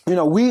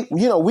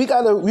we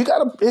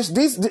gotta.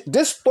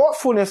 This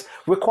thoughtfulness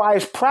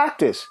requires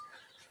practice,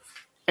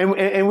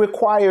 and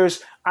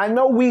requires. I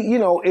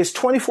know it's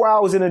 24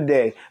 hours in a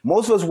day.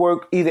 Most of us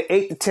work either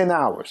 8 to 10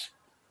 hours.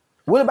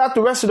 What about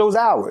the rest of those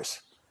hours?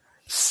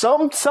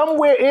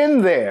 Somewhere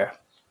in there,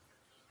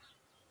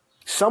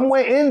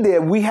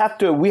 we have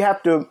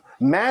to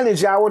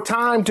manage our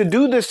time to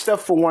do this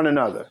stuff for one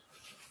another.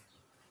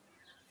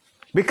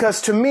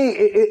 Because to me,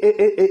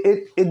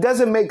 it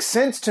doesn't make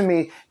sense to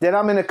me that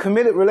I'm in a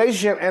committed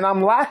relationship and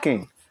I'm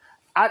lacking.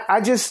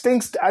 I just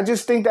think that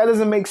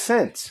doesn't make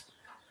sense,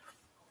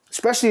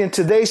 especially in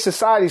today's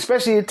society,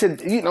 especially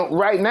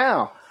right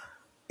now.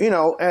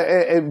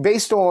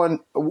 Based on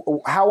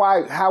how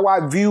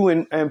I view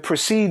and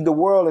perceive the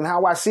world and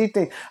how I see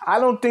things, I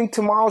don't think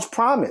tomorrow's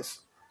promised.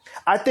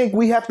 I think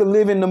we have to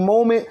live in the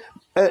moment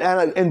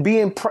and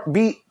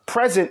be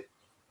present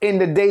in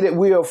the day that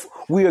we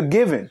are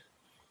given,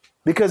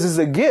 because it's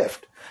a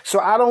gift. So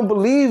I don't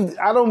believe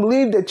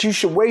that you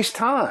should waste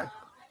time.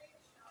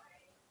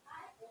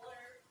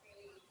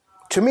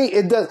 To me,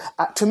 it does.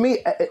 To me,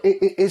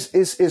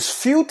 it's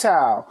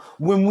futile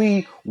when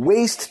we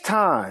waste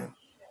time.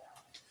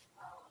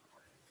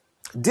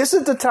 This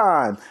is the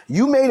time.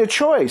 You made a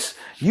choice.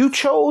 You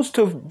chose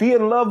to be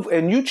in love,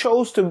 and you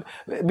chose to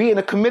be in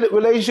a committed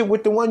relationship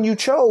with the one you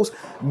chose.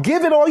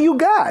 Give it all you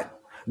got.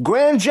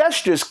 Grand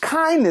gestures,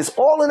 kindness,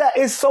 all of that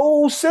is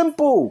so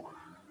simple.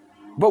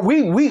 But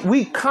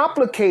we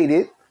complicate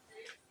it,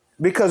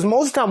 because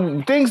most of the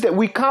time, things that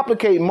we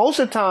complicate, most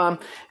of the time,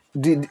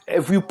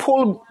 if you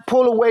pull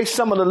away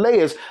some of the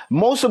layers,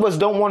 most of us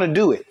don't want to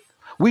do it.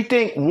 We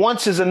think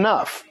once is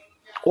enough,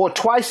 or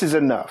twice is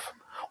enough,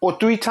 or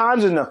 3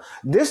 times is enough.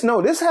 This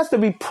has to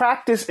be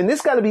practiced, and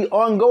this got to be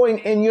ongoing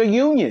in your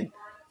union.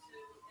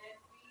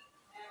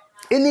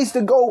 It needs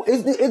to go.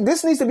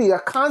 This needs to be a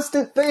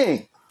constant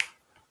thing.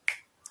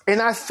 And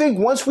I think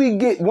once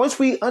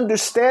we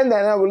understand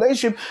that in our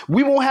relationship,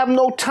 we won't have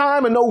no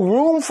time and no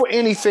room for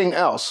anything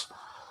else.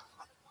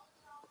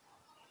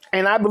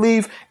 And I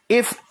believe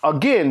if,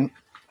 again,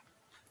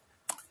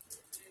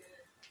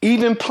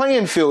 even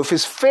playing field, if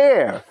it's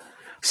fair,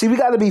 see, we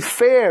got to be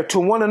fair to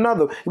one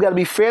another. We got to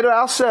be fair to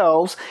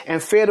ourselves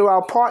and fair to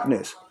our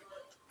partners.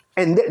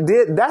 And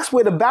that's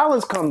where the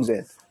balance comes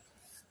in.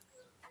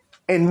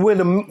 And where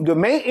the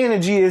main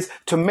energy is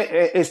to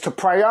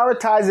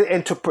prioritize it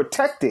and to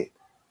protect it,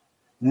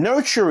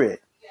 nurture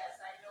it.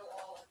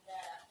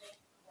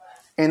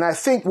 And I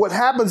think what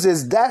happens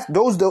is that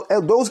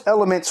those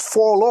elements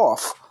fall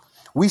off.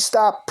 We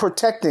stop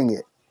protecting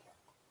it.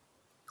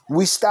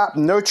 We stop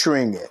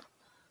nurturing it.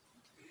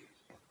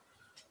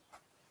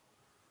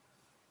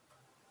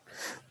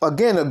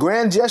 Again, a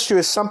grand gesture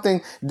is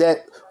something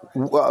that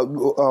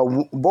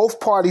both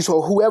parties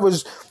or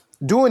whoever's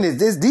doing it,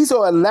 these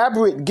are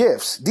elaborate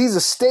gifts. These are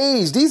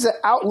staged. These are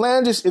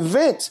outlandish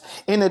events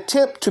in an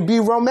attempt to be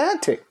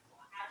romantic.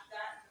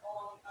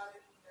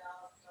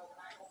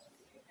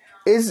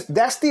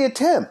 That's the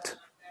attempt.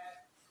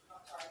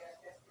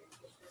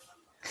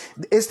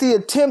 It's the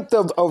attempt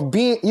of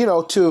being,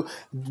 to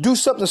do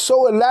something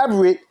so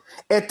elaborate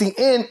at the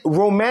end.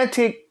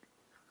 Romantic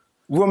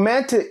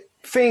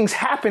things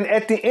happen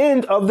at the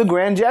end of the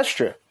grand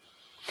gesture.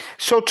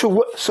 So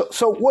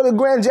what a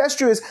grand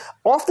gesture is,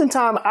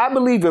 oftentimes I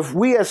believe if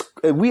we as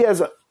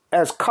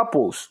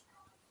couples,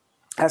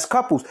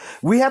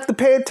 we have to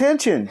pay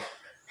attention.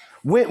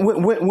 When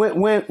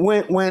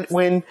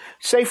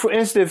say for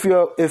instance,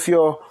 if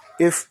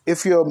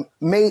your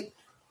mate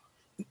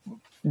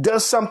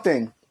does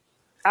something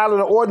out of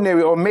the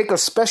ordinary, or make a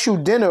special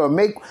dinner, or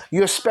make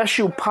your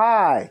special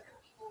pie,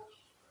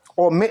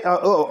 or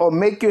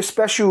make your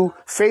special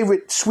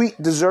favorite sweet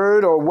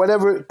dessert, or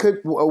whatever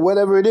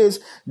it is,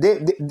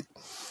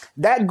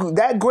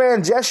 that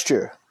grand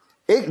gesture,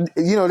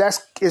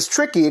 it's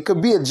tricky. It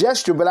could be a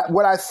gesture, but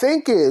what I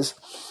think is,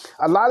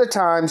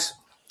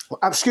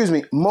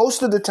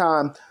 most of the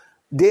time,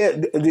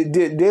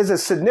 there's a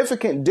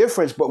significant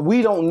difference, but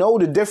we don't know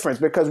the difference,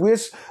 because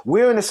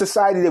we're in a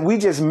society that we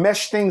just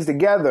mesh things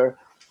together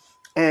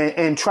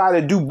and try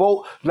to do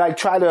both, like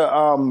try to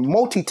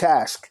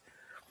multitask,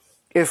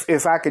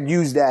 if I could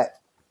use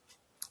that.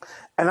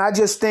 And I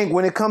just think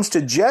when it comes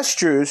to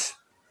gestures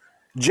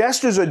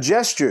are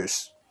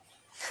gestures,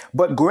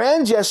 but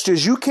grand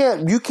gestures, you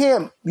can't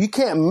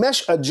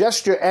mesh a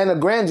gesture and a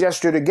grand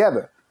gesture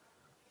together.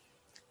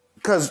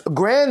 Because a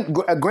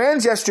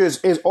grand gesture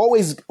is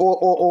always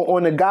or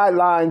on the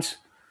guidelines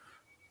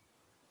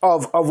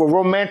of a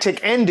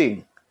romantic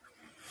ending.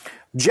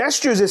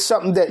 Gestures is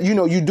something that,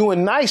 you're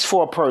doing nice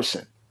for a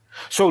person.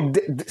 So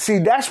see,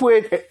 that's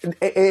where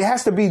it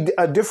has to be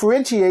a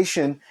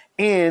differentiation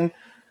in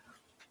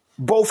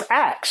both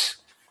acts.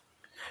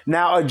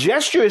 Now, a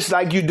gesture is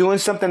like you're doing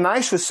something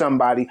nice for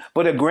somebody,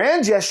 but a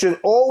grand gesture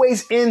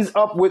always ends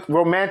up with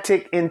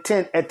romantic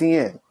intent at the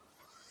end.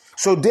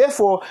 So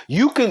therefore,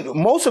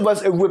 most of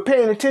us, if we're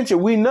paying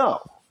attention, we know.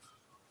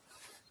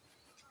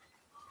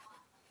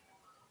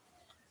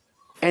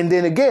 And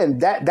then again,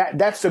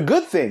 that's a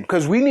good thing,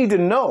 because we need to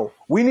know.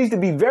 We need to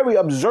be very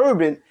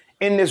observant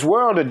in this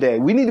world today.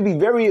 We need to be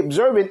very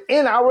observant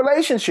in our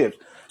relationships,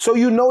 so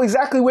you know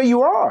exactly where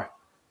you are.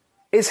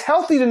 It's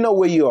healthy to know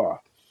where you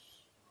are.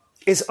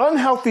 It's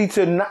unhealthy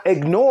to not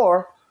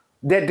ignore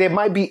that there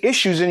might be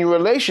issues in your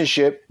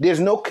relationship. There's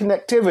no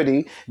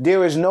connectivity.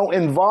 There is no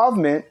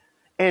involvement.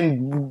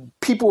 And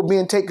people are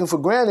being taken for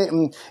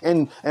granted,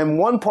 and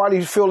one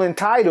party feel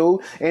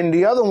entitled, and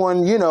the other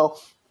one,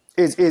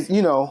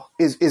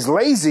 is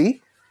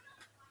lazy.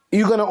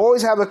 You're going to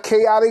always have a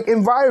chaotic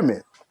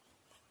environment.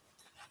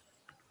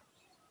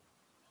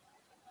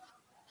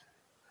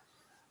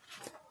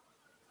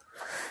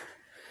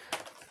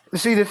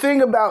 See, the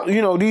thing about,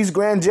 these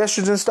grand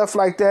gestures and stuff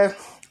like that,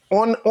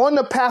 on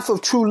the path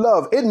of true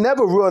love, it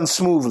never runs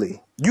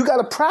smoothly. You got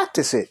to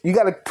practice it. You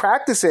got to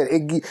practice it.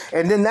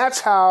 And then that's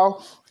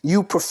how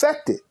you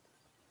perfect it.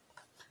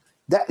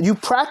 That you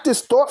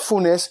practice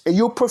thoughtfulness and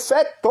you'll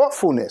perfect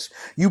thoughtfulness.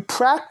 You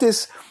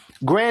practice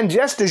grand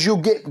gestures,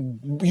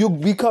 you'll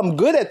become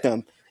good at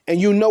them,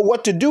 and you know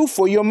what to do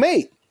for your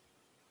mate.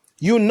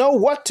 You know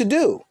what to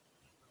do.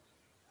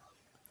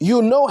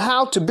 You know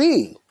how to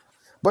be.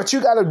 But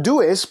you got to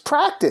do it. It's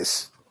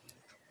practice.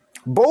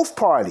 Both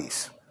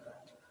parties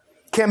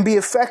can be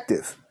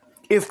effective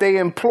if they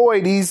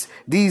employ these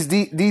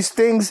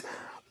things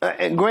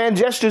and grand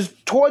gestures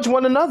towards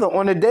one another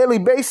on a daily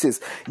basis.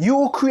 You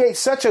will create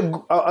such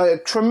a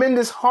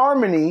tremendous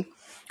harmony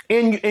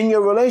in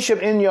your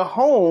relationship, in your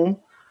home.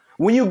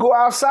 When you go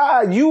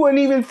outside, you wouldn't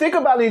even think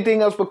about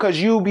anything else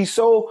because you'll be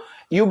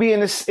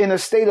in a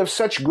state of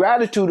such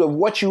gratitude of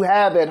what you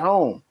have at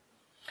home.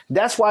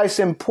 That's why it's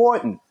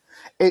important.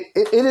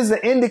 It is an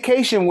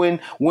indication when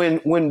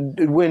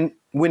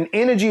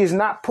energy is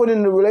not put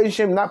in the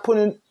relationship, not put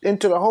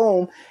into the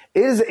home.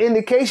 It is an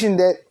indication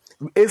that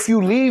if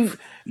you leave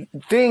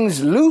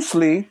things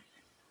loosely,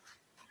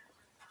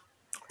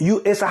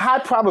 it's a high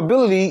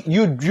probability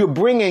you're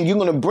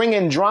going to bring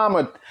in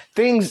drama,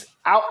 things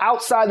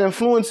outside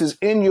influences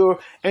in your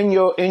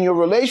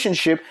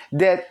relationship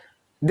that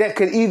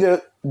could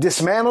either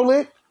dismantle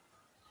it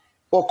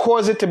or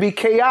cause it to be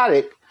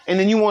chaotic, and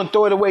then you want to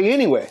throw it away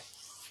anyway.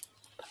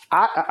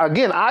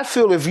 I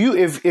feel if you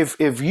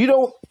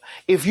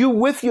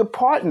with your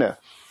partner,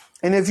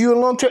 and if you're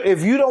long term,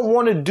 if you don't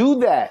want to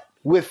do that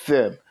with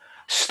them,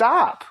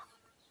 stop.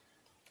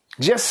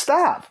 Just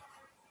stop.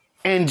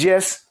 And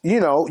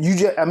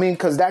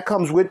because that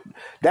comes with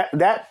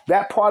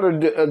that part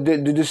of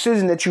the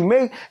decision that you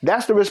make.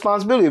 That's the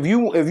responsibility. If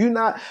you're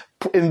not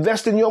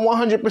investing your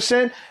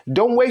 100%,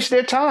 don't waste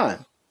their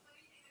time.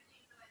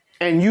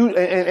 And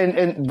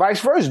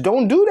vice versa,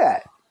 don't do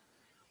that.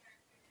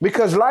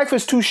 Because life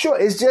is too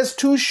short. It's just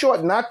too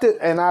short not to,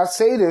 and I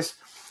say this,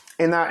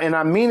 and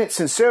I mean it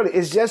sincerely,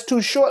 it's just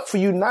too short for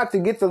you not to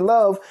get the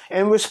love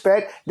and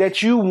respect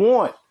that you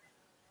want.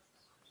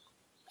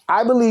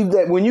 I believe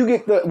that when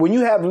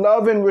you have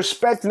love and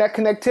respect and that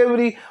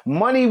connectivity,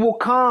 money will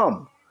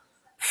come.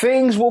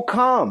 Things will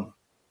come.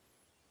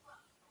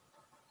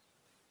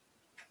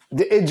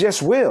 It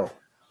just will.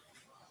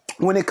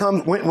 When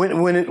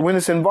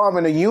it's involved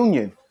in a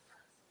union.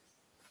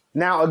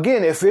 Now,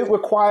 again, if it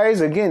requires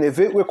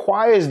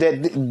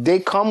that they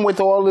come with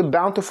all the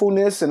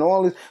bountifulness and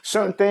all the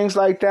certain things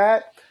like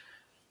that,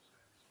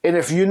 and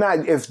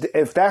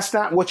if that's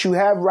not what you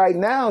have right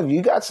now,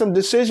 you got some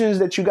decisions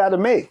that you got to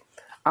make.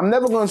 I'm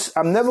never going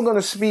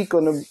to speak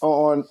on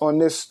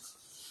this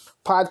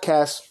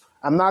podcast.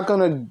 I'm not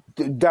going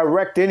to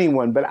direct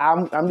anyone, but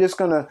I'm just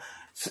going to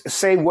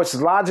say what's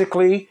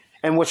logically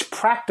and what's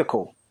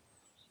practical,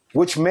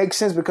 which makes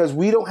sense because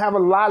we don't have a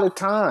lot of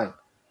time.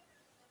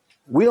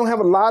 We don't have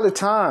a lot of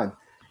time,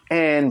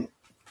 and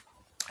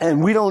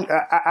we don't.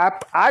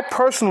 I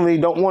personally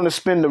don't want to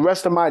spend the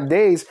rest of my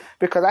days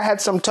because I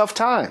had some tough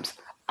times.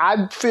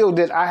 I feel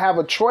that I have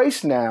a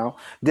choice now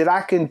that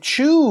I can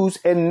choose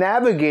and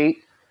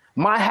navigate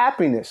my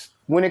happiness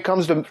when it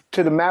comes to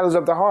the matters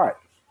of the heart.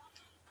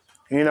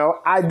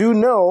 I do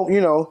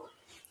know.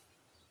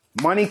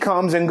 Money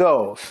comes and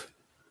goes.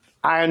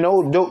 I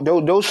know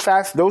those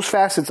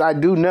facets. I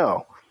do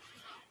know,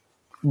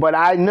 but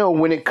I know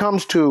when it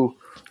comes to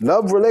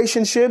love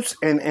relationships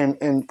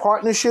and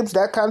partnerships,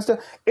 that kind of stuff,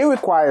 it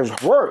requires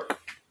work.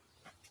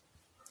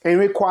 It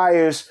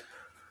requires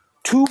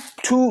two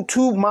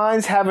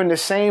minds having the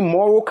same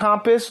moral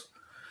compass,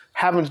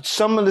 having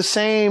some of the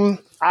same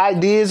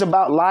ideas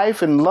about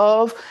life and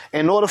love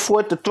in order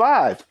for it to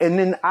thrive. And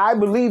then I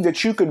believe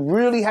that you could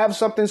really have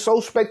something so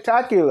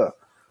spectacular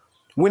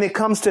when it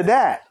comes to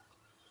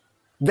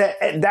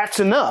that's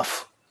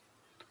enough.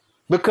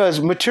 Because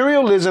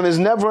materialism is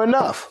never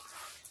enough.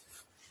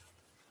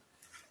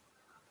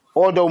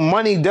 Although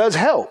money does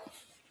help.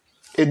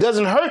 It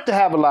doesn't hurt to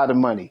have a lot of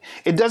money.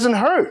 It doesn't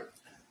hurt.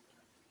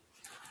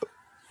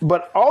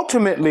 But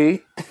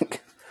ultimately,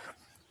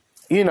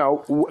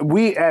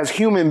 we as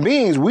human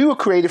beings, we were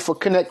created for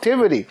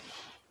connectivity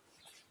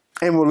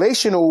and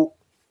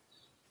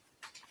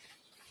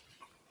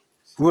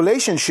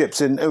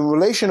relationships and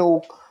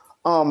relational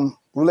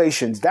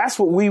relations. That's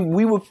what we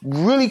were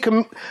really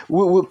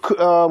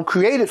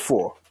created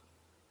for.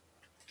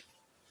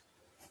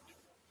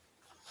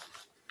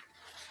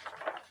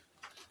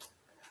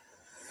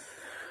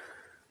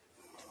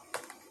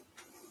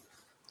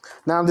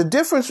 Now, the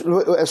difference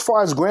as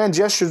far as grand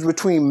gestures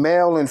between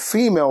male and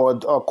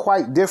female are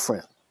quite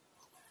different.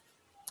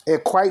 They're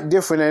quite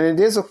different. And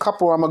there's a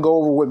couple I'm going to go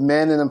over with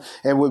men and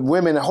with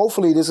women. And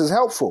hopefully this is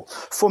helpful.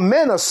 For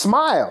men, a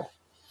smile,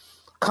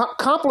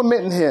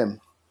 complimenting him,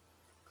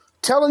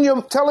 telling your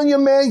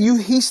man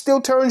he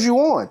still turns you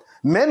on.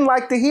 Men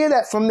like to hear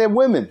that from their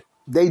women.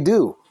 They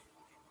do.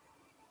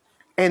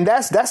 And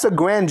that's a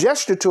grand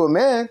gesture to a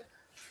man.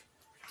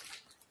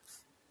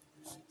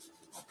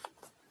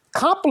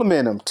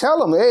 Compliment him.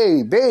 Tell him,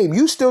 hey, babe,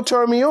 you still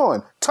turn me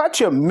on.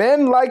 Touch him.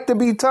 Men like to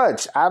be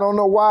touched. I don't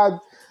know why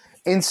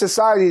in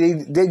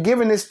society they're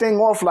giving this thing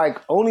off like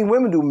only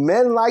women do.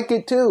 Men like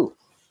it too.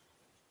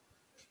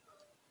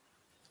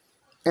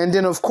 And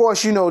then, of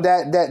course, you know,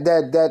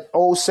 that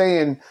old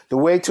saying, the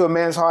way to a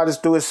man's heart is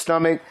through his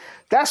stomach.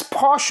 That's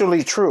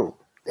partially true.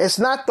 It's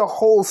not the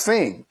whole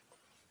thing.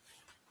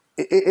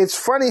 It's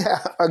funny,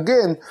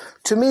 again,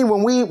 to me,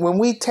 when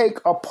we take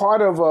a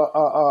part of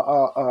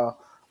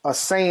a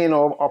saying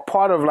or a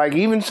part of like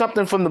even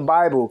something from the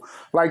Bible,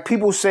 like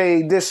people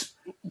say this,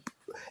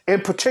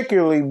 and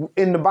particularly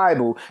in the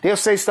Bible, they'll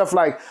say stuff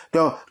like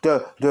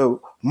the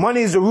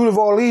money is the root of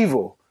all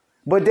evil.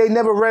 But they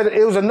never read it.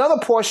 It was another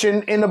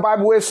portion in the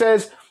Bible where it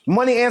says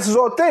money answers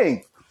all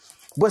things.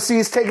 But see,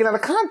 it's taken out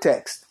of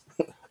context.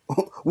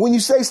 When you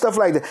say stuff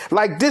like that,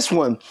 like this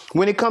one,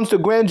 when it comes to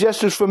grand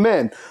gestures for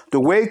men, the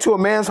way to a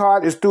man's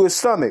heart is through his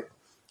stomach.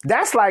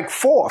 That's like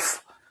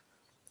fourth.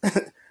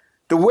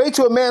 The way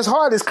to a man's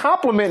heart is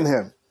complimenting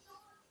him.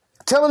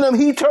 Telling him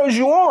he turns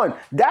you on.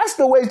 That's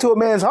the way to a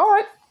man's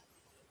heart.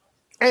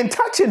 And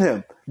touching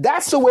him.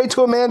 That's the way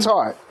to a man's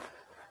heart.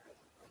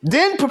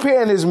 Then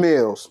preparing his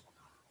meals.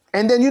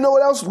 And then you know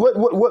what else?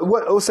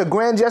 What's a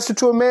grand gesture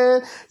to a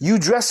man? You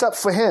dress up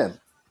for him.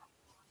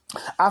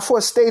 I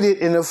first stated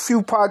in a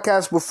few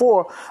podcasts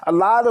before, a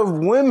lot of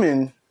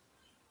women,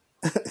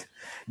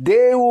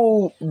 they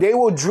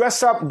will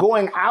dress up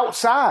going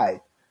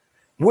outside,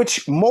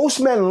 which most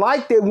men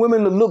like their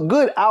women to look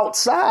good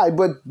outside,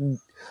 but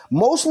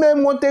most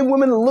men want their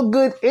women to look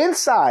good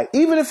inside.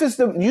 Even if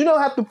you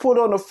don't have to put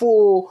on a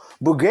full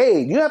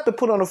brigade, you don't have to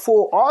put on a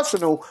full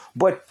arsenal,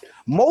 but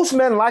most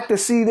men like to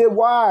see their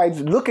wives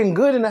looking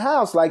good in the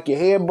house, like your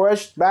hair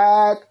brushed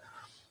back,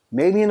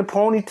 maybe in a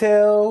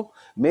ponytail,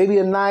 maybe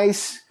a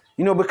nice,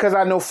 you know, because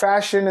I know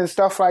fashion and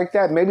stuff like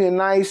that, maybe a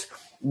nice,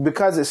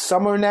 because it's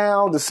summer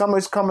now, the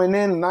summer's coming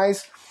in,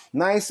 nice,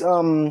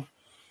 you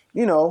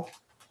know,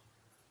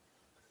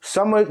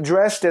 summer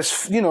dress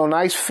that's, you know,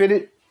 nice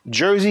fitted,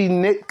 jersey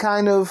knit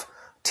kind of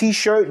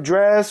t-shirt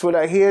dress with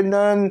a hair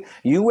done.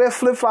 You wear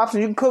flip-flops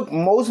and you can cook.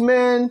 Most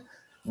men,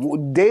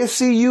 they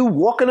see you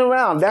walking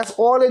around. That's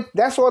all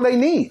they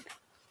need.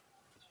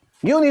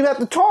 You don't even have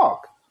to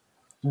talk.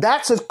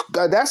 That's a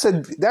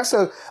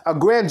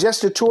grand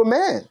gesture to a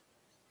man.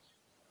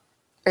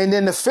 And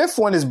then the fifth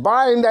one is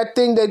buying that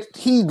thing that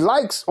he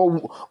likes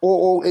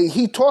or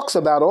he talks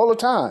about all the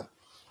time.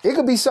 It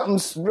could be something,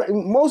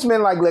 most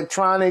men like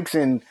electronics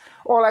and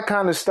all that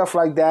kind of stuff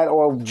like that,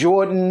 or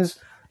Jordans.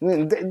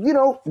 You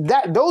know,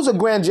 those are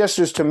grand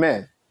gestures to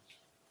men.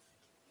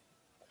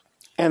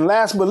 And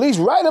last but least,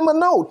 write him a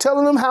note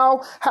telling him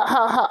how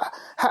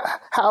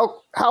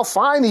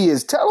fine he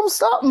is. Tell him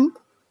something.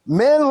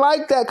 Men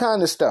like that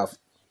kind of stuff.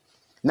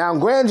 Now,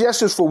 grand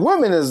gestures for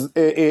women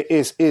it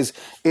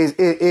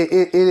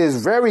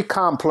is very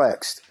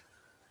complex.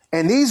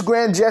 And these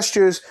grand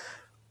gestures,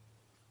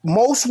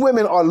 most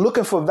women are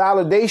looking for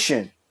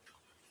validation.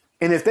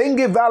 And if they can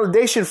get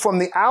validation from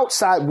the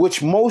outside,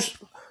 which most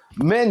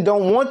men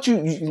don't want you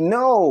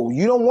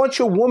don't want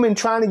your woman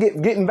trying to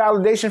getting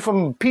validation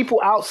from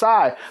people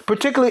outside,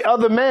 particularly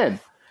other men.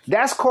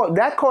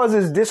 That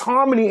causes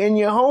disharmony in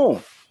your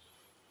home.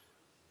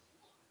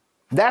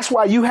 That's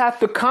why you have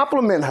to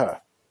compliment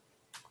her.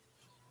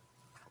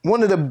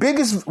 One of the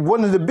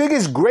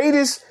biggest,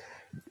 greatest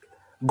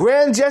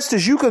grand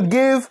gestures you could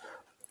give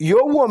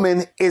your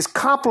woman is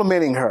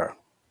complimenting her.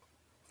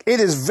 It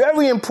is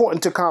very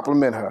important to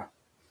compliment her.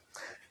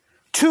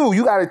 2,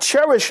 you got to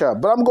cherish her.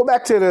 But I'm going to go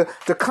back to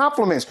the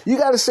compliments. You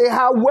got to say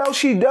how well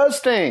she does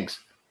things.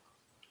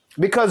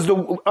 Because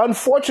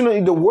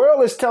unfortunately, the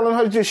world is telling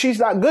her that she's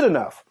not good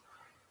enough.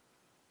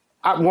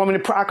 I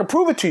can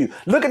prove it to you.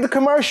 Look at the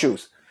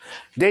commercials.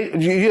 They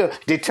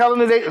tell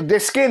them that their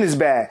skin is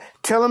bad.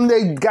 Tell them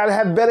they got to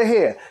have better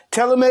hair.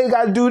 Tell them they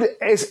got to do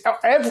it's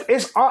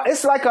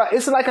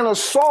like an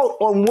assault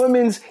on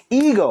women's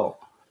ego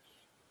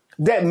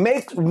that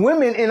makes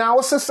women in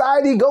our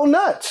society go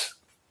nuts.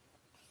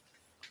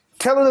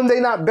 Telling them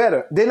they're not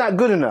better, they're not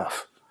good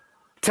enough.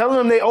 Telling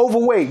them they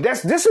overweight.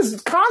 This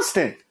is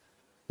constant.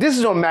 This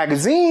is on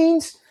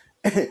magazines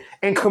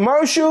and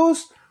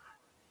commercials.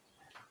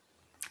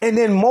 And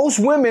then most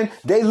women,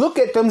 they look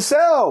at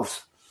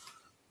themselves.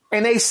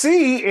 And they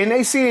see,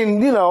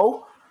 you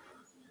know,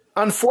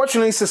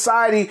 unfortunately,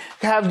 society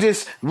have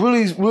this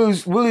really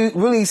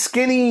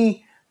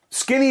skinny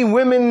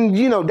women.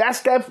 You know,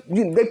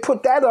 they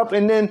put that up,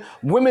 and then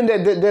women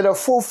that are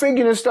full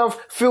figured and stuff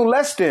feel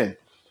less than.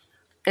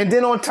 And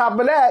then on top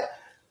of that,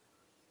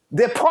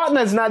 their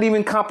partner's not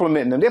even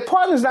complimenting them. Their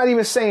partner's not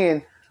even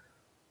saying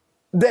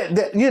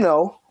that you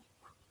know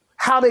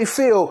how they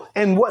feel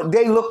and what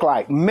they look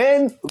like.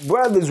 Men,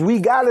 brothers, we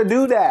got to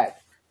do that.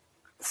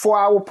 For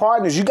our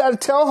partners, you got to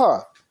tell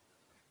her.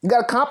 You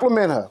got to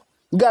compliment her.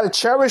 You got to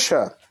cherish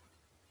her.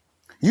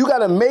 You got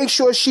to make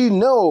sure she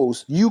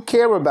knows you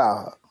care about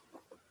her.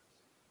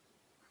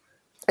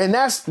 And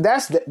that's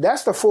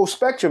the full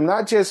spectrum,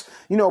 not just,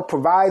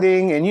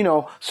 providing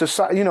and,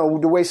 society,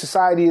 the way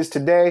society is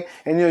today.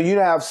 And, you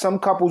have some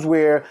couples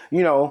where,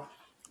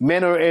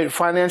 men are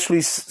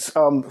financially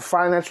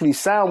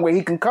sound where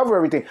he can cover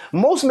everything.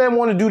 Most men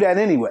want to do that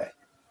anyway.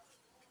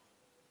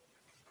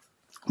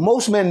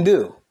 Most men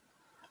do.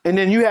 And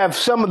then you have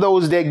some of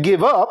those that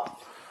give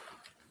up.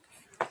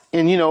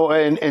 And,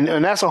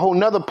 and that's a whole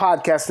nother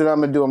podcast that I'm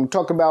going to do. I'm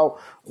talking about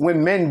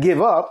when men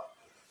give up.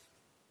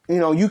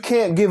 You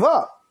can't give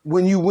up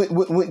when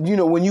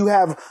you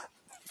have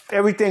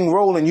everything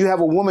rolling. You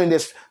have a woman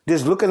that's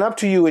looking up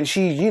to you, and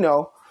she's,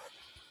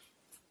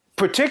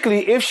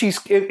 particularly if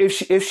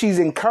she's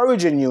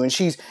encouraging you, and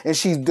she's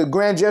the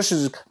grand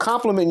gestures,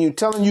 complimenting you,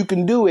 telling you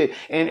can do it,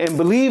 and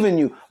believe in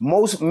you.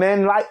 Most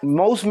men,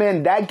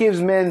 that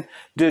gives men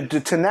the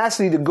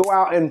tenacity to go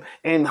out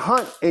and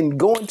hunt and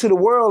go into the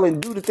world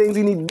and do the things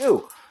he need to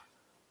do.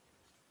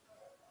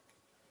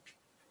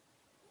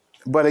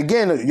 But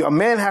again, a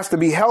man has to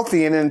be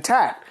healthy and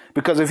intact,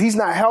 because if he's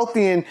not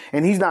healthy and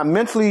he's not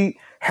mentally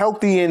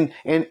healthy and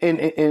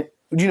the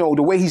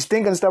way he's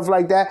thinking and stuff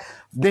like that,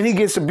 then he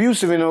gets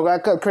abusive and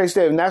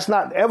crazy. And that's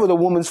not ever the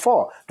woman's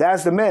fault.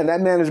 That's the man.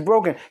 That man is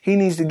broken. He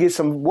needs to get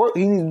some work.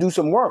 He needs to do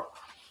some work.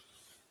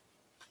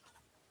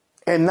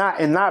 And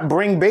not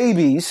bring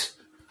babies.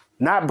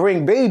 Not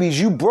bring babies.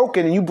 You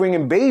broken and you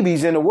bringing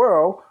babies in the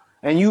world.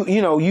 And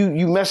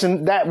you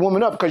messing that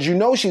woman up because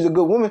she's a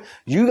good woman.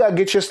 You got to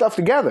get your stuff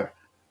together.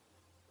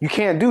 You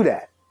can't do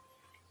that.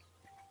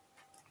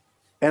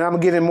 And I'm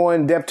going to get in more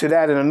in depth to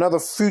that in another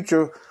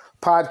future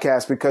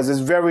podcast, because it's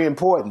very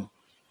important.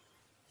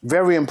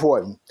 Very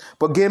important.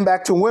 But getting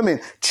back to women,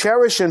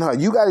 cherishing her.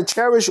 You got to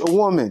cherish a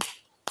woman.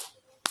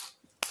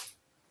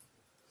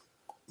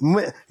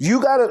 We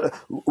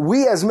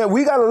as men,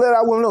 we got to let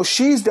our woman know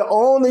she's the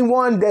only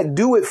one that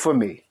do it for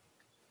me.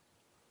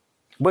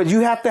 But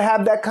you have to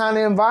have that kind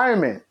of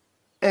environment.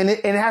 And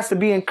it has to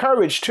be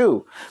encouraged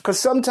too. Because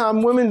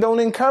sometimes women don't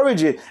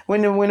encourage it.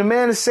 When a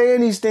man is saying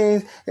these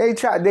things,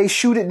 they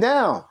shoot it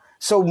down.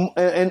 So,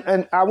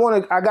 and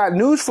I got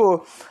news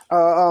for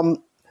a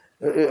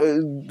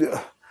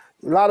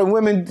lot of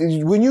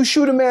women. When you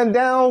shoot a man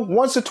down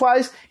once or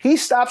twice, he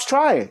stops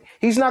trying.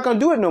 He's not going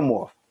to do it no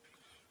more.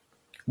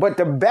 But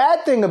the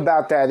bad thing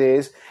about that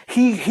is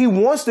he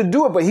wants to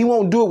do it, but he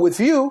won't do it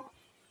with you.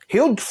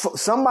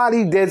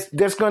 Somebody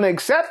that's going to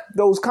accept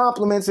those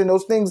compliments and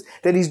those things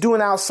that he's doing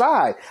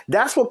outside.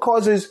 That's what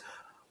causes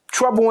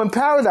trouble in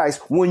paradise.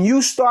 When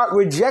you start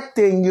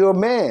rejecting your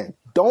man,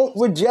 don't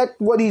reject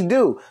what he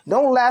do.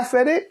 Don't laugh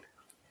at it.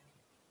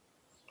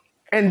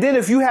 And then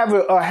if you have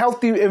a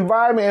healthy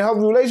environment and healthy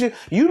relationship,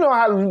 you know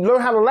how to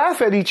learn how to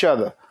laugh at each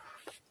other.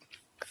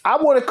 I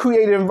want to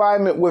create an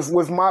environment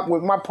with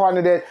my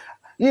partner that,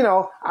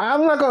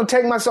 I'm not going to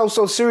take myself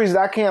so serious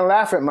that I can't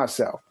laugh at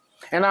myself.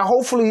 And I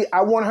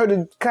want her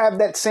to have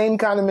that same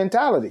kind of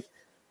mentality,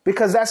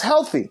 because that's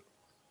healthy.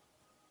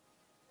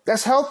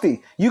 That's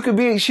healthy. She could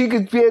be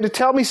able to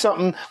tell me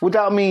something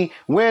without me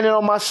wearing it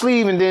on my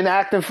sleeve and then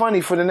acting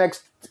funny for the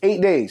next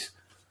 8 days.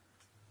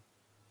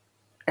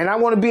 And I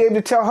want to be able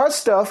to tell her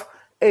stuff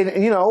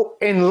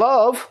in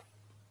love,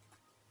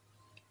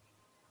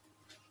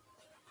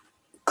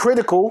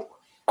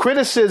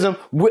 criticism,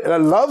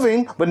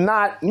 loving, but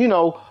not,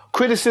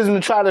 criticism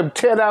to try to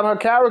tear down her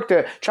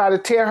character, try to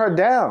tear her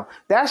down.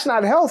 That's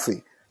not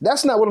healthy.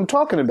 That's not what I'm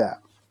talking about.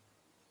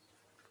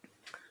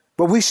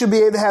 But we should be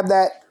able to have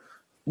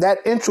that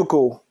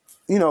integral,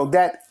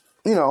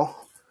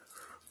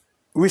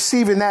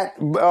 receiving that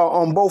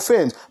on both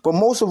ends. But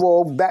most of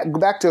all,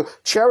 back to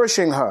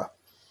cherishing her.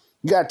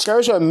 You got to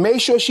cherish her. Make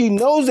sure she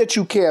knows that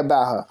you care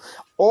about her.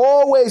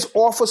 Always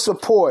offer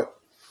support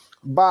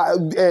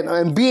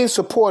and being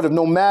supportive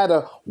no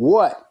matter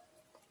what.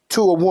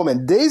 To a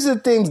woman. These are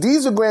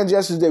grand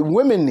gestures that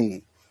women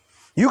need.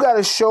 You got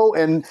to show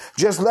and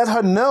just let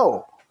her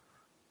know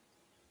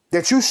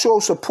that you show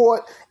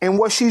support in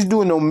what she's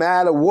doing no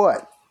matter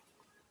what.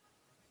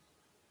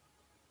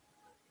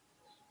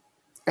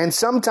 And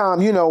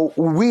sometimes,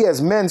 we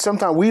as men,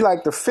 sometimes we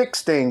like to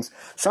fix things.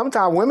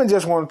 Sometimes women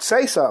just want to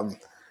say something.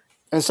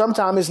 And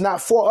sometimes it's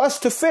not for us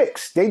to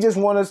fix. They just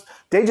want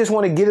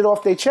to get it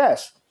off their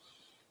chest.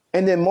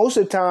 And then most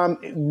of the time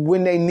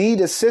when they need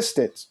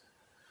assistance,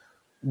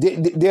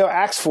 they'll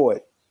ask for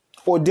it.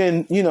 Or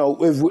then,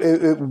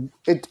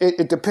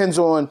 it depends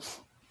on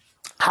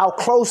how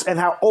close and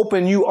how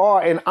open you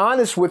are and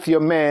honest with your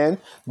man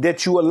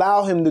that you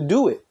allow him to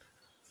do it,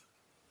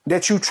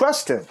 that you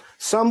trust him.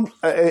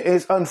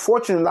 It's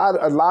unfortunate.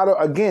 A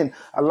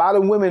lot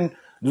of women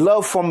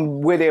love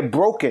from where they're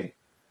broken.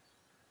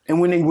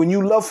 And when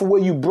you love for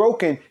where you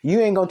broken,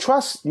 you ain't gonna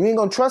trust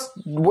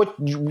what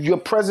your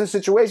present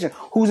situation,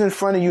 who's in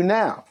front of you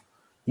now.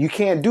 You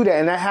can't do that.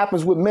 And that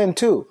happens with men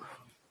too.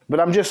 But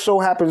I'm just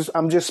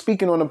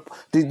speaking on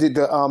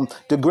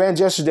the grand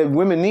gestures that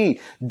women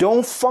need.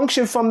 Don't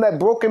function from that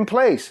broken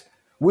place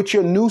with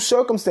your new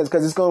circumstance,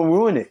 because it's going to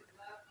ruin it.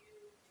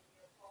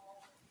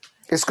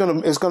 It's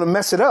going to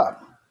mess it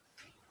up.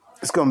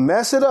 It's going to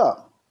mess it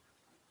up.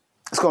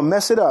 It's going to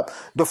mess it up.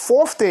 The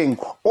fourth thing,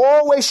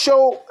 always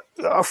show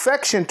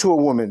affection to a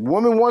woman.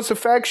 Woman wants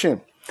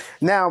affection.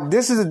 Now,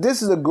 this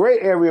is a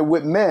great area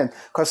with men,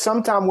 because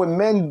sometimes when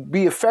men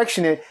be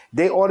affectionate,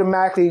 they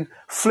automatically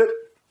flip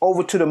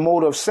over to the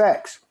mode of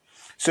sex.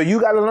 So you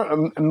got to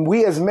learn,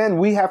 we as men,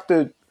 we have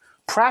to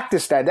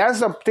practice that.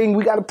 That's a thing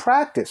we got to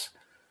practice.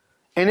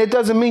 And it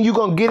doesn't mean you're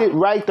going to get it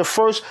right the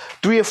first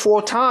 3 or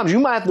 4 times. You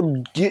might have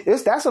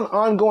to that's an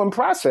ongoing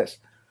process,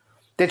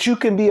 that you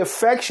can be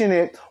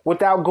affectionate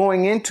without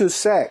going into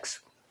sex.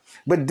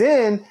 But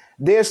then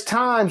there's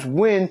times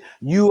when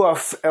you are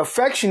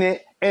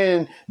affectionate,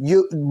 and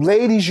you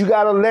ladies, you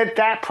got to let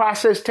that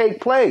process take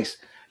place.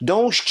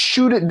 Don't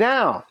shoot it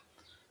down.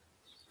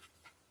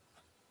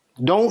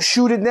 Don't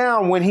shoot it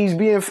down when he's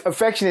being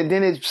affectionate.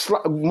 Then it's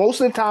most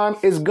of the time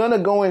it's gonna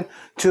go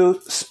into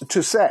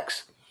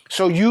sex.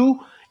 So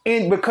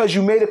because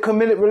you made a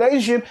committed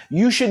relationship,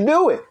 you should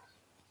do it.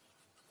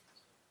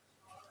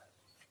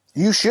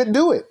 You should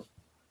do it.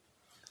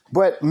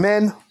 But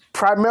men,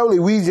 primarily,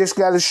 we just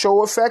got to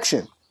show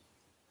affection.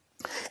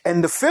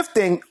 And the fifth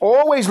thing,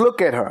 always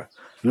look at her.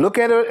 Look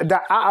at her.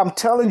 I'm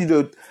telling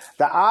you,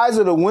 the eyes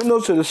are the window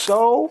to the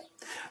soul.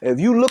 If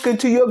you look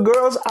into your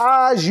girl's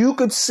eyes, you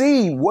could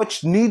see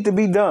what needs to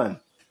be done.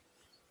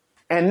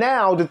 And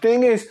now the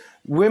thing is,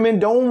 women,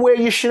 don't wear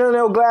your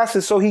Chanel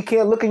glasses so he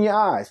can't look in your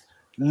eyes.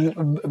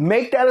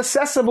 Make that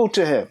accessible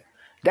to him.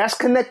 That's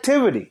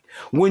connectivity.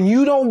 When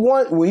you don't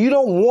want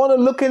to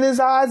look in his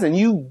eyes, and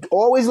you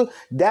always look,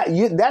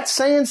 that's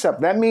saying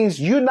something. That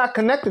means you're not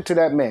connected to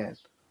that man.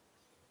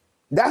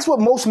 That's what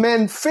most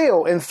men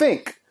feel and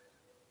think.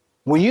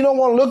 When you don't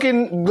want to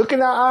look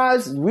in our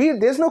eyes,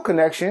 there's no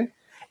connection.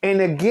 And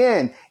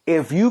again,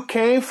 if you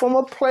came from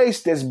a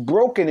place that's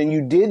broken and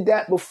you did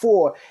that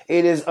before,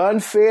 it is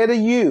unfair to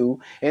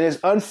you, and it's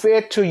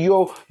unfair to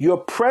your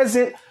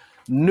present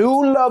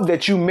new love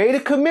that you made a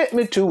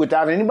commitment to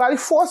without anybody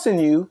forcing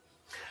you.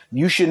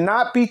 You should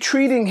not be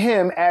treating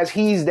him as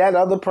he's that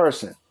other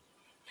person.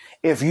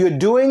 If you're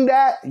doing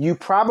that, you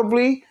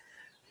probably,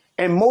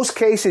 in most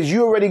cases,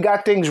 you already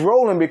got things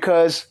rolling,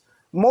 because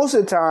most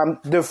of the time,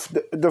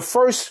 the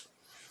first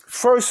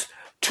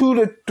 2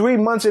 to 3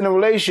 months in a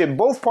relationship,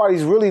 both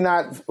parties really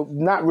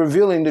not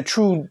revealing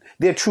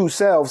their true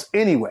selves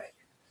anyway.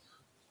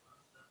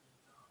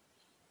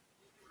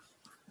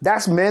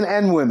 That's men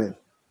and women.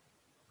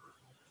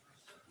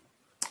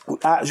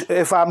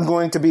 If I'm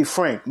going to be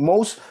frank,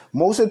 most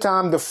of the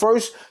time, the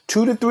first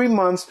 2 to 3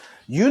 months,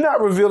 you're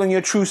not revealing your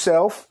true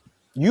self.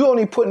 You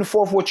only putting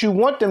forth what you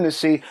want them to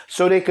see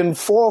so they can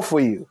fall for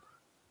you.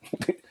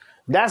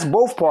 That's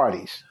both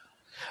parties.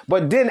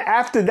 But then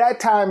after that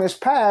time has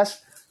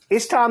passed,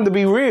 it's time to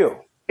be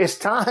real. It's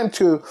time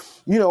to,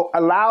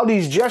 allow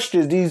these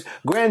gestures, these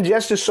grand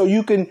gestures, so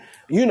you can,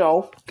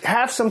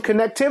 have some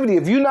connectivity.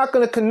 If you're not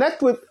going to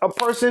connect with a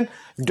person,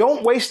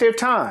 don't waste their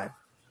time.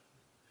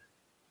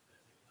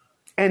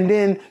 And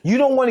then you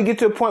don't want to get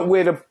to a point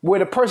where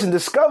the person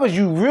discovers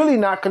you really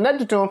not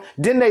connected to them,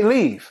 then they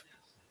leave.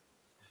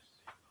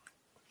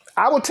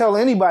 I would tell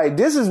anybody,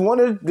 this is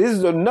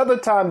another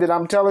time that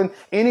I'm telling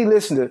any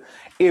listener,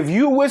 if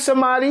you're with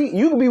somebody,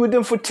 you can be with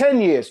them for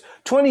 10 years,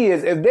 20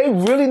 years. If they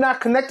really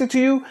not connected to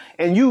you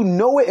and you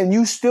know it and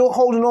you still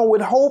holding on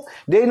with hope,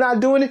 they're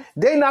not doing it,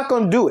 they're not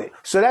going to do it.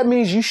 So that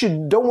means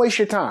don't waste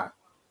your time.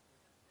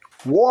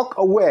 Walk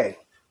away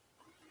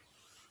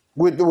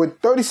with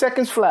 30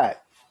 seconds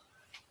flat.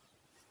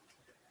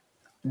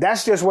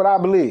 That's just what I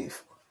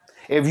believe.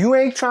 If you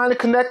ain't trying to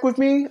connect with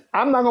me,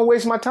 I'm not going to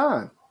waste my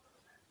time.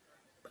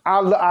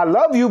 I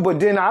love you, but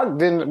then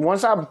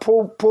once I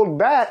pull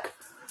back,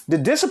 the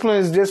discipline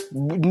is just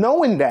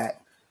knowing that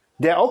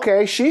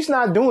okay, she's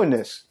not doing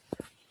this.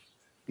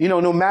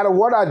 No matter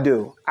what I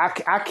do, I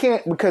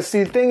can't, because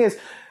see, the thing is,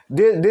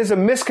 there's a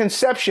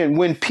misconception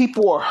when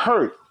people are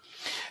hurt.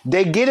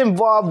 They get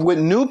involved with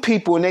new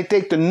people and they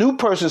think the new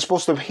person is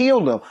supposed to heal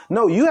them.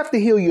 No, you have to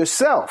heal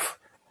yourself.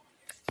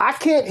 I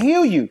can't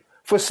heal you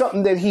for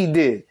something that he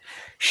did.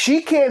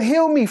 She can't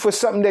heal me for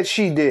something that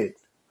she did.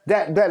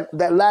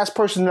 That last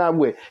person that I'm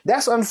with.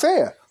 That's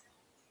unfair.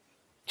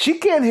 She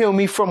can't heal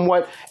me from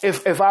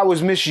if I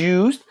was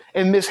misused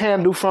and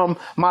mishandled from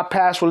my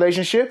past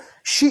relationship.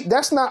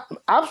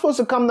 I'm supposed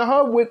to come to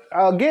her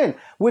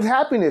with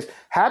happiness.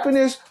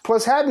 Happiness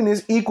plus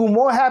happiness equal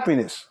more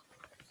happiness.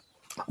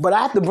 But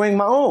I have to bring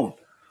my own.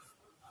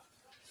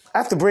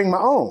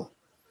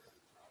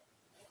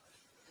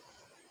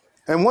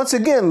 And once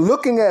again,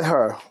 looking at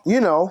her,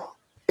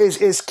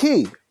 is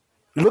key.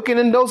 Looking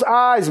in those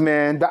eyes,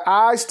 man, the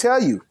eyes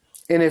tell you.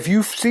 And if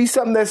you see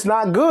something that's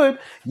not good,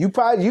 you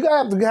gotta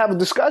have to have a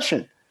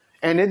discussion.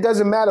 And it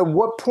doesn't matter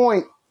what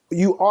point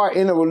you are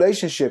in a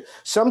relationship.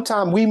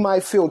 Sometimes we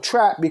might feel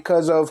trapped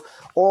because of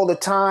all the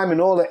time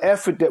and all the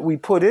effort that we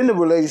put in the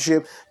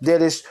relationship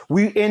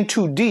we in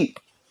too deep.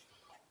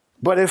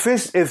 But if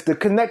the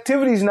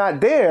connectivity is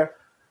not there,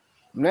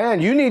 man,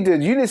 you need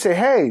to say,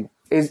 hey,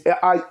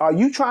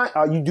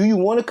 do you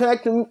want to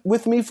connect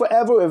with me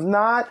forever? If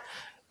not,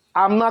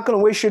 I'm not going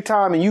to waste your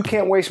time and you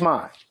can't waste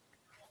mine.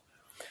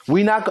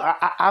 We not.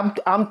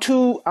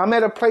 I'm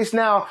at a place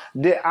now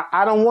that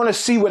I don't want to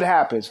see what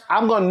happens.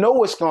 I'm gonna know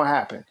what's gonna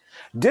happen.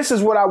 This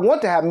is what I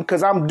want to happen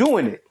because I'm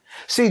doing it.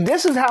 See,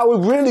 this is how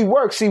it really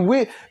works. See,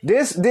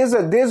 there's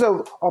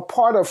a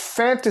part of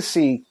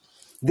fantasy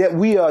that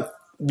we are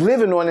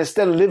living on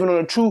instead of living on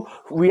the true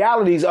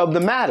realities of the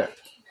matter.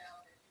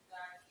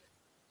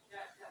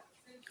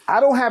 I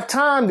don't have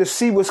time to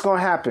see what's going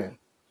to happen.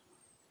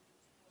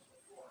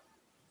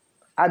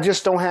 I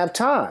just don't have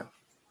time.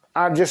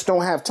 I just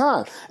don't have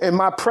time. In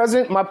my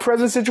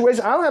present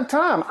situation, I don't have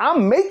time.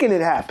 I'm making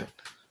it happen.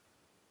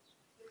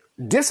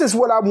 This is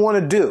what I want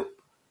to do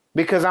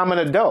because I'm an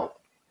adult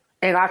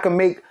and I can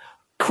make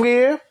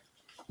clear,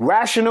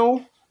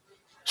 rational,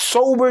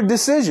 sober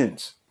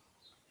decisions.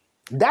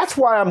 That's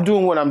why I'm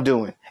doing what I'm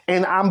doing.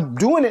 And I'm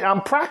doing it.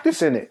 I'm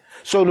practicing it.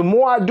 So the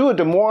more I do it,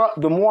 the more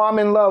I'm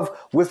in love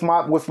with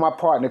my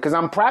partner because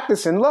I'm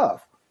practicing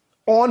love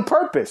on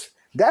purpose.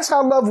 That's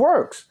how love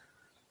works.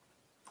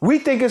 We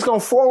think it's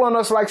going to fall on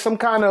us like some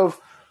kind of,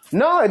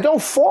 no, it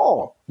don't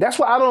fall. That's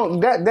why I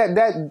don't,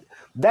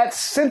 that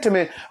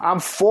sentiment, I'm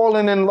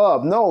falling in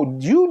love. No,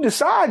 you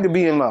decide to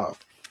be in love.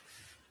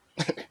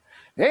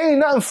 There ain't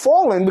nothing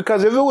falling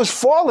because if it was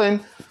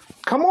falling,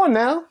 come on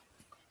now.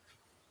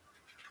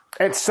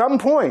 At some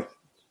point,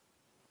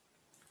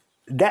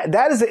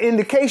 that is an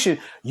indication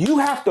you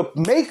have to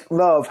make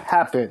love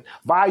happen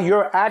by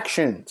your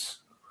actions.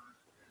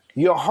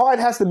 Your heart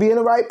has to be in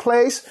the right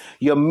place.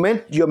 Your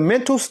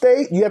mental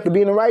state, you have to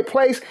be in the right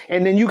place.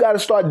 And then you got to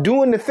start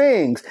doing the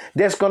things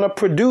that's going to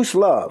produce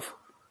love.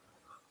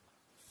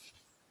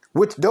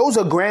 Which those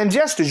are grand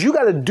gestures. You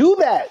got to do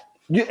that.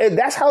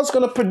 That's how it's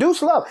going to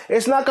produce love.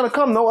 It's not going to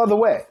come no other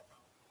way.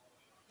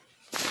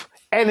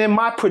 And in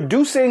my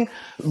producing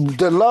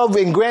the love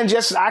in grand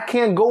gestures, I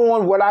can't go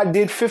on what I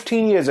did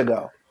 15 years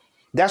ago.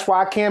 That's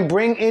why I can't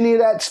bring any of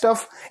that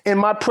stuff in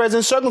my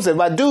present circumstance. If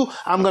I do,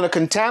 I'm going to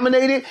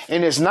contaminate it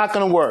and it's not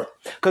going to work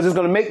because it's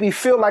going to make me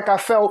feel like I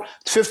felt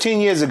 15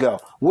 years ago,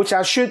 which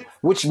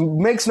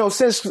makes no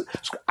sense.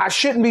 I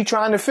shouldn't be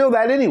trying to feel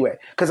that anyway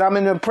because I'm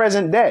in the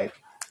present day.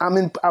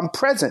 I'm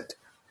present.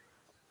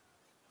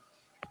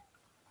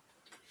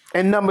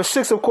 And number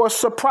 6, of course,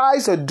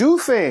 surprise or do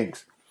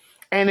things.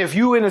 And if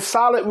you're in a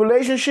solid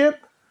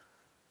relationship,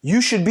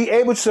 you should be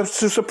able to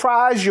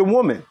surprise your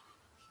woman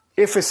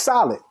if it's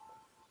solid.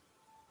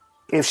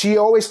 If she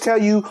always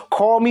tell you,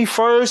 call me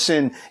first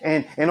and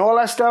all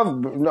that stuff,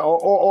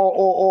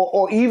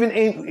 or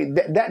even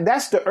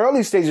that's the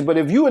early stages. But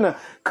if you're in a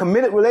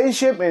committed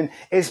relationship and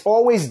it's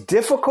always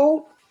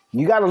difficult,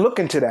 you got to look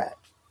into that.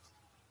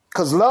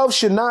 Because love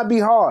should not be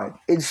hard.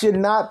 It should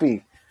not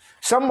be.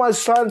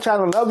 Someone's trying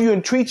to love you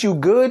and treat you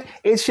good.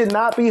 It should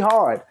not be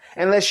hard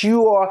unless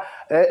you're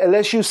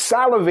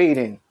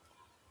salivating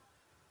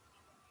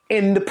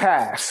in the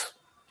past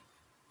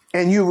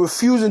and you're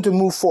refusing to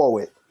move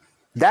forward.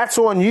 That's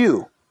on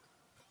you.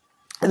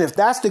 And if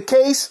that's the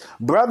case,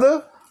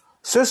 brother,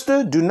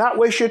 sister, do not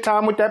waste your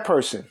time with that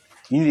person.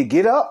 You need to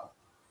get up.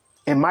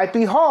 It might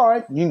be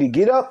hard. You need to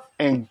get up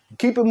and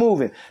keep it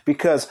moving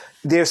because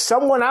there's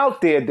someone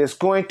out there that's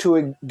going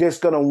to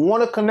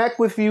want to connect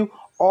with you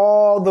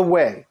all the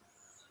way.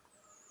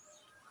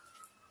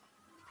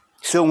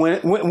 So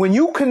when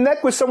you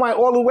connect with somebody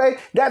all the way,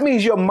 that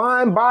means your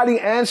mind, body,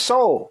 and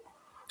soul.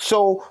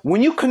 So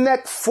when you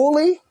connect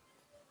fully,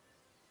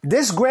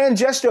 this grand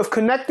gesture of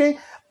connecting,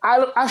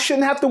 I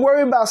shouldn't have to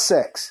worry about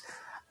sex.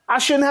 I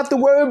shouldn't have to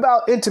worry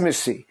about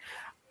intimacy.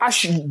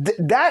 That's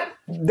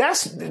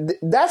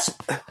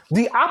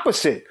the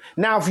opposite.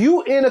 Now, if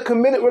you in a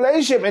committed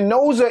relationship and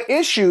those are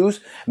issues,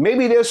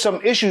 maybe there's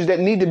some issues that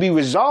need to be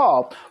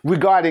resolved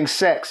regarding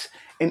sex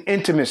and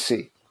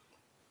intimacy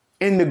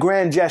in the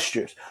grand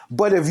gestures.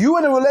 But if you're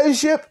in a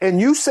relationship and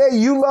you say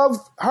you love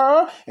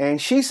her and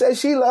she says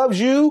she loves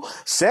you,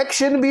 sex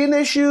shouldn't be an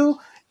issue.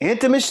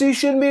 Intimacy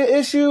shouldn't be an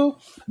issue.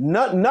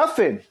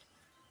 Nothing.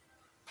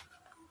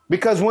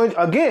 Because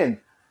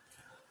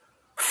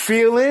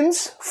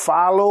feelings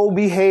follow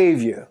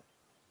behavior.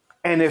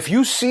 And if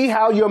you see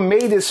how your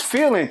mate is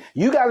feeling,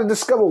 you got to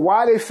discover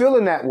why they're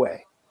feeling that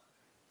way.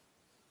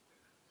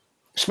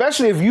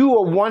 Especially if you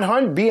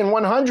are being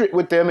 100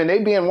 with them and they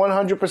being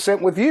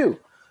 100% with you.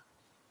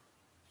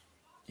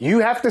 You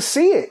have to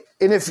see it.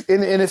 And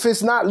if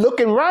it's not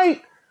looking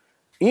right,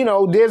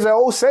 there's an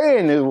old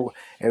saying,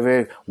 if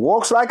it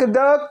walks like a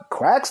duck,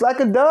 quacks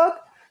like a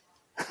duck,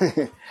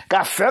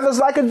 got feathers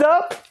like a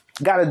duck,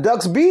 got a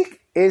duck's beak,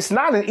 it's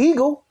not an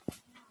eagle,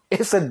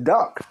 it's a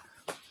duck.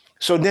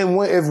 So then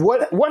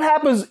what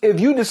happens if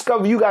you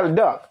discover you got a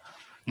duck?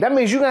 That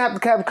means you're going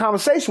to have a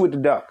conversation with the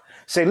duck.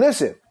 Say,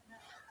 listen,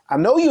 I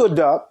know you're a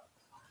duck.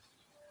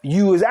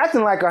 You was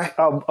acting like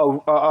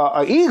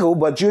a eagle,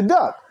 but you're a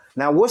duck.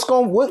 Now, what is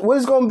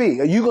going to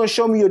be? Are you going to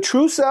show me your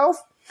true self?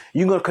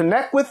 You're going to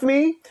connect with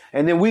me,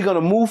 and then we're going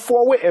to move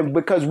forward. And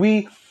because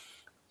we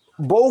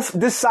both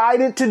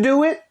decided to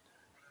do it,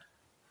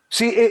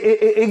 see,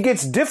 it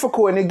gets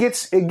difficult and it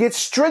gets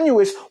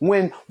strenuous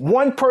when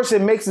one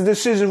person makes a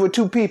decision for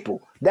two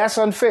people. That's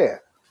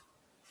unfair.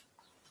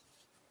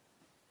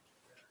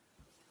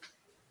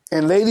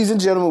 And ladies and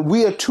gentlemen,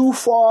 we are too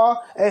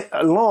far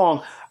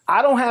along.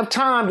 I don't have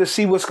time to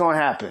see what's going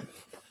to happen.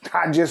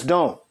 I just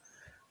don't.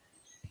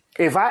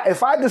 If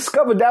I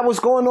discovered that was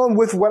going on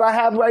with what I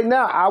have right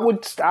now, I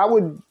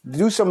would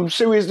do some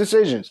serious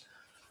decisions.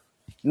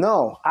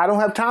 No, I don't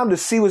have time to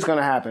see what's going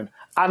to happen.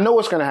 I know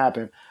what's going to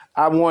happen.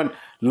 I want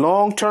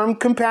long-term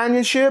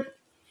companionship.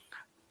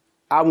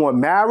 I want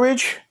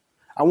marriage.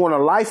 I want a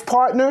life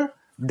partner.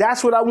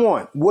 That's what I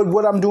want.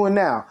 What I'm doing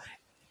now.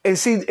 And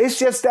see, it's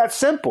just that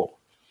simple.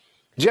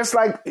 Just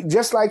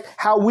like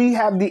how we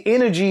have the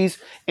energies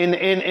and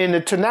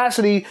the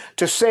tenacity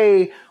to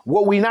say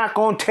what we're not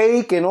going to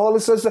take and all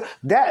this other stuff.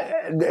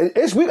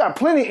 We got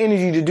plenty of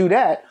energy to do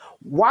that.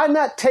 Why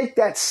not take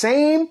that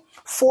same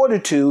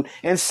fortitude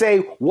and say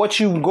what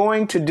you're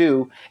going to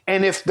do?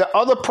 And if the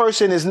other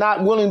person is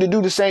not willing to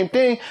do the same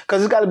thing,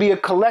 because it's got to be a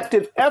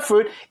collective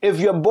effort. If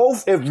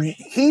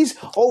he's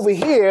over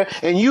here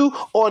and you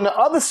on the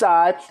other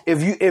side,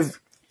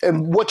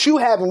 and what you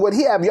have and what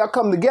he have, y'all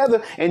come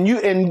together, and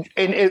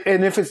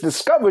if it's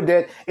discovered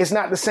that it's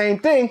not the same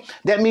thing,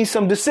 that means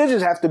some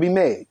decisions have to be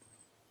made.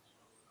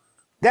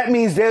 That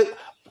means that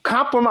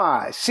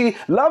compromise. See,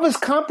 love is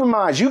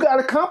compromise. You got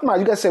to compromise.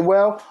 You got to say,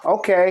 well,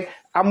 okay,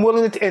 I'm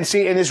willing to, and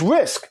it's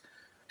risk.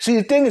 See,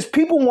 the thing is,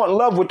 people want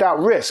love without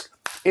risk.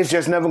 It's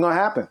just never going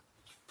to happen.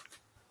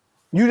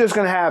 You're just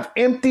going to have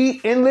empty,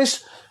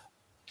 endless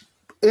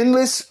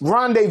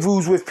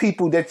rendezvous with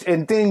people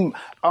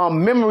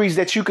memories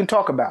that you can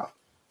talk about.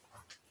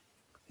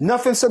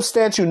 Nothing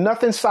substantial,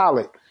 nothing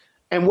solid.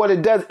 And what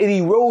it does, it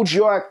erodes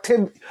your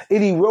activity,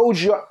 it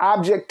erodes your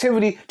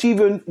objectivity to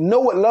even know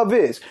what love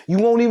is. You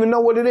won't even know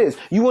what it is.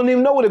 You won't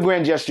even know what a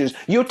grand gesture is.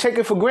 You'll take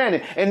it for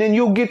granted. And then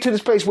you'll get to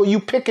this place where you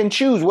pick and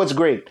choose what's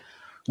great.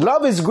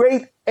 Love is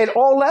great at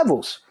all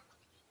levels.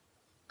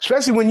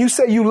 Especially when you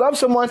say you love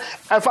someone.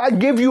 If I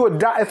give you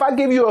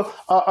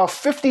a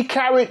 50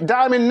 carat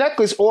diamond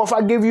necklace, or if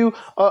I give you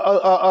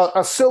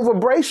a silver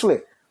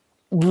bracelet,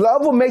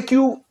 love will make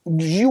you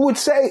would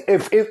say,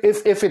 if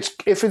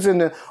it's in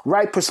the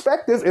right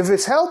perspective, if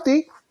it's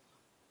healthy.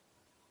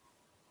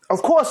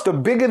 Of course, the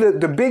grander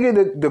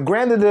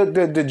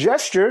the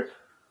gesture,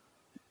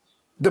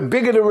 the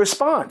bigger the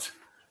response.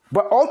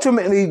 But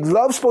ultimately,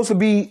 love's supposed to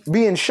be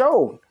being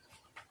shown.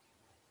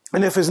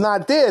 And if it's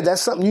not there,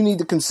 that's something you need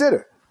to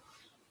consider.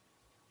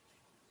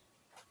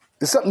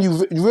 It's something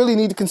you really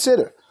need to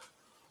consider.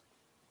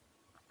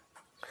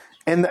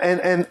 And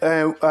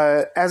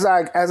as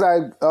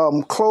I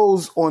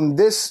close on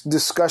this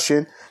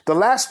discussion, the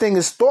last thing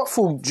is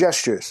thoughtful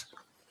gestures.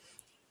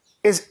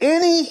 Is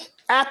any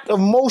act of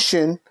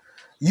motion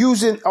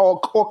using or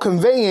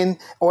conveying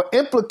or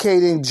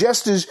implicating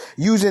gestures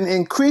using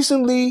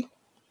increasingly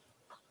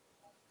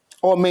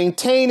or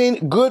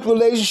maintaining good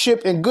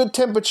relationship and good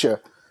temperature,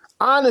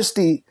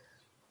 honesty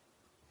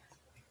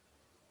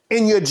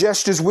in your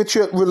gestures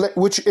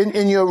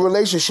in your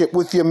relationship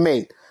with your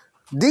mate.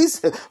 These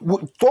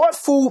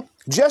thoughtful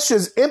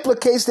gestures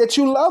implicates that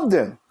you love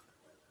them.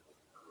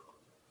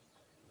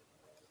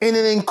 And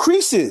it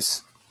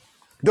increases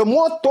the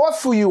more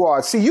thoughtful you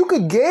are. See, you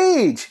could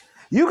gauge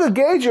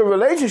your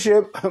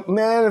relationship,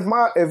 man.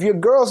 If your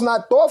girl's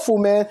not thoughtful,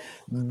 man,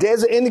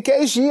 there's an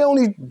indication she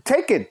only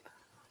taking.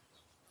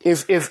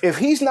 If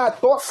he's not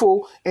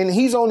thoughtful and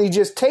he's only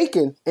just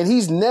taking and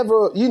he's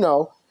never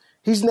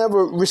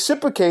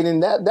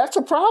reciprocating, that's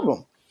a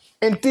problem.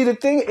 And the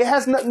thing, it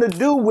has nothing to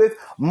do with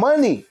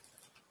money.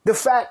 The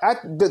fact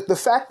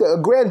that a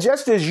grand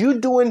gesture is you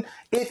doing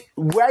it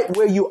right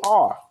where you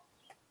are.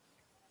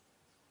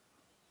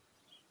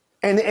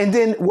 And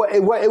then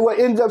what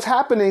ends up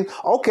happening?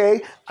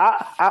 Okay,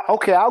 I'll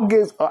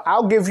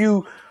give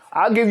you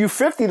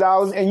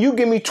 $50 and you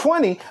give me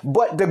 $20.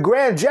 But the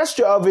grand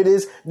gesture of it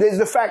is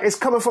the fact it's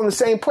coming from the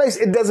same place.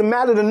 It doesn't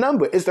matter the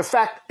number. It's the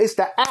fact. It's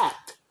the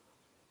act.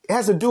 It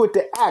has to do with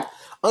the act.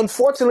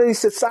 Unfortunately,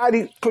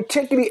 society,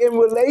 particularly in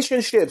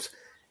relationships,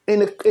 in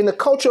the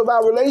culture of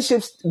our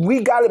relationships,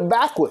 we got it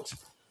backwards.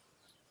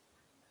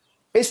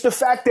 It's the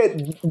fact that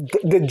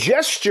the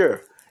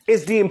gesture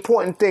is the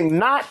important thing,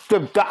 not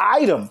the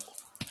item.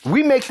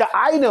 We make the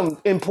item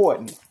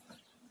important.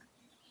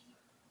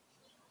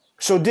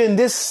 So then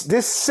this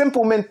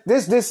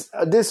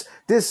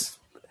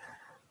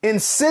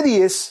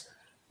insidious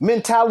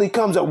mentality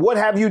comes up. What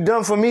have you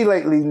done for me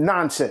lately?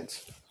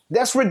 Nonsense.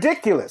 That's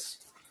ridiculous.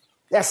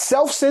 That's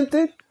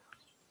self-centered.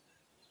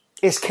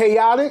 It's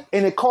chaotic,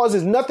 and it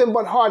causes nothing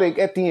but heartache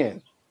at the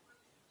end.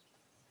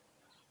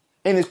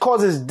 And it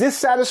causes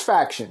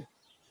dissatisfaction.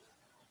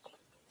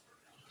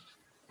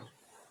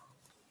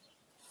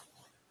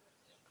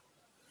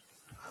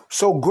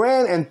 So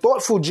grand and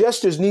thoughtful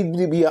gestures need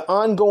to be an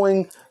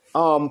ongoing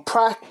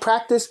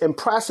practice and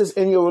process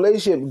in your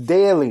relationship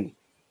daily,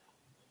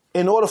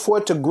 in order for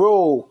it to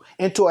grow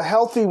into a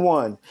healthy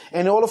one,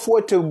 in order for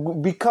it to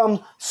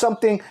become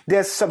something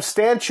that's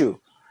substantial,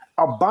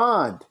 a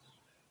bond.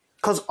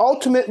 Because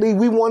ultimately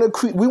we want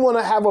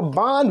to have a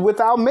bond with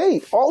our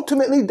mate.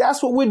 Ultimately,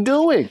 that's what we're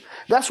doing.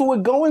 That's what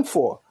we're going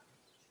for.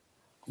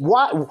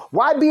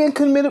 Why be in a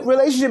committed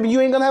relationship if you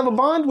ain't gonna have a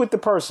bond with the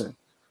person?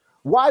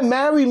 Why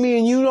marry me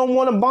and you don't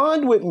want to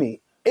bond with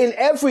me in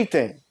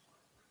everything?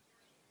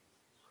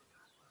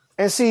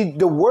 And see,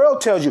 the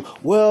world tells you,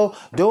 well,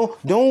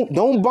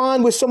 don't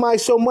bond with somebody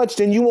so much,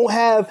 then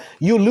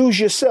you lose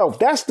yourself.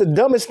 That's the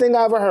dumbest thing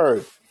I ever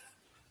heard.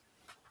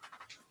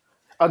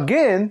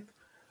 Again,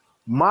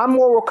 my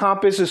moral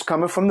compass is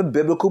coming from the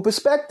biblical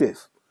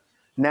perspective.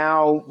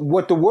 Now,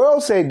 what the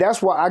world say,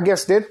 that's why I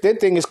guess their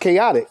thing is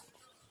chaotic.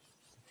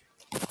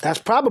 That's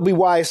probably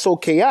why it's so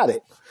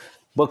chaotic.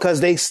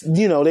 Because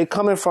they're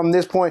coming from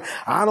this point,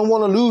 I don't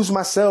want to lose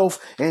myself.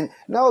 And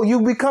no,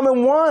 you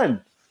becoming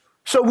one.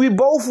 So we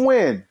both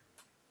win.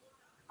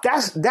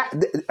 That's that.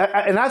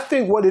 And I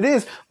think what it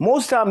is,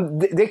 most time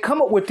they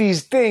come up with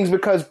these things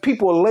because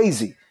people are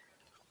lazy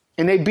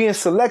and they being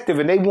selective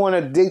and they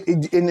want to,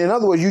 in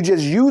other words, you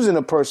just using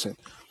a person.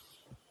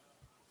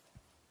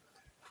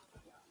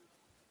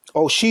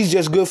 Oh, she's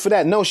just good for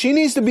that. No, she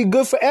needs to be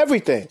good for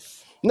everything.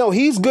 No,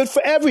 he's good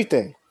for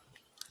everything.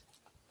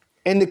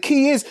 And the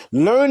key is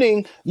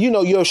learning,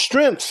 your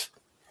strengths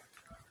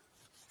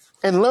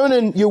and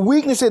learning your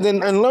weaknesses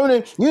and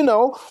learning,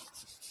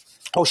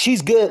 oh,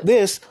 she's good at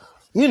this,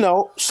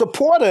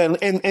 support her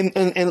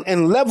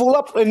and level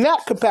up in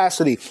that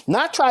capacity.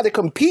 Not try to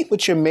compete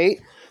with your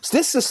mate.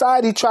 This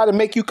society try to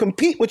make you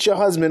compete with your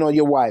husband or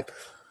your wife.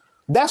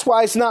 That's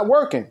why it's not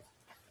working.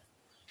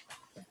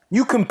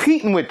 You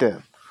competing with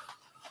them,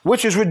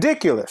 which is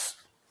ridiculous.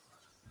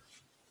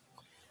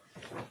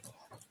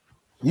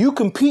 You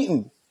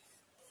competing.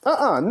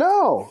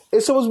 No.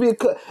 It's supposed to be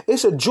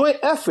it's a joint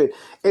effort.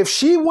 If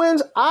she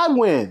wins, I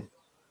win.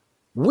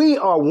 We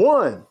are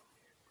one.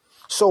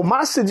 So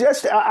my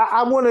suggestion,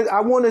 I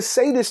want to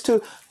say this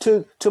to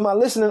my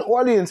listening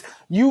audience.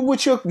 You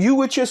with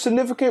your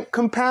significant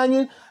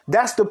companion,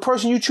 that's the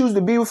person you choose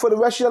to be with for the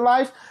rest of your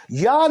life.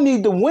 Y'all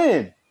need to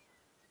win.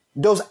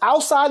 Those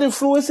outside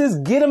influences,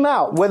 get them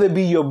out. Whether it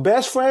be your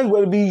best friends,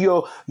 whether it be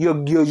your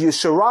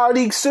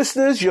sorority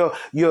sisters,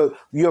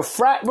 your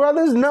frat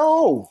brothers.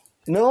 No.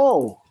 You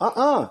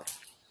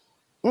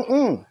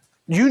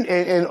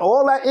and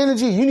all that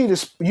energy, you need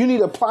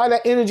to apply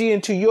that energy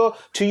into your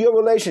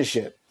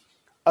relationship.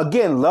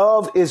 Again,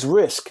 love is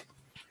risk.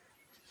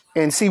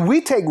 And see,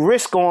 we take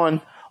risk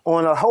on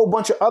a whole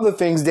bunch of other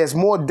things that's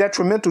more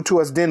detrimental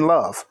to us than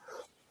love.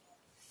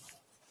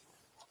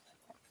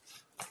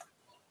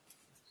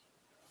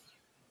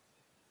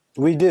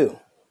 We do.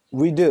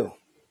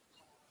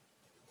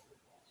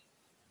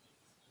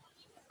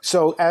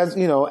 So as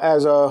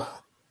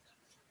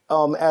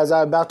I'm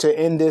about to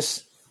end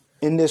this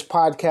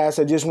podcast,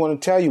 I just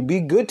want to tell you, be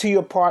good to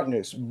your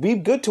partners. Be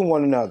good to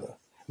one another.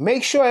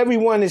 Make sure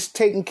everyone is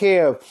taken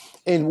care of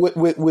and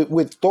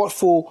with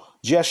thoughtful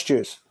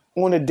gestures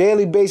on a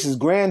daily basis,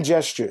 grand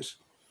gestures.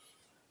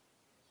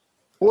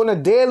 On a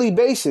daily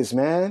basis,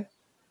 man.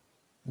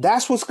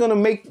 That's what's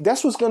going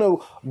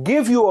to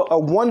give you a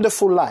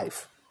wonderful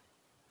life.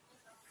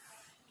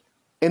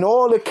 And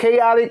all the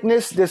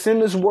chaoticness that's in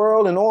this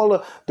world and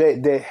all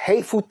the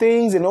hateful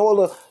things and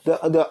all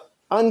the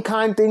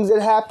unkind things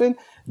that happen,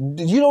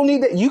 you don't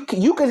need that.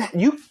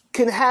 You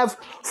can have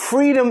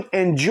freedom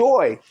and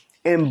joy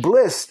and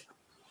bliss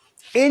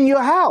in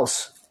your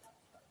house.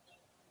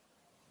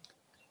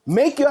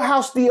 Make your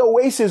house the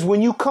oasis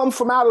when you come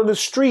from out of the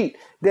street.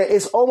 That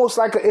it's almost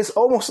like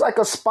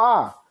a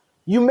spa.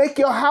 You make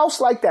your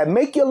house like that.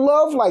 Make your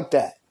love like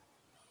that.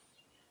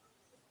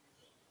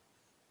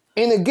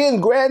 And again,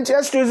 grand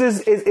gestures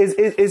is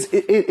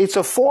it's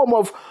a form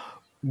of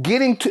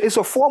it's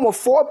a form of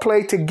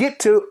foreplay to get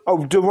to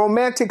the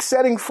romantic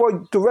setting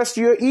for the rest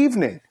of your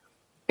evening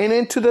and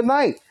into the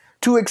night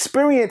to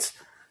experience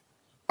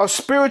a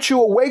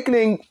spiritual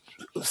awakening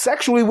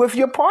sexually with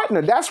your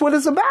partner. That's what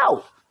it's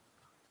about.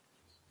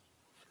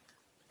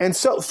 And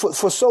so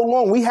for so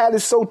long, we had it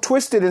so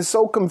twisted and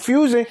so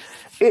confusing.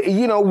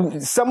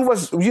 Some of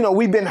us,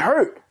 we've been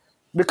hurt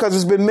because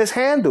it's been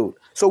mishandled.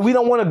 So we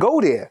don't want to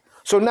go there.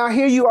 So now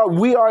here you are,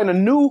 we are in a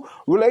new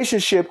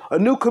relationship, a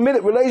new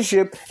committed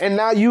relationship, and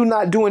now you're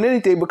not doing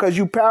anything because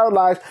you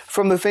paralyzed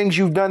from the things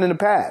you've done in the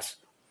past.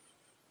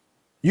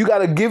 You got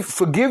to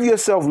forgive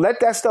yourself,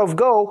 let that stuff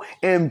go,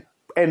 and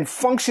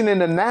function in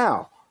the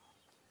now.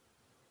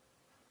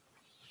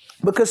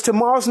 Because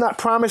tomorrow's not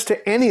promised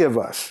to any of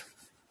us.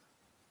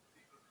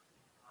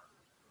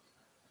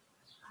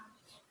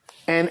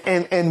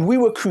 And we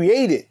were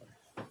created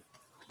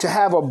to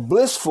have a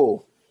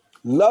blissful,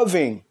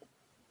 loving,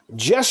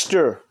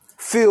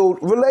 gesture-filled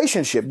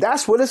relationship.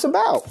 That's what it's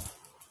about.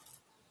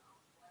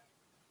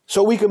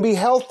 So we can be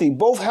healthy,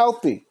 both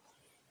healthy.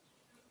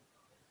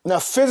 In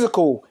our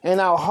physical, in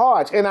our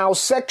heart, in our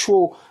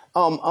sexual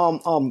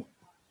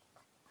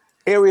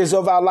areas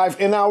of our life,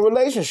 in our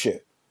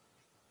relationship.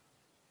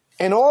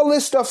 And all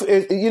this stuff,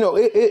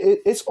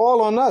 it's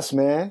all on us,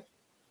 man.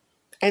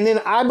 And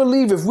then I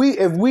believe if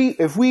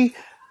we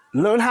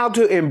learn how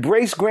to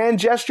embrace grand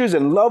gestures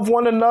and love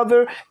one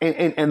another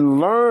and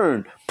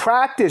learn,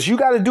 practice. You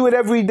got to do it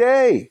every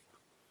day.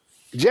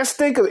 Just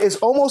think of it's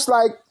almost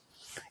like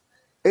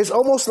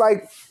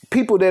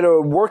people that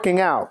are working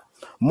out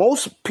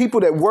Most people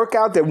that work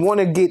out, that want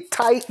to get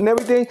tight and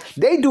everything,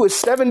 they do it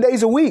 7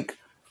 days a week.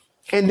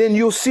 And then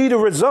you'll see the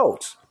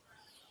results.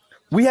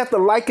 We have to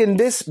liken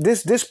this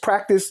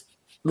practice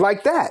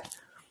like that.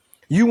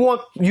 You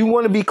want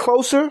to be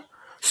closer?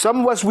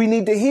 Some of us, we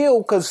need to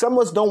heal because some of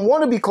us don't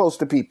want to be close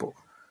to people.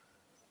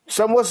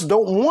 Some of us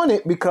don't want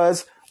it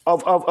because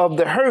of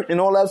the hurt and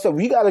all that stuff.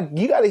 You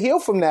gotta heal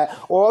from that,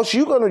 or else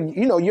you're gonna,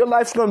 your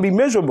life's gonna be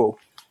miserable.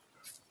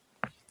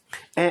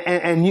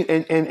 And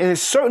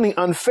it's certainly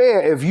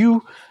unfair if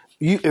you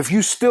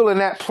still in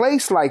that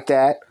place like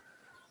that,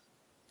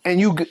 and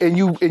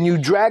you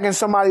dragging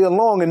somebody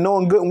along and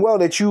knowing good and well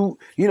that you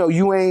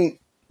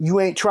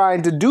ain't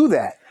trying to do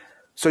that.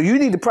 So you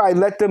need to probably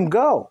let them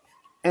go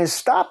and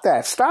stop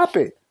that. Stop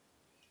it.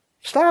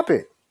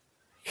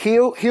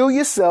 Heal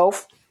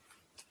yourself.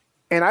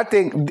 And I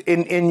think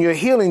in your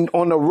healing,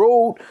 on the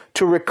road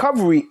to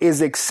recovery,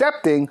 is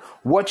accepting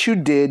what you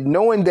did,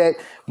 knowing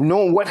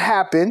what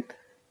happened.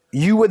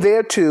 You were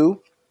there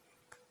too,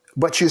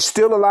 but you're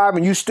still alive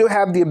and you still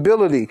have the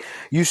ability.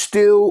 You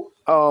still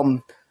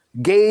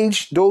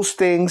gauge those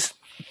things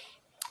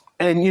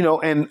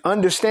and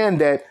understand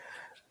that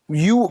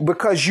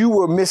because you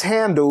were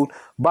mishandled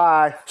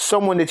by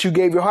someone that you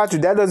gave your heart to,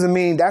 that doesn't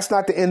mean that's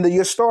not the end of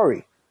your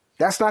story.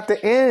 That's not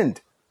the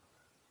end.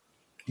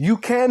 You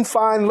can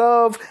find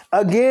love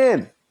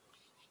again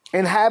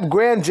and have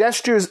grand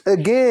gestures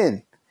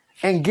again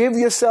and give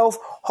yourself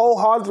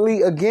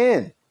wholeheartedly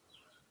again.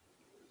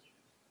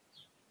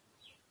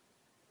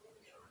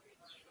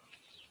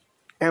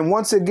 And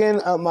once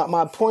again,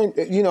 my point,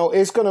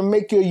 it's going to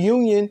make your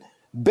union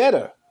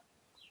better.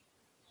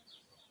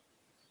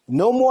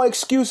 No more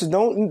excuses.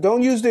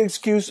 Don't use the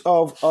excuse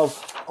of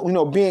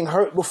being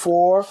hurt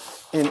before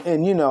and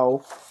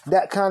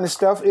that kind of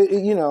stuff.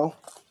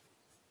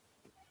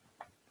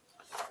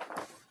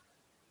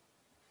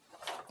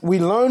 We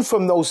learn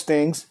from those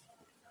things,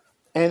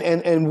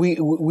 and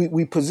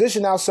we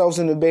position ourselves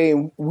in a way,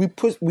 and we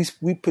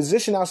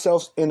position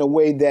ourselves in a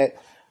way that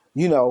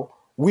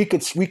we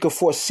could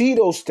foresee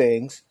those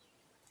things,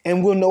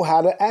 and we'll know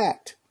how to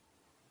act,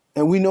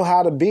 and we know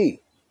how to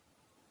be.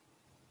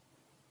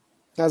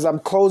 As I'm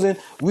closing,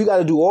 we got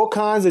to do all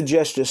kinds of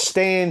gestures,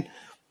 saying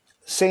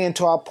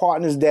to our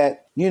partners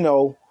that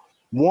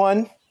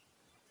one,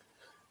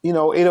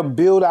 it'll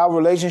build our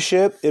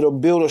relationship. It'll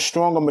build a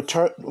stronger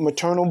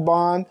maternal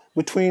bond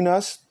between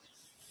us.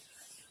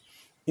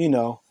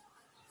 Things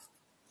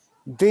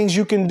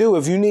you can do.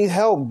 If you need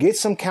help, get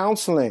some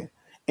counseling.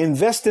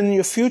 Invest in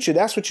your future.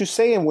 That's what you're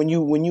saying when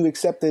you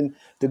accepting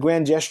the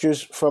grand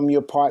gestures from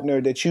your partner,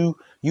 that you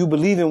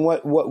believe in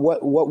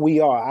what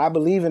we are. I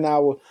believe in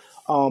our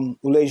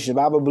relationship.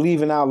 I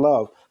believe in our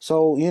love.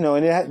 So,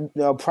 and it had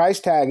a price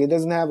tag. It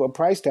doesn't have a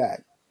price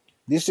tag.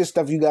 This is just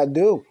stuff you got to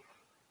do.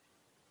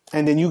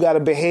 And then you got to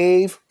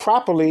behave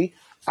properly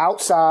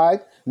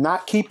outside,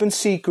 not keeping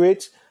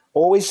secrets,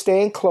 always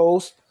staying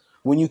close.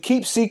 When you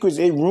keep secrets,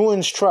 it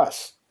ruins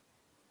trust.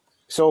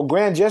 So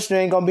grand gesture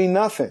ain't going to be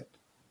nothing.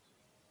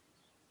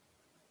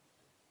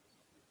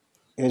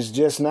 It's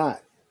just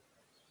not.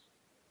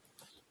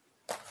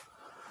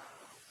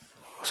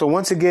 So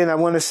once again, I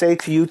want to say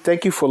to you,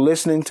 thank you for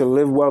listening to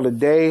Live Well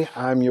Today.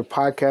 I'm your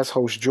podcast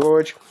host,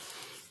 George.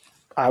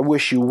 I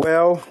wish you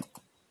well.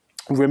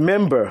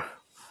 Remember,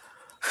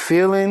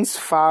 feelings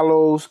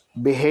follows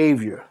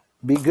behavior.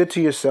 Be good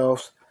to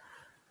yourselves.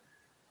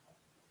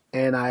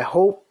 And I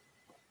hope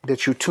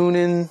that you tune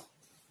in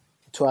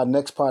to our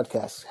next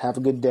podcast. Have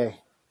a good day.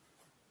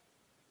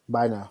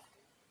 Bye now.